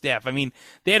pitching staff. I mean,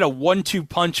 they had a 1-2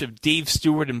 punch of Dave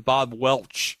Stewart and Bob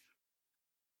Welch.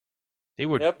 They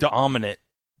were dominant.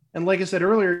 And like I said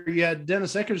earlier, you had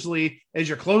Dennis Eckersley as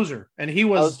your closer, and he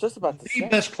was just about the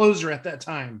best closer at that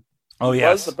time. Oh, He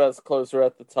yes. was the best closer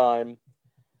at the time.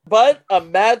 But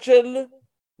imagine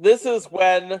this is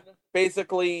when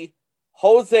basically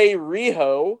Jose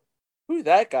Rijo, who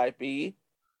that guy be,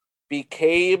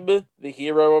 became the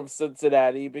hero of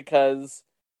Cincinnati because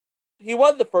he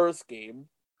won the first game.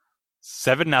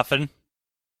 7-0.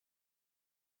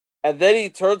 And then he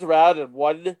turned around and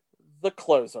won the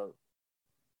closer.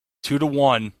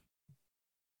 2-1.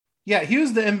 Yeah, he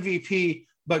was the MVP,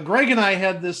 but Greg and I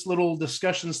had this little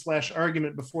discussion /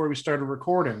 argument before we started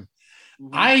recording. Mm-hmm.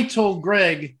 I told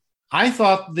Greg I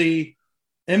thought the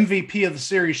MVP of the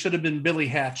series should have been Billy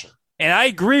Hatcher. And I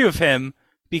agree with him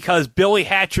because Billy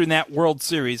Hatcher in that World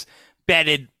Series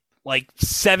batted like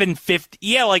 750.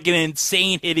 He had like an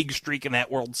insane hitting streak in that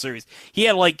World Series. He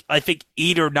had like, I think,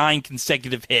 8 or 9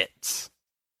 consecutive hits.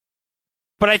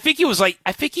 But I think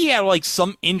he had like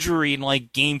some injury in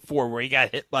like game 4 where he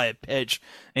got hit by a pitch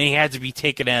and he had to be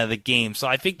taken out of the game. So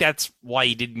I think that's why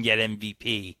he didn't get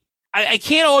MVP. I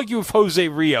can't argue with Jose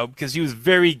Rijo because he was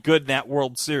very good in that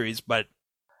World Series. But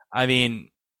I mean,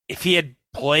 if he had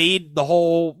played the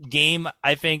whole game,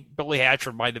 I think Billy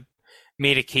Hatcher might have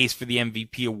made a case for the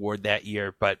MVP award that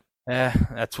year. But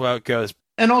that's how it goes.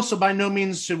 And also, by no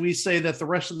means should we say that the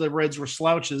rest of the Reds were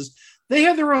slouches. they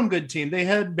had their own good team. They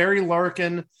had Barry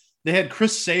Larkin. They had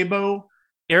Chris Sabo.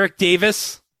 Eric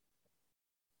Davis.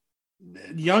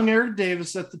 Young Eric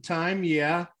Davis at the time,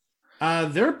 yeah.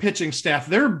 Their pitching staff,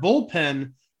 their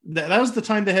bullpen, that was the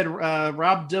time they had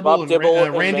Rob Dibble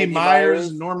and Randy Myers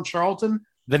and Norm Charlton.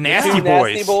 The Nasty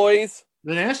Boys.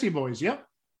 The Nasty Boys, yep.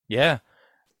 Yeah.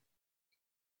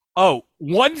 Oh,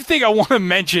 one thing I want to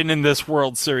mention in this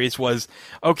World Series was,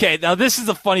 okay, now this is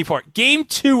the funny part. Game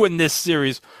 2 in this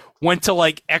series went to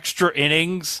like extra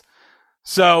innings.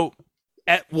 So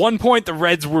at one point, the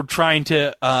Reds were trying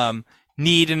to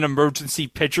need an emergency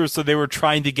pitcher. So they were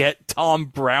trying to get Tom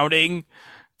Browning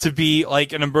to be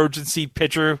like an emergency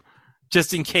pitcher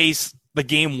just in case the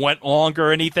game went long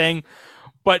or anything.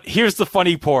 But here's the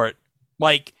funny part.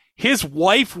 Like, his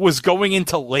wife was going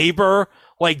into labor,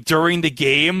 like, during the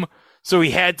game, so he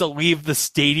had to leave the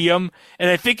stadium. And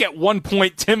I think at one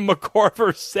point, Tim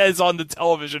McCarver says on the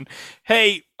television,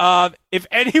 hey, if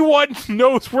anyone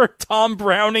knows where Tom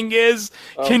Browning is,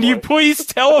 can you please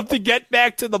tell him to get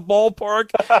back to the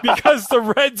ballpark? Because the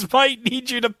Reds might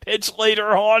need you to pitch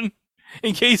later on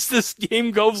in case this game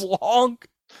goes long.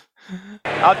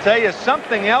 I'll tell you,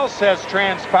 something else has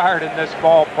transpired in this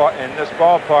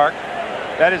ballpark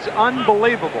that is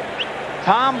unbelievable.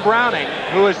 Tom Browning,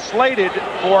 who is slated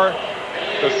for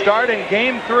the start in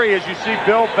Game 3, as you see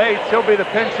Bill Bates, he'll be the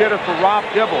pinch hitter for Rob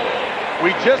Dibble.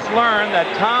 We just learned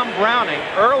that Tom Browning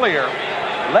earlier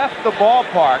left the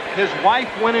ballpark. His wife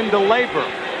went into labor.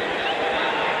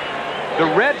 The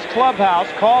Reds clubhouse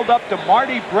called up to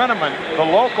Marty Brenneman, the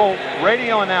local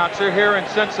radio announcer here in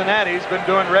Cincinnati. He's been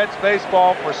doing Reds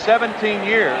baseball for 17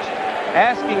 years,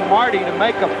 asking Marty to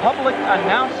make a public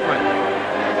announcement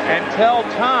and tell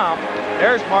Tom,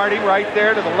 there's Marty right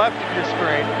there to the left of your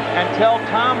screen, and tell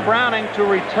Tom Browning to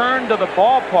return to the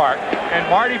ballpark. And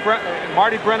Marty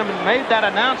Brenneman made that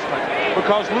announcement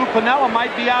because Lou Piniella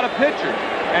might be out of pitchers,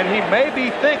 and he may be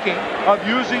thinking of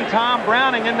using Tom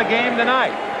Browning in the game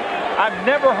tonight. I've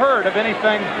never heard of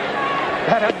anything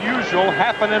that unusual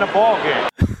happen in a ball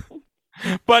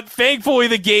game. But thankfully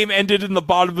the game ended in the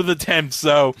bottom of the 10th,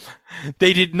 so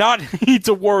they did not need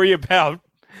to worry about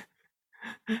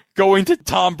going to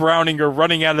Tom Browning or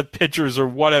running out of pitchers or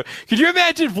whatever. Could you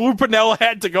imagine if Lou Piniella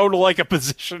had to go to like a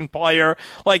position player?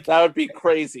 Like, that would be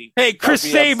crazy. Hey, Chris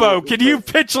Sabo, can you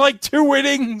pitch like 2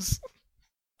 innings?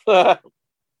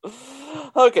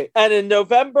 Okay, and in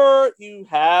November, you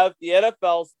have the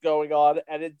NFL's going on,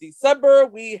 and in December,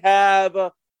 we have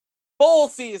bowl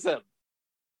season.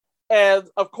 And,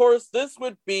 of course, this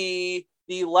would be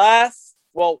the last,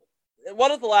 well,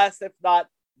 one of the last, if not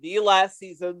the last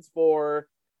seasons for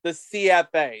the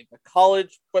CFA, the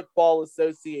College Football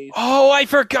Association. Oh, I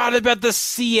forgot about the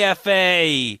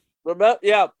CFA. Remember,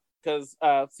 yeah, because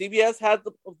CBS had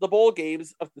the bowl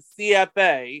games of the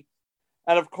CFA,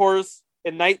 and, of course,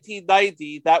 in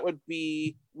 1990, that would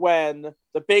be when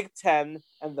the Big Ten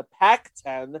and the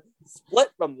Pac-10 split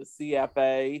from the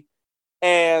CFA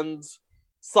and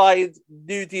signed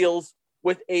new deals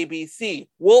with ABC.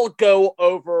 We'll go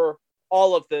over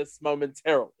all of this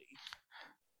momentarily.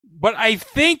 But I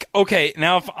think, okay,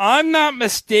 now if I'm not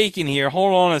mistaken here,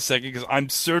 hold on a second, because I'm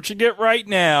searching it right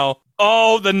now.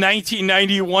 Oh, the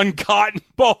 1991 Cotton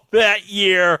Bowl that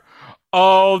year.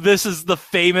 Oh, this is the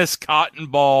famous Cotton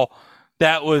Bowl.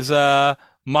 That was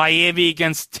Miami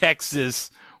against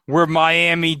Texas, where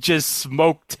Miami just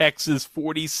smoked Texas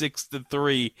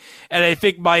 46-3. And I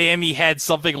think Miami had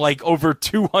something like over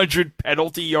 200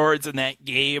 penalty yards in that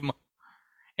game.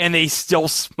 And they still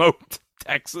smoked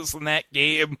Texas in that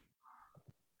game.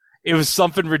 It was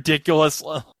something ridiculous.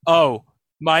 Oh,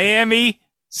 Miami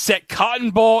set Cotton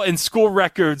Bowl and school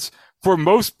records for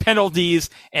most penalties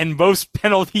and most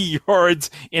penalty yards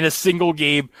in a single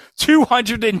game.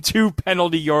 202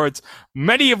 penalty yards,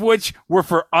 many of which were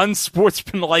for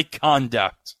unsportsmanlike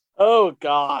conduct. Oh,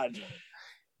 God.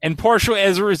 And partially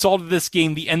as a result of this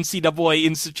game, the NCAA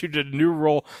instituted a new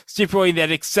rule stipulating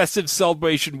that excessive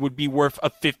celebration would be worth a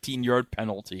 15-yard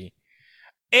penalty.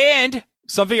 And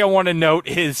something I want to note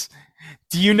is,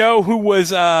 do you know who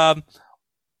was in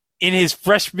his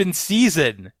freshman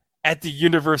season at the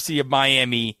University of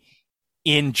Miami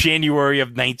in January of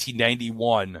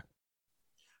 1991?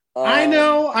 I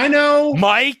know.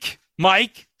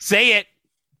 Mike, say it.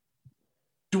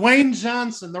 Dwayne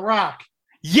Johnson, The Rock.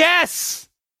 Yes!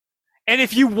 And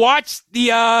if you watch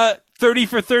the 30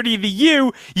 for 30 the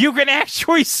U, you can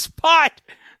actually spot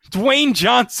Dwayne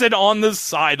Johnson on the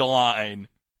sideline.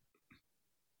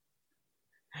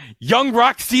 Young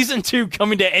Rock Season 2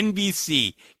 coming to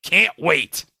NBC. Can't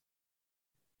wait.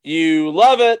 You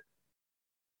love it.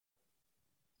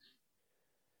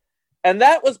 And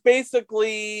that was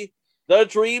basically the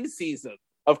dream season.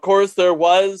 Of course, there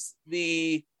was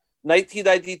the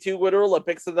 1992 Winter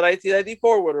Olympics and the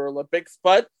 1994 Winter Olympics,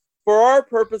 but for our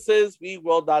purposes, we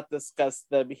will not discuss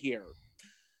them here.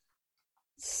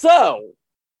 So,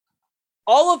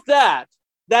 all of that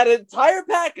entire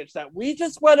package that we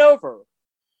just went over,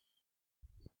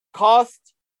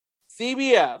 cost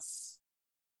CBS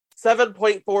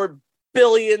 $7.4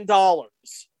 billion.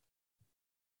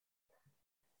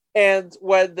 And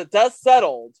when the dust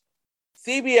settled,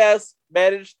 CBS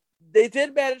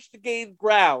did manage to gain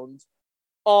ground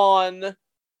on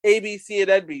ABC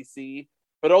and NBC,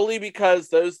 but only because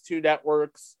those two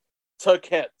networks took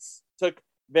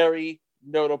very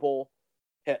notable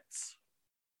hits.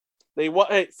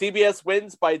 CBS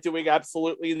wins by doing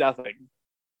absolutely nothing.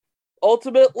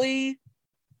 Ultimately,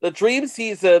 the dream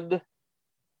season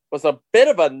was a bit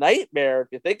of a nightmare if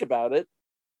you think about it,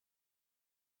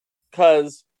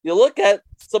 because you look at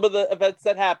some of the events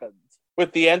that happened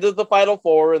with the end of the Final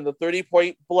Four and the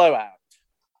 30-point blowout.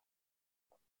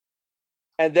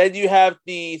 And then you have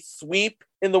the sweep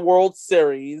in the World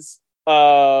Series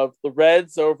of the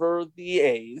Reds over the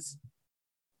A's.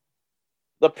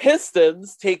 The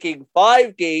Pistons taking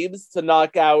 5 games to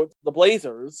knock out the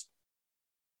Blazers.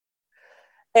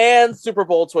 And Super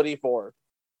Bowl 24.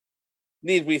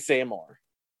 Need we say more?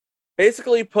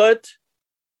 Basically put,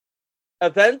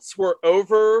 events were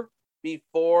over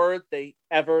before they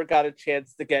ever got a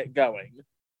chance to get going.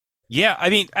 Yeah, I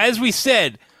mean, as we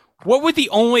said, what would the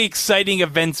only exciting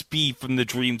events be from the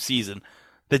dream season?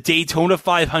 The Daytona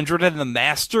 500 and the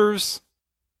Masters?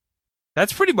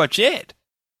 That's pretty much it.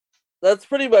 That's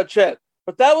pretty much it.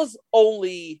 But that was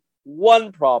only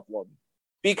one problem.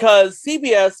 Because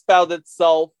CBS found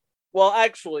itself, well,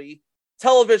 actually,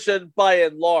 television by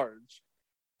and large,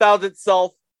 found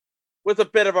itself with a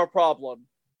bit of a problem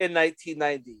in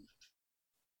 1990.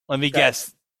 Let me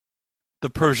guess. The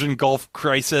Persian Gulf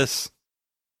crisis.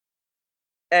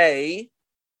 And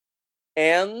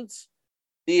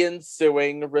the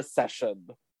ensuing recession.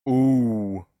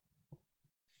 Ooh.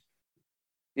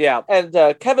 Yeah, and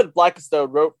Kevin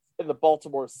Blackstone wrote in the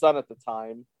Baltimore Sun at the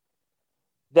time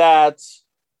that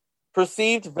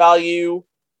perceived value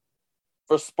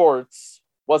for sports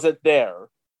wasn't there.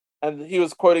 And he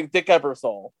was quoting Dick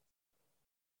Ebersol,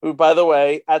 who, by the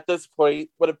way, at this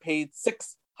point would have paid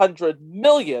 $600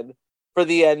 million for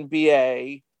the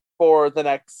NBA for the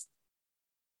next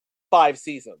 5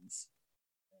 seasons.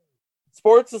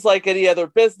 Sports is like any other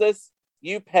business.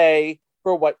 You pay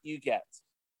for what you get.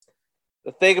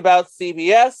 The thing about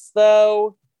CBS,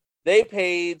 though, they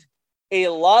paid a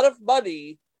lot of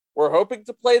money. We're hoping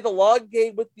to play the long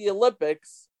game with the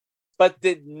Olympics, but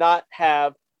did not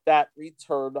have that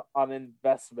return on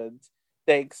investment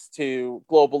thanks to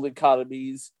global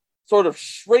economies sort of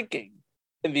shrinking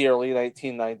in the early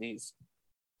 1990s.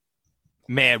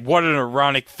 Man, what an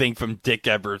ironic thing from Dick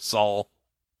Ebersol.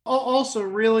 Also,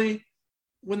 really,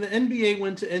 when the NBA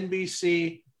went to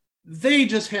NBC, they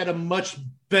just had a much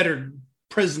better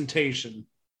presentation.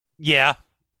 Yeah.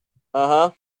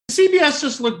 Uh-huh. CBS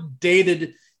just looked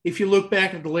dated if you look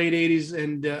back at the late 80s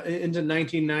and into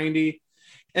 1990.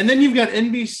 And then you've got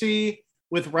NBC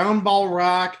with Round Ball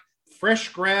Rock,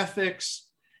 fresh graphics,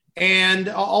 and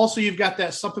also you've got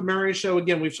that supplementary show.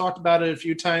 Again, we've talked about it a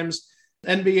few times,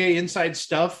 NBA Inside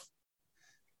Stuff.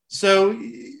 So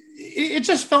it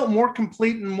just felt more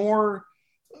complete and more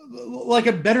like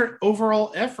a better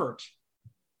overall effort.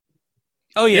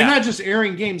 Oh, yeah. They're not just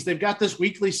airing games. They've got this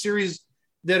weekly series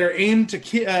that are aimed to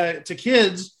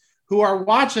kids who are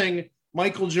watching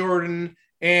Michael Jordan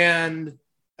and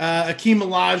Akeem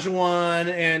Olajuwon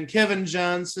and Kevin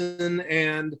Johnson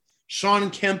and Sean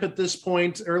Kemp at this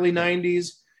point, early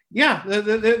 90s. Yeah,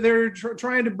 they're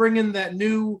trying to bring in that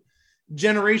new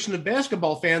generation of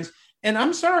basketball fans. And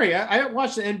I'm sorry, I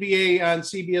watched the NBA on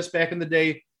CBS back in the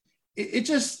day. It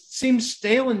just seems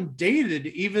stale and dated,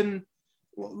 even,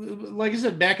 like I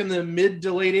said, back in the mid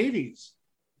to late 80s.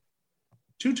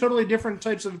 2 totally different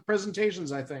types of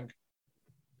presentations, I think.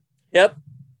 Yep.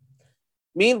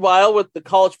 Meanwhile, with the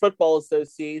College Football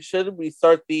Association, we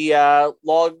start the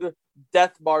long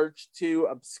death march to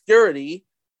obscurity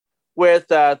with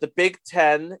the Big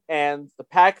Ten and the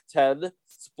Pac-10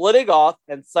 splitting off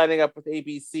and signing up with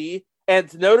ABC,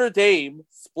 and Notre Dame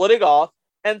splitting off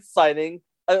and signing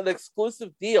an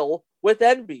exclusive deal with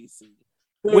NBC,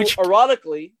 who,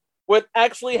 ironically, would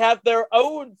actually have their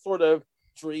own sort of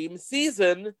dream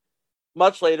season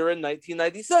much later in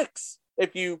 1996,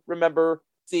 if you remember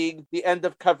seeing the end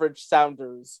of coverage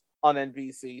sounders on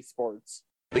NBC Sports.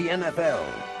 The NFL,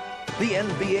 the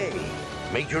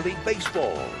NBA, Major League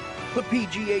Baseball, the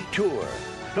PGA Tour,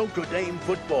 Notre Dame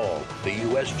football, the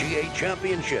USGA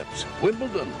Championships,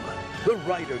 Wimbledon, the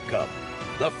Ryder Cup,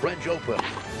 the French Open,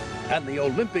 and the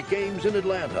Olympic Games in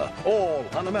Atlanta, all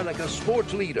on America's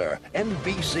sports leader,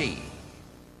 NBC.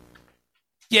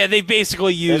 Yeah, they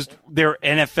basically used their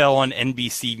NFL and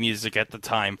NBC music at the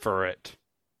time for it.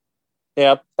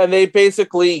 Yep, and they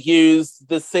basically used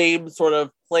the same sort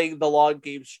of playing the long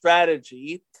game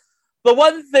strategy. The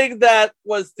one thing that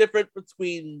was different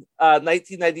between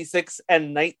 1996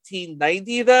 and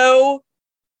 1990, though,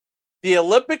 the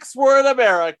Olympics were in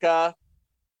America,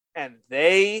 and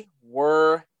they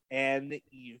were an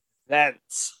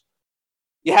event.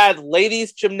 You had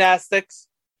ladies gymnastics,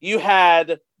 you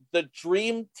had the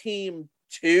Dream Team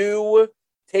 2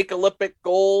 take Olympic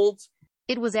gold.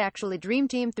 It was actually Dream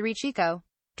Team 3, Chico.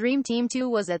 Dream Team 2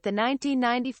 was at the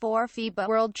 1994 FIBA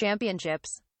World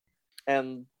Championships.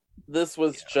 And this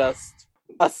was just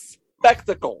a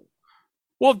spectacle.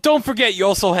 Well, don't forget, you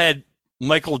also had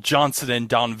Michael Johnson and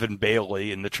Donovan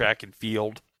Bailey in the track and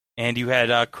field. And you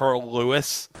had Carl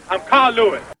Lewis. I'm Carl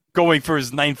Lewis. Going for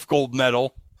his 9th gold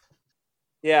medal.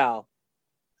 Yeah.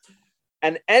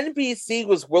 And NBC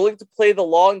was willing to play the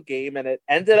long game, and it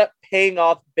ended up paying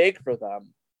off big for them,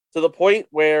 to the point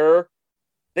where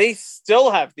they still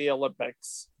have the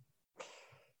Olympics.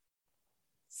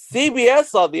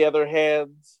 CBS, on the other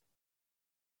hand,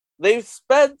 they've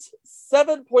spent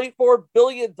 $7.4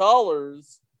 billion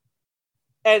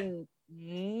and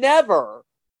never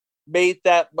made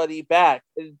that money back.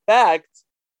 In fact,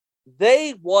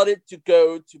 they wanted to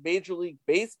go to Major League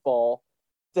Baseball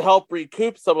to help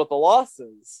recoup some of the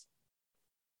losses.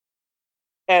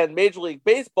 And Major League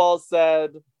Baseball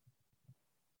said,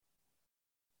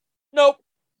 nope.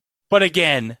 But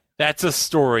again, that's a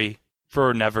story for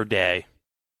another day.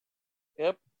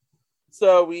 Yep.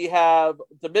 So we have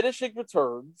diminishing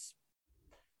returns.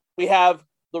 We have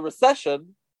the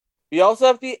recession. We also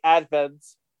have the advent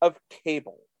of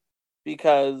cable,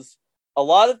 because a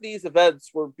lot of these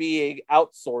events were being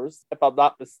outsourced, if I'm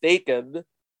not mistaken,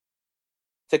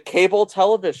 to cable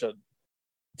television,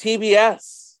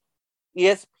 TBS,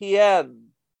 ESPN.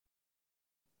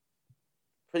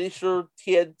 Pretty sure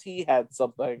TNT had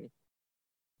something.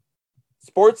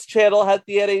 Sports Channel had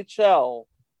the NHL.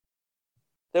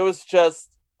 There was just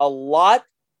a lot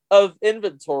of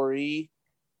inventory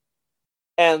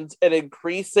and an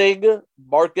increasing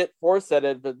market for said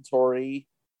inventory.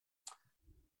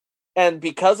 And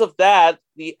because of that,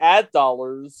 the ad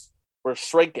dollars were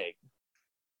shrinking.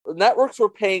 The networks were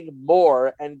paying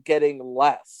more and getting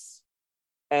less.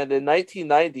 And in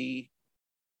 1990,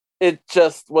 it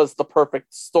just was the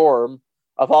perfect storm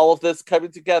of all of this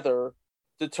coming together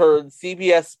to turn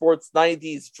CBS Sports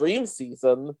 90's dream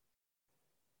season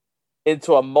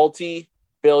into a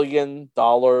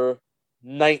multi-billion-dollar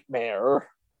nightmare.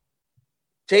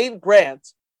 Jane Grant,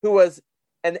 who was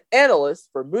an analyst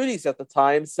for Moody's at the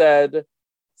time, said,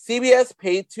 CBS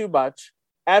paid too much.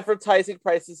 Advertising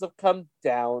prices have come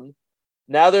down.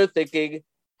 Now they're thinking,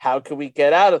 how can we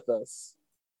get out of this?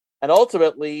 And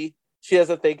ultimately, she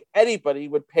doesn't think anybody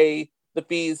would pay the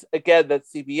fees again that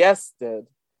CBS did.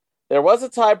 There was a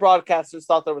time broadcasters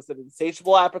thought there was an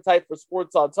insatiable appetite for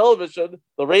sports on television.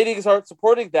 The ratings aren't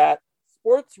supporting that.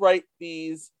 Sports right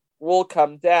fees will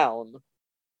come down.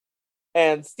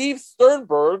 And Steve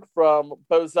Sternberg from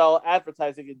Bozell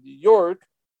Advertising in New York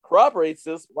corroborates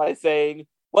this by saying,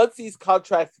 once these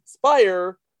contracts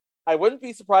expire, I wouldn't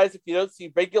be surprised if you don't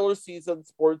see regular season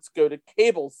sports go to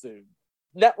cable soon.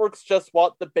 Networks just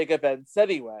want the big events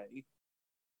anyway.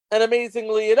 And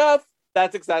amazingly enough,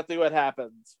 that's exactly what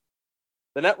happened.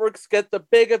 The networks get the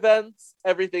big events,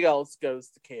 everything else goes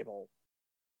to cable.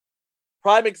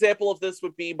 Prime example of this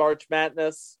would be March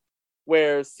Madness,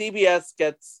 where CBS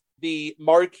gets the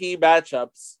marquee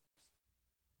matchups,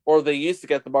 or they used to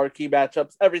get the marquee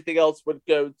matchups. Everything else would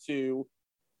go to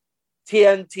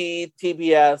TNT,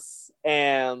 TBS,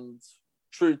 and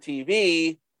True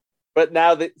TV, but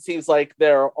now it seems like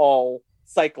they're all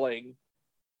cycling.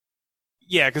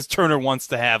 Yeah, because Turner wants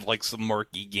to have like some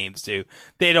murky games too.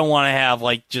 They don't want to have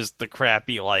like just the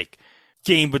crappy like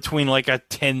game between like a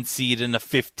 10 seed and a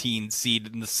 15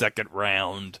 seed in the second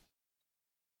round.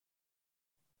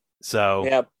 So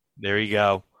yep. There you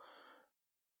go.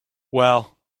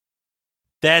 Well,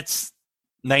 that's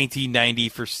 1990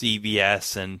 for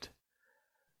CBS, and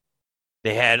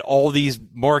they had all these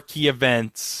marquee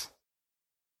events,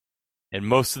 and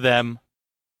most of them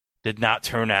did not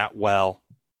turn out well.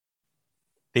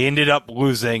 They ended up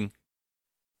losing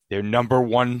their number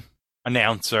one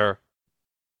announcer,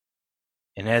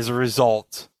 and as a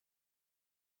result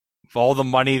of all the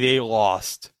money they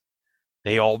lost,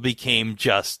 they all became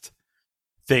just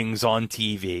things on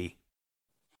TV.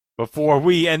 Before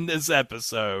we end this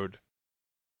episode,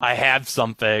 I have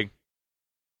something.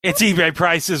 It's eBay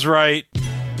Price is Right.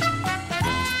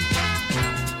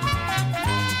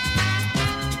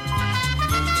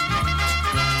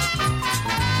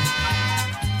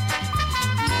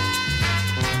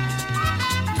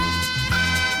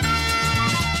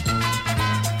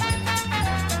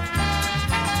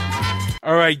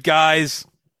 All right, guys,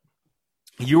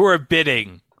 you are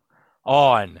bidding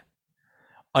on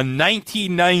a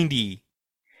 1990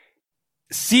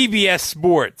 CBS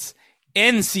Sports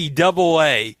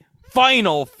NCAA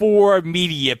Final Four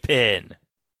media pin.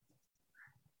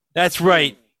 That's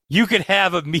right. You could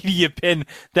have a media pin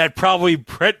that probably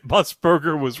Brent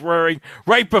Musburger was wearing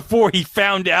right before he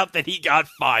found out that he got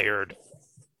fired.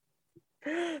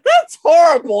 That's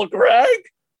horrible, Greg.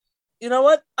 You know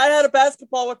what? I had a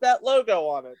basketball with that logo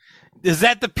on it. Is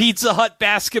that the Pizza Hut That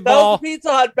basketball? was the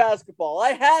Pizza Hut basketball.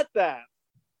 I had that.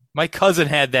 My cousin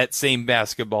had that same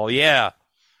basketball, yeah.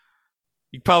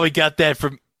 You probably got that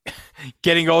from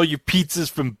getting all your pizzas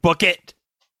from Book It.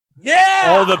 Yeah!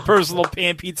 All the personal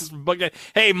pan pizzas from Book It.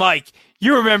 Hey, Mike,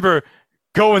 you remember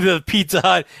going to the Pizza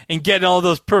Hut and getting all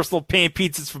those personal pan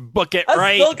pizzas from Book It,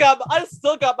 right? I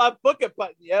still got my Book It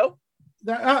button, yo.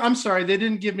 I'm sorry, they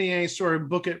didn't give me any sort of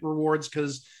Book It rewards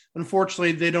because,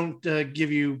 unfortunately, they don't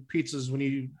give you pizzas when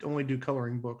you only do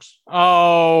coloring books.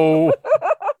 Oh.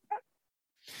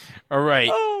 All right.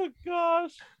 Oh,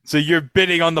 gosh. So you're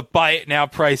bidding on the buy it now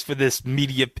price for this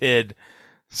media pin.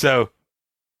 So,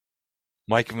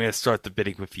 Mike, I'm going to start the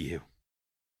bidding with you.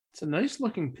 It's a nice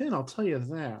looking pin, I'll tell you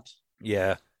that.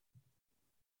 Yeah.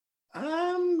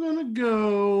 I'm going to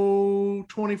go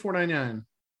 $24.99.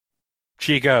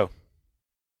 Chico.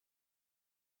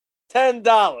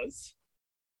 $10.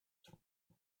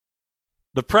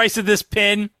 The price of this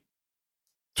pin,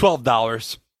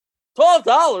 $12.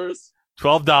 $12?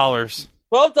 $12.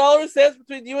 $12 stands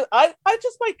between you and I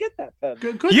just might get that pen.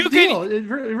 Good You deal. It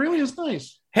really is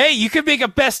nice. Hey, you could make a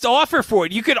best offer for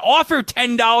it. You could offer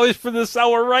 $10 for the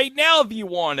seller right now if you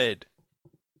wanted.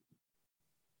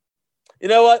 You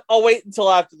know what? I'll wait until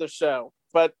after the show.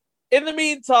 But in the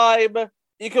meantime,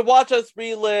 you can watch us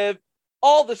relive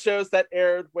all the shows that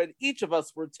aired when each of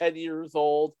us were 10 years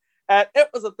old at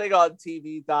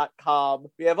itwasathingontv.com.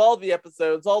 We have all the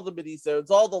episodes, all the minisodes,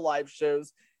 all the live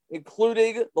shows,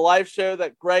 including the live show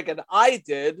that Greg and I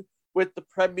did with the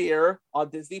premiere on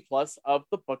Disney Plus of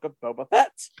the Book of Boba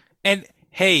Fett. And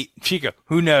hey, Chico,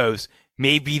 who knows?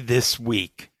 Maybe this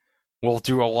week we'll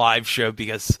do a live show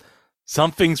because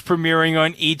something's premiering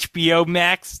on HBO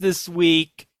Max this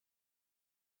week.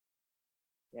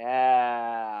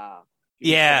 Yeah.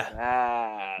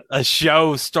 Yeah. A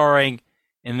show starring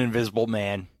an Invisible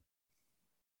Man.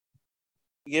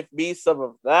 Give me some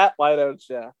of that, why don't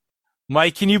you?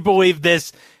 Mike, can you believe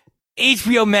this?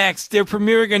 HBO Max, they're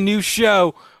premiering a new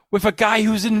show with a guy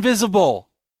who's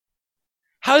invisible.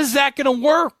 How is that going to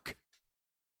work?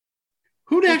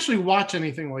 Who'd actually watch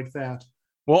anything like that?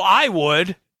 Well, I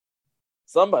would.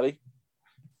 Somebody.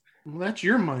 Well, that's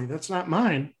your money. That's not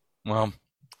mine. Well,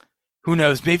 who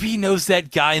knows? Maybe he knows that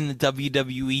guy in the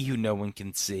WWE who no one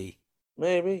can see.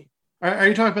 Maybe. Are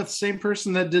you talking about the same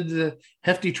person that did the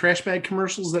hefty trash bag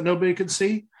commercials that nobody could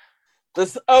see?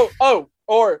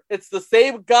 Or it's the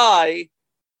same guy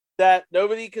that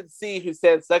nobody can see who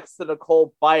stands next to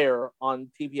Nicole Byer on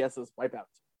TBS's Wipeout.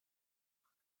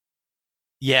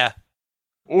 Yeah.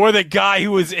 Or the guy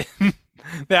who was in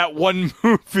that one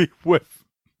movie with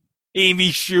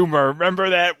Amy Schumer. Remember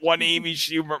that one Amy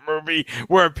Schumer movie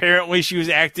where apparently she was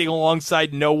acting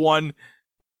alongside no one?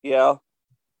 Yeah.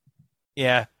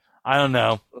 Yeah. I don't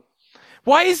know.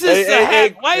 Why is this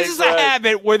a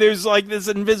habit where there's like this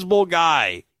invisible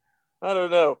guy? I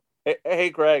don't know. Hey,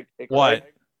 Greg.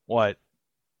 What?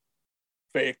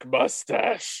 Fake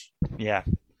mustache. Yeah.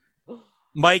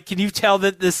 Mike, can you tell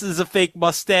that this is a fake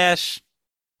mustache?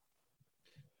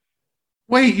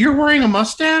 Wait, you're wearing a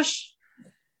mustache?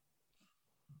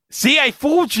 See, I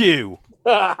fooled you.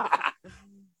 Oh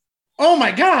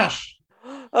my gosh.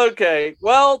 Okay,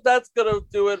 well, that's going to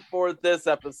do it for this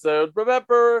episode.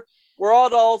 Remember, we're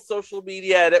on all social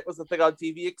media and It Was a Thing on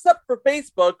TV, except for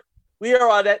Facebook. We are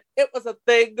on It Was a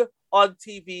Thing on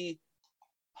TV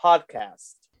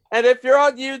podcast. And if you're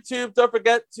on YouTube, don't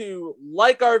forget to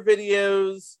like our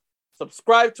videos,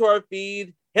 subscribe to our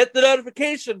feed, hit the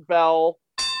notification bell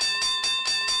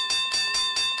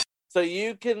so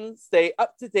you can stay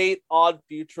up to date on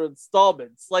future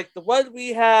installments, like the one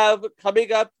we have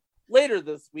coming up later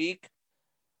this week,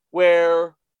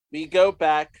 where we go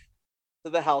back to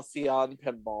the Halcyon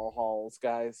pinball halls,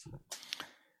 guys.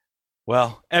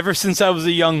 Well, ever since I was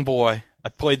a young boy, I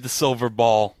played the silver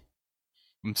ball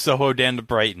from Soho down to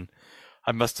Brighton.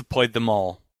 I must have played them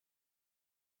all.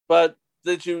 But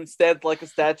did you stand like a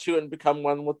statue and become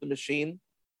one with the machine?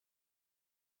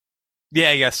 Yeah,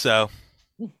 I guess so.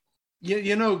 Yeah,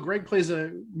 you know, Greg plays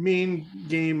a mean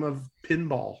game of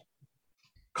pinball.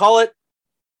 Call it.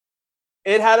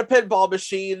 It had a pinball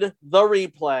machine, the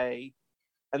replay.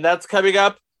 And that's coming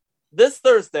up this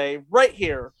Thursday right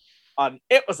here on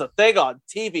It Was a Thing on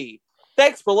TV.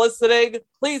 Thanks for listening.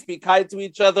 Please be kind to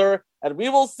each other, and we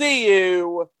will see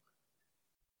you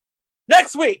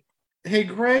next week. Hey,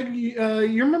 Greg,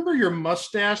 you remember your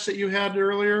mustache that you had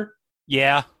earlier?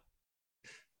 Yeah.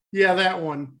 Yeah, that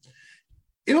one.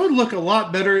 It would look a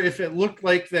lot better if it looked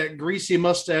like that greasy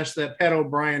mustache that Pat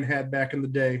O'Brien had back in the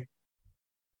day.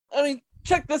 I mean,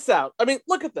 check this out. I mean,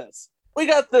 look at this. We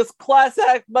got this class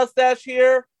act mustache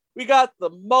here. We got the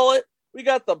mullet. We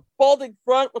got the balding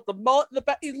front with the mullet in the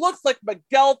back. He looks like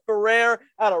Miguel Ferrer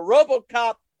out of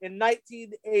RoboCop in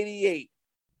 1988.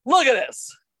 Look at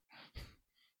this.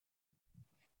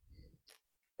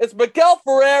 It's Miguel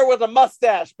Ferrer with a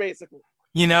mustache, basically.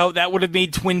 You know, that would have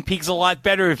made Twin Peaks a lot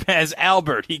better as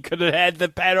Albert. He could have had the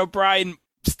Pat O'Brien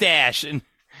stash, and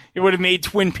it would have made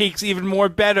Twin Peaks even more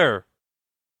better.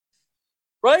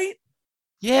 Right?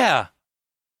 Yeah.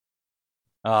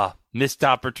 Missed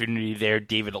opportunity there,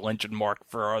 David Lynch and Mark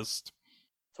Frost.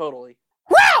 Totally.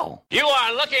 Wow! You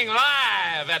are looking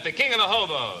live at the King of the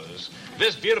Hobos.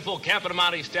 This beautiful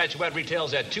Campanamonte statuette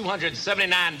retails at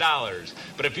 $279.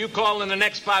 But if you call in the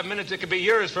next 5 minutes, it could be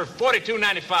yours for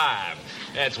 $42.95.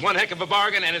 It's one heck of a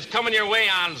bargain, and it's coming your way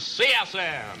on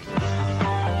CSN.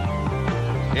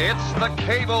 It's the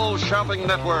Cable Shopping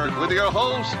Network with your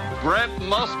host, Brent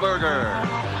Musburger.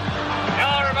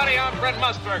 Hello, everybody. I'm Brent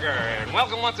Musburger, and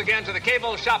welcome once again to the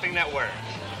Cable Shopping Network.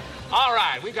 All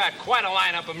right, we've got quite a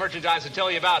lineup of merchandise to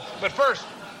tell you about. But first,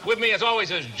 with me, as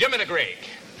always, is Jimmy the Greek.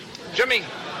 Jimmy,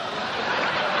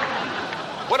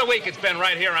 what a week it's been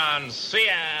right here on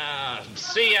CSN.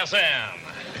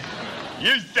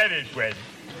 You said it, Brent.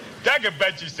 Talk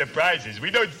about your surprises.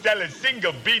 We don't sell a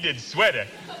single beaded sweater,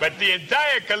 but the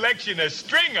entire collection of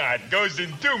string art goes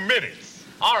in 2 minutes.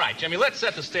 All right, Jimmy, let's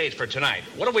set the stage for tonight.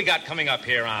 What have we got coming up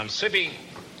here on CSN?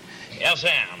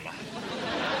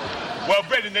 Well,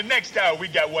 Brent, in the next hour, we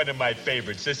got one of my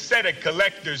favorites, a set of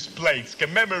collector's plates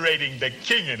commemorating the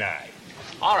King and I.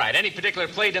 All right, any particular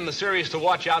plate in the series to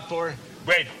watch out for?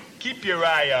 Wait, keep your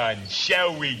eye on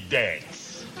Shall We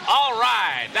Dance? All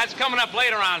right, that's coming up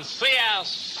later on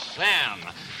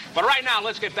CSN. But right now,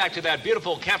 let's get back to that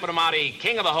beautiful Campanamonte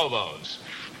King of the Hobos.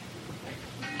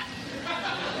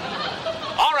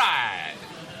 All right,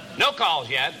 no calls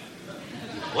yet.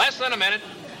 Less than a minute.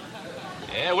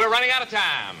 Yeah, we're running out of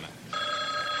time.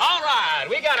 All right,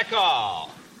 we got a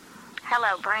call.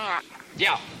 Hello, Brent.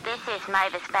 Yeah. This is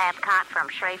Mavis Babcock from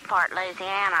Shreveport,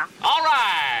 Louisiana. All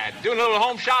right, doing a little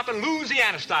home shopping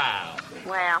Louisiana style.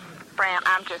 Well, Brent,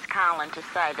 I'm just calling to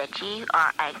say that you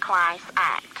are a class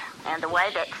act, and the way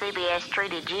that CBS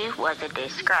treated you was a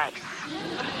disgrace.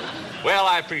 Well,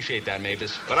 I appreciate that,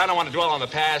 Mavis, but I don't want to dwell on the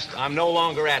past. I'm no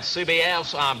longer at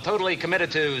CBS. I'm totally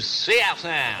committed to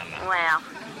CSN. Well,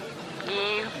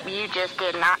 you just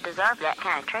did not deserve that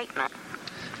kind of treatment.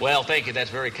 Well, thank you. That's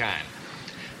very kind.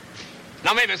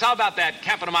 Now, Mavis, how about that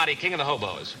Campanamonte King of the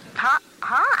Hobos? Huh?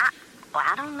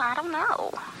 I don't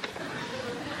know.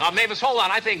 Mavis, hold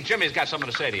on. I think Jimmy's got something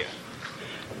to say to you.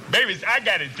 Mavis, I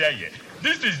gotta tell you,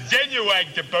 this is genuine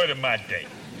Campanamonte.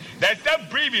 Now, some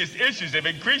previous issues have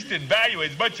increased in value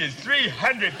as much as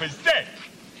 300%.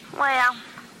 Well,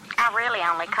 I really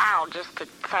only called just to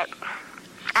say,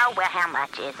 oh, well, how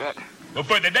much is it? Well,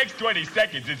 for the next 20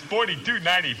 seconds, it's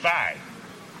 $42.95.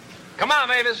 Come on,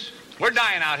 Mavis. We're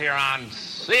dying out here on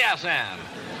CSN.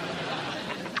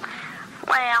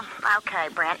 Well, okay,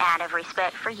 Brent, out of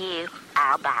respect for you,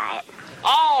 I'll buy it.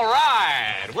 All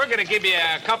right. We're going to give you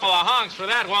a couple of honks for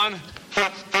that one.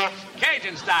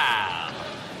 Cajun style.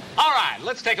 All right,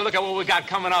 let's take a look at what we got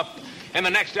coming up in the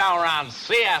next hour on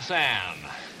CSN.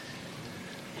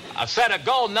 A set of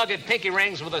gold nugget pinky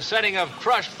rings with a setting of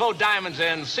crushed faux diamonds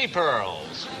and sea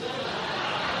pearls.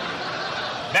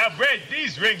 Now, Brent,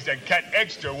 these rings are cut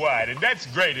extra wide, and that's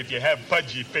great if you have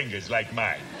pudgy fingers like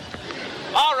mine.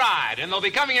 All right, and they'll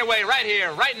be coming your way right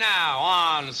here, right now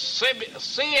on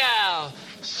CSN.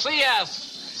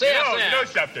 You know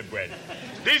something, Brent?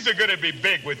 These are going to be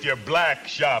big with your black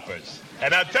shoppers.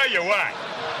 And I'll tell you why.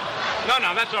 No,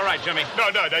 that's all right, Jimmy. No.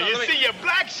 You see, your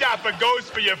black shopper goes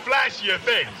for your flashier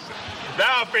things.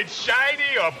 Now, if it's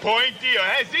shiny or pointy or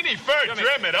has any fur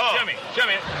trim at all.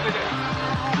 Jimmy.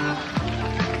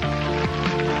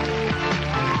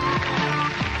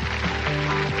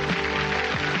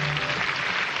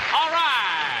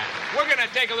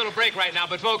 take a little break right now,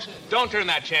 but folks, don't turn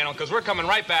that channel, because we're coming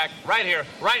right back, right here,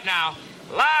 right now,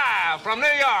 live from New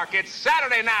York. It's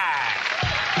Saturday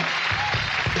night.